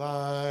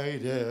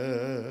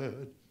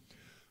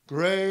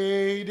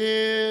 Great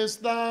is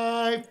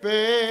thy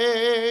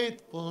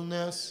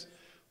faithfulness,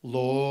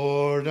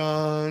 Lord,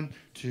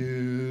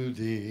 unto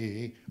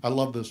thee. I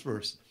love this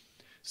verse.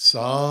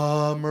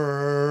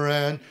 Summer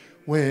and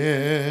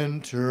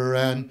winter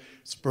and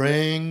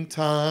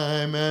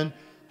springtime and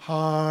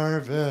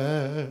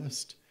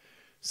harvest,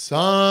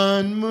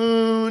 sun,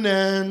 moon,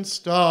 and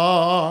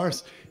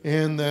stars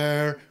in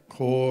their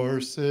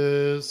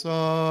courses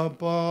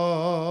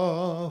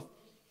above,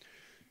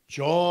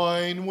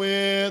 join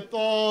with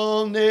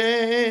all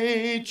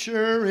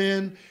nature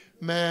in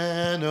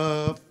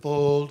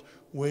manifold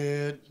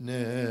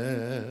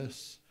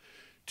witness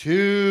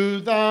to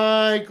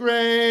thy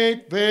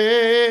great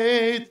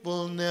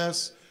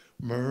faithfulness,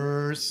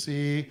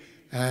 mercy,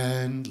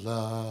 and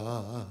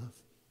love.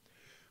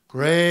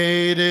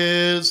 Great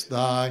is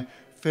thy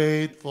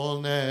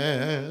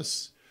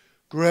faithfulness.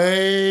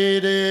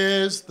 Great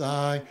is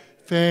thy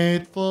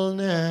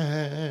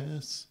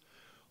faithfulness.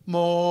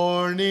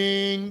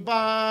 Morning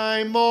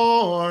by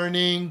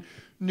morning,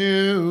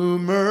 new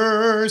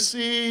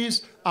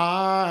mercies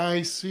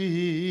I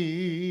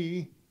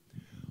see.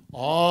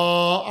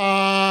 All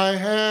I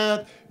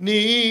have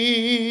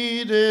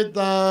needed,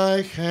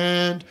 thy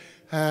hand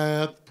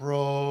hath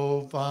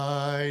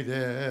provided.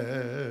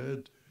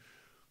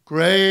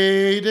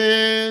 Great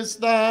is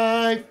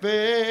thy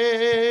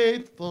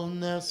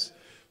faithfulness,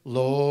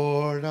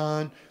 Lord,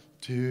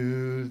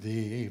 unto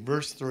thee.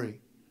 Verse 3.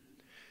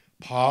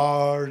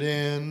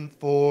 Pardon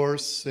for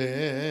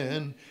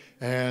sin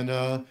and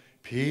a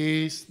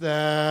peace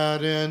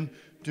that endureth.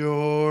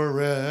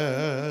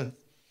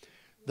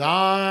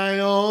 Thy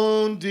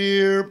own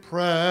dear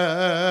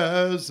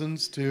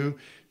presence to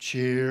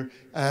cheer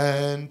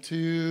and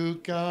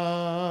to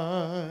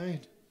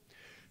guide.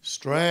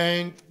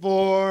 Strength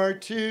for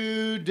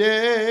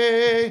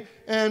today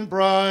and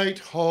bright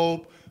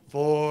hope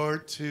for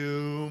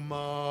tomorrow.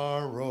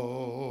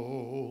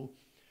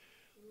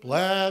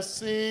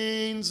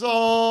 Blessings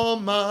all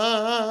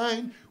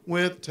mine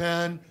with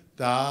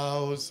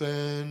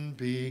 10,000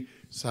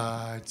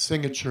 besides.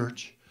 Sing it,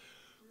 church.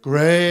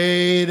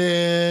 Great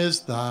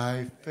is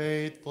thy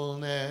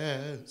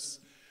faithfulness.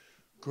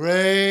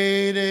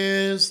 Great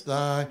is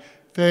thy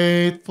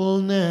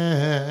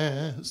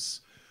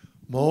faithfulness.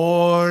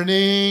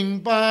 Morning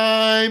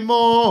by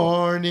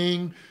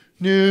morning,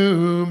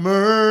 new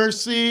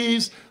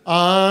mercies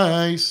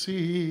I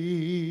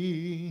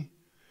see.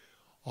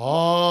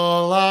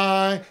 All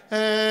I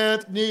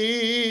have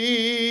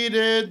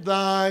needed,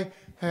 thy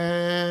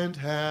hand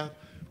hath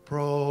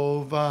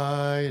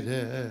provided.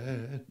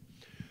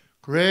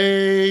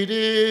 Great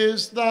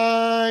is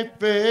thy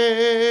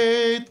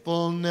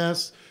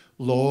faithfulness,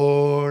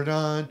 Lord,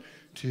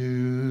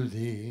 unto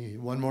thee.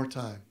 One more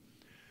time.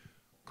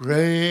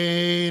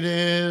 Great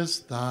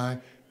is thy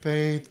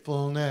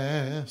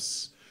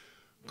faithfulness.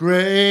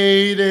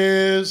 Great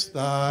is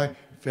thy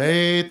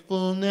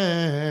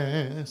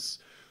faithfulness.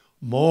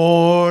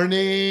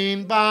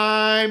 Morning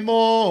by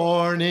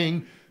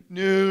morning,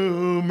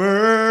 new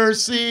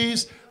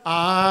mercies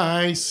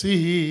I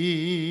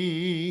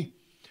see.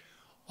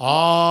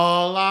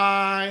 All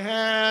I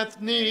hath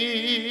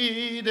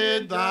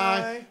needed,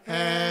 thy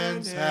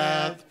hands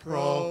hath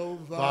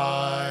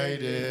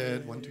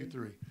provided. 1, 2,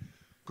 3.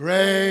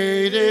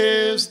 Great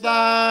is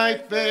thy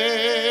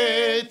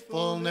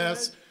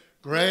faithfulness.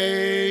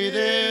 Great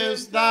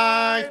is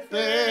thy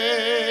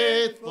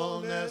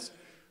faithfulness.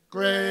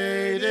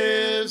 Great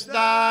is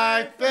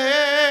thy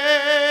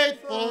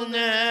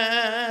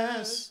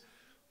faithfulness,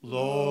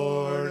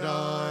 Lord,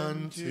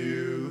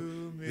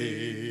 unto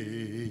me.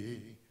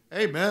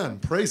 Amen.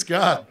 Praise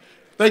God.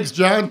 Thanks,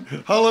 John.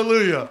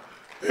 Hallelujah.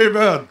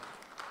 Amen.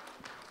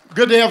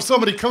 Good to have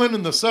somebody come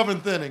in the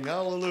 7th inning.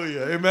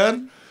 Hallelujah.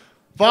 Amen.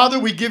 Father,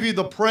 we give you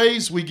the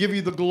praise. We give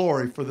you the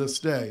glory for this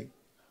day.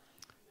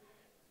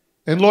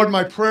 And Lord,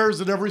 my prayer is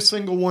that every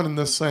single one in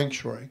this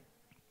sanctuary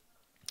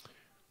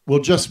will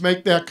just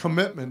make that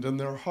commitment in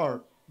their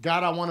heart.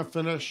 God, I want to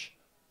finish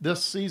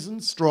this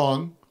season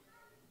strong.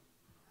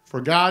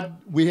 For God,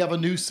 we have a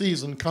new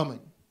season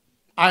coming.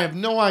 I have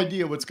no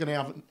idea what's going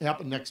to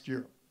happen next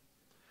year.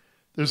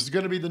 There's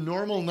going to be the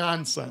normal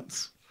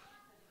nonsense.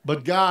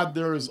 But God,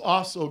 there is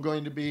also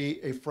going to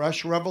be a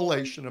fresh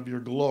revelation of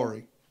your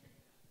glory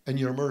and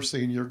your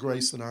mercy and your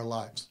grace in our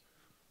lives.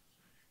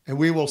 And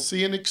we will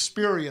see and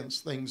experience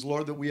things,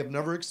 Lord, that we have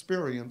never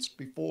experienced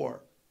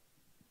before.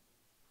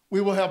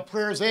 We will have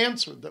prayers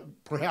answered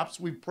that perhaps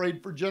we've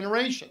prayed for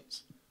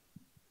generations.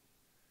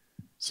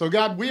 So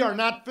God, we are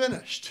not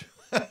finished.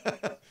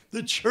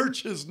 The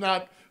church is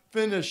not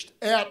finished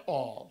at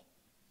all.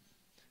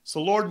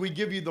 So Lord, we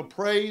give you the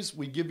praise,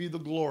 we give you the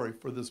glory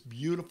for this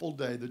beautiful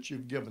day that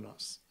you've given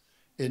us.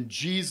 In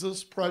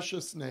Jesus'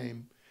 precious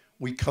name,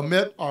 we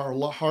commit our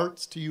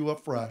hearts to you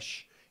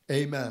afresh.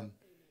 Amen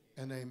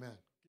and amen.